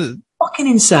after fucking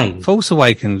insane. Force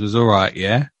Awakens was all right,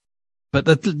 yeah. But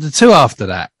the two after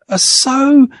that are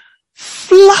so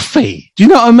fluffy. Do you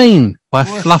know what I mean by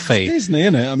fluffy? It's Disney,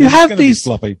 isn't it? I mean, you have these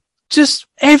fluffy. Just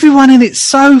everyone in it's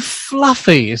so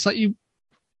fluffy. It's like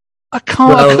I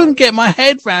couldn't get my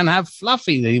head around how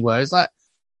fluffy they were. It's like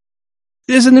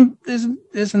there's an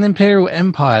imperial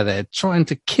empire there trying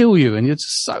to kill you, and you're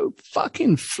just so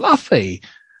fucking fluffy.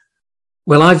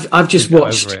 Well, I've just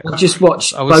watched.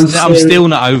 I'm still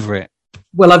not over it.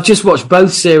 Well, I've just watched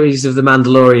both series of The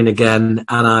Mandalorian again,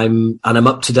 and I'm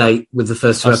up to date with the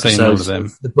first two episodes. Seen all of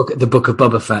them. The book of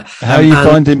Boba Fett. How are you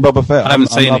finding Boba Fett? I haven't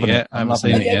seen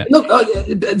it yet. Look,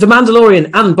 The Mandalorian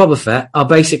and Boba Fett are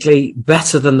basically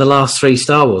better than the last 3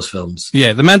 Star Wars films.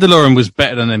 Yeah, The Mandalorian was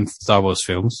better than them Star Wars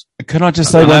films. Can I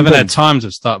just say I haven't had time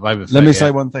to start Boba Fett. Let me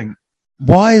say one thing.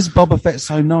 Why is Boba Fett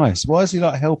so nice? Why is he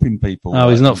like helping people? Oh,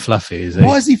 he's not fluffy, is he?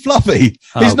 Why is he fluffy?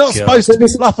 He's not supposed to be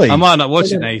fluffy. I might not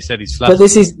watch it now. He said he's fluffy. But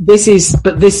this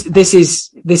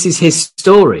is his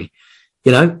story.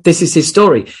 You know, this is his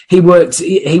story. He was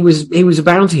a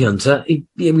bounty hunter.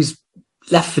 He was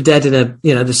left for dead in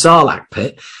the Sarlacc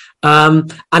pit.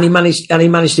 And he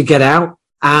managed to get out,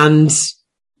 and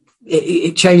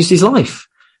it changed his life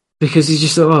because he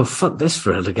just thought, oh, fuck this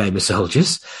for a game of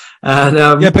soldiers. And,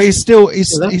 but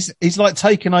he's like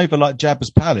taking over like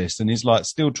Jabba's palace, and he's like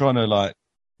still trying to like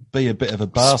be a bit of a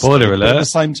bastard. Spoiler alert. But at the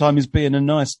same time, he's being a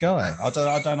nice guy. I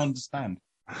don't understand.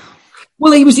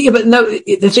 Well, he was, but no,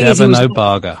 the thing is, no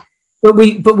barger. But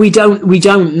we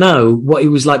don't know what he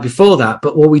was like before that.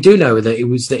 But what we do know that he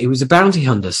was a bounty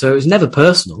hunter. So it was never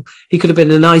personal. He could have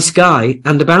been a nice guy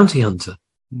and a bounty hunter.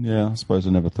 Yeah, I suppose I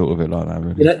never thought of it like that.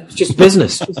 Really, it's just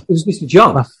business. It was just a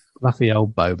job. Fluffy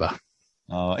old Boba.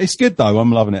 Oh, it's good though.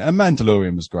 I'm loving it. And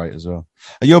Mandalorian was great as well.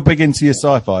 You're big into your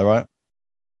sci-fi, right?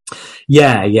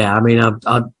 Yeah. I mean,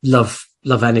 I love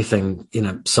anything,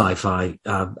 sci-fi.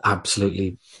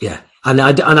 Absolutely, yeah. And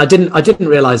I didn't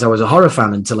realize I was a horror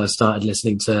fan until I started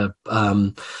listening to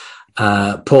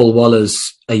Paul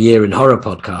Waller's A Year in Horror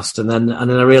podcast, and then I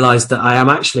realized that I am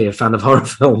actually a fan of horror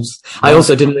films. I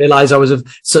also didn't realize I was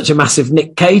such a massive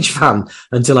Nick Cage fan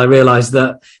until I realized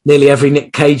that nearly every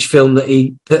Nick Cage film that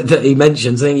he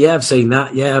mentions, I think, yeah, I've seen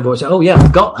that, yeah, I've watched it. Oh yeah,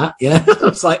 I've got that, yeah. I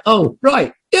was like, oh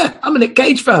right, yeah, I'm a Nick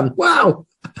Cage fan. Wow.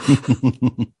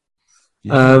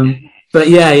 But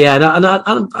yeah, and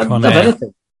I love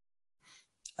anything.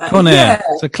 Con Air,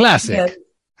 it's a classic. Yeah.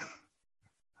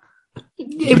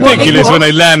 Ridiculous when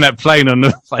they land that plane on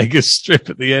the Vegas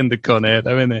Strip at the end of Con Air,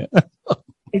 though, isn't it?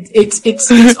 It's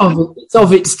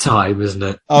of its time, isn't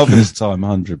it? Of its time,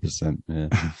 100%. Yeah,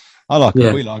 I like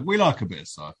it. We like a bit of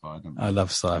sci-fi. Don't we? I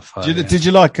love sci-fi. Did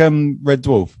you like Red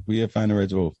Dwarf? Were you a fan of Red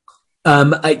Dwarf?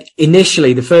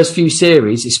 Initially, the first few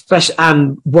series, especially,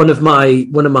 and one of my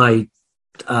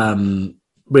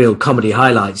real comedy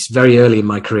highlights. Very early in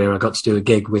my career, I got to do a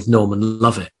gig with Norman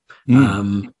Lovett.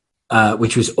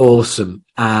 Which was awesome.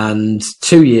 And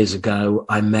 2 years ago,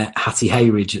 I met Hattie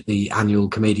Hayridge at the annual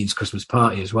Comedians Christmas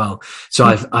Party as well. So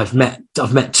I've met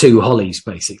 2 Hollies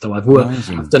basically. I've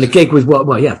done a gig with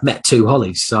I've met 2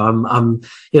 Hollies. So I'm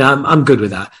good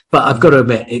with that. But I've got to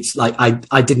admit, it's like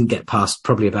I didn't get past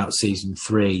probably about season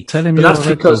 3. Tell him your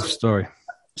Red Dwarf story.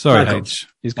 Sorry, H.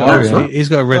 He's got a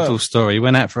Red Dwarf story. He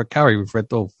went out for a curry with Red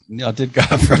Dwarf. Yeah, I did go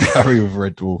out for a curry with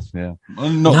Red Dwarf. Yeah,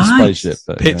 not the spaceship,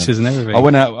 but pictures and everything. I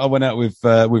went out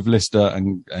with Lister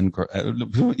and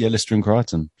Lister and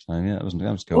Crichton. So yeah, that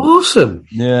was cool. Awesome.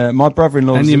 Yeah, my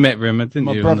brother-in-law. And you met Rimmer, didn't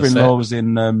you? My brother-in-law was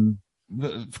in.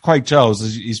 Craig Charles,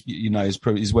 he's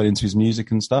well into his music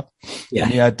and stuff. Yeah,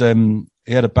 and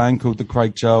he had a band called the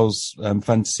Craig Charles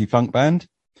Fantasy Funk Band,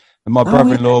 and my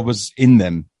brother-in-law was in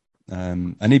them.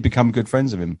 And he'd become good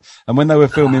friends with him. And when they were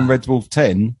filming Red Dwarf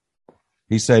 10,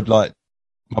 he said, like,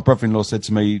 my brother-in-law said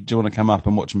to me, do you want to come up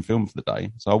and watch them film for the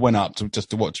day? So I went up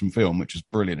just to watch them film, which was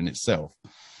brilliant in itself.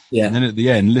 Yeah. And then at the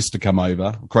end, Lister come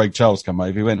over, Craig Charles come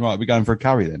over. He went, right, we're going for a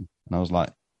curry then. And I was like,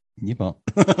 you what?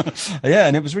 Yeah,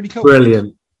 and it was really cool.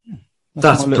 Brilliant.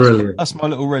 That's brilliant. That's my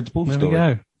little Red Dwarf story. There we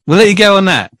go. We'll let you go on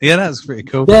that. Yeah, that's pretty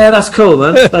cool. Yeah, that's cool,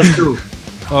 man. That's cool.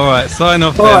 All right, sign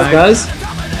off. All right, guys.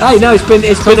 Hey, no, it's been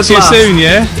a blast. See you soon,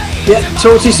 yeah? Yeah,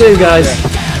 talk to you soon, guys.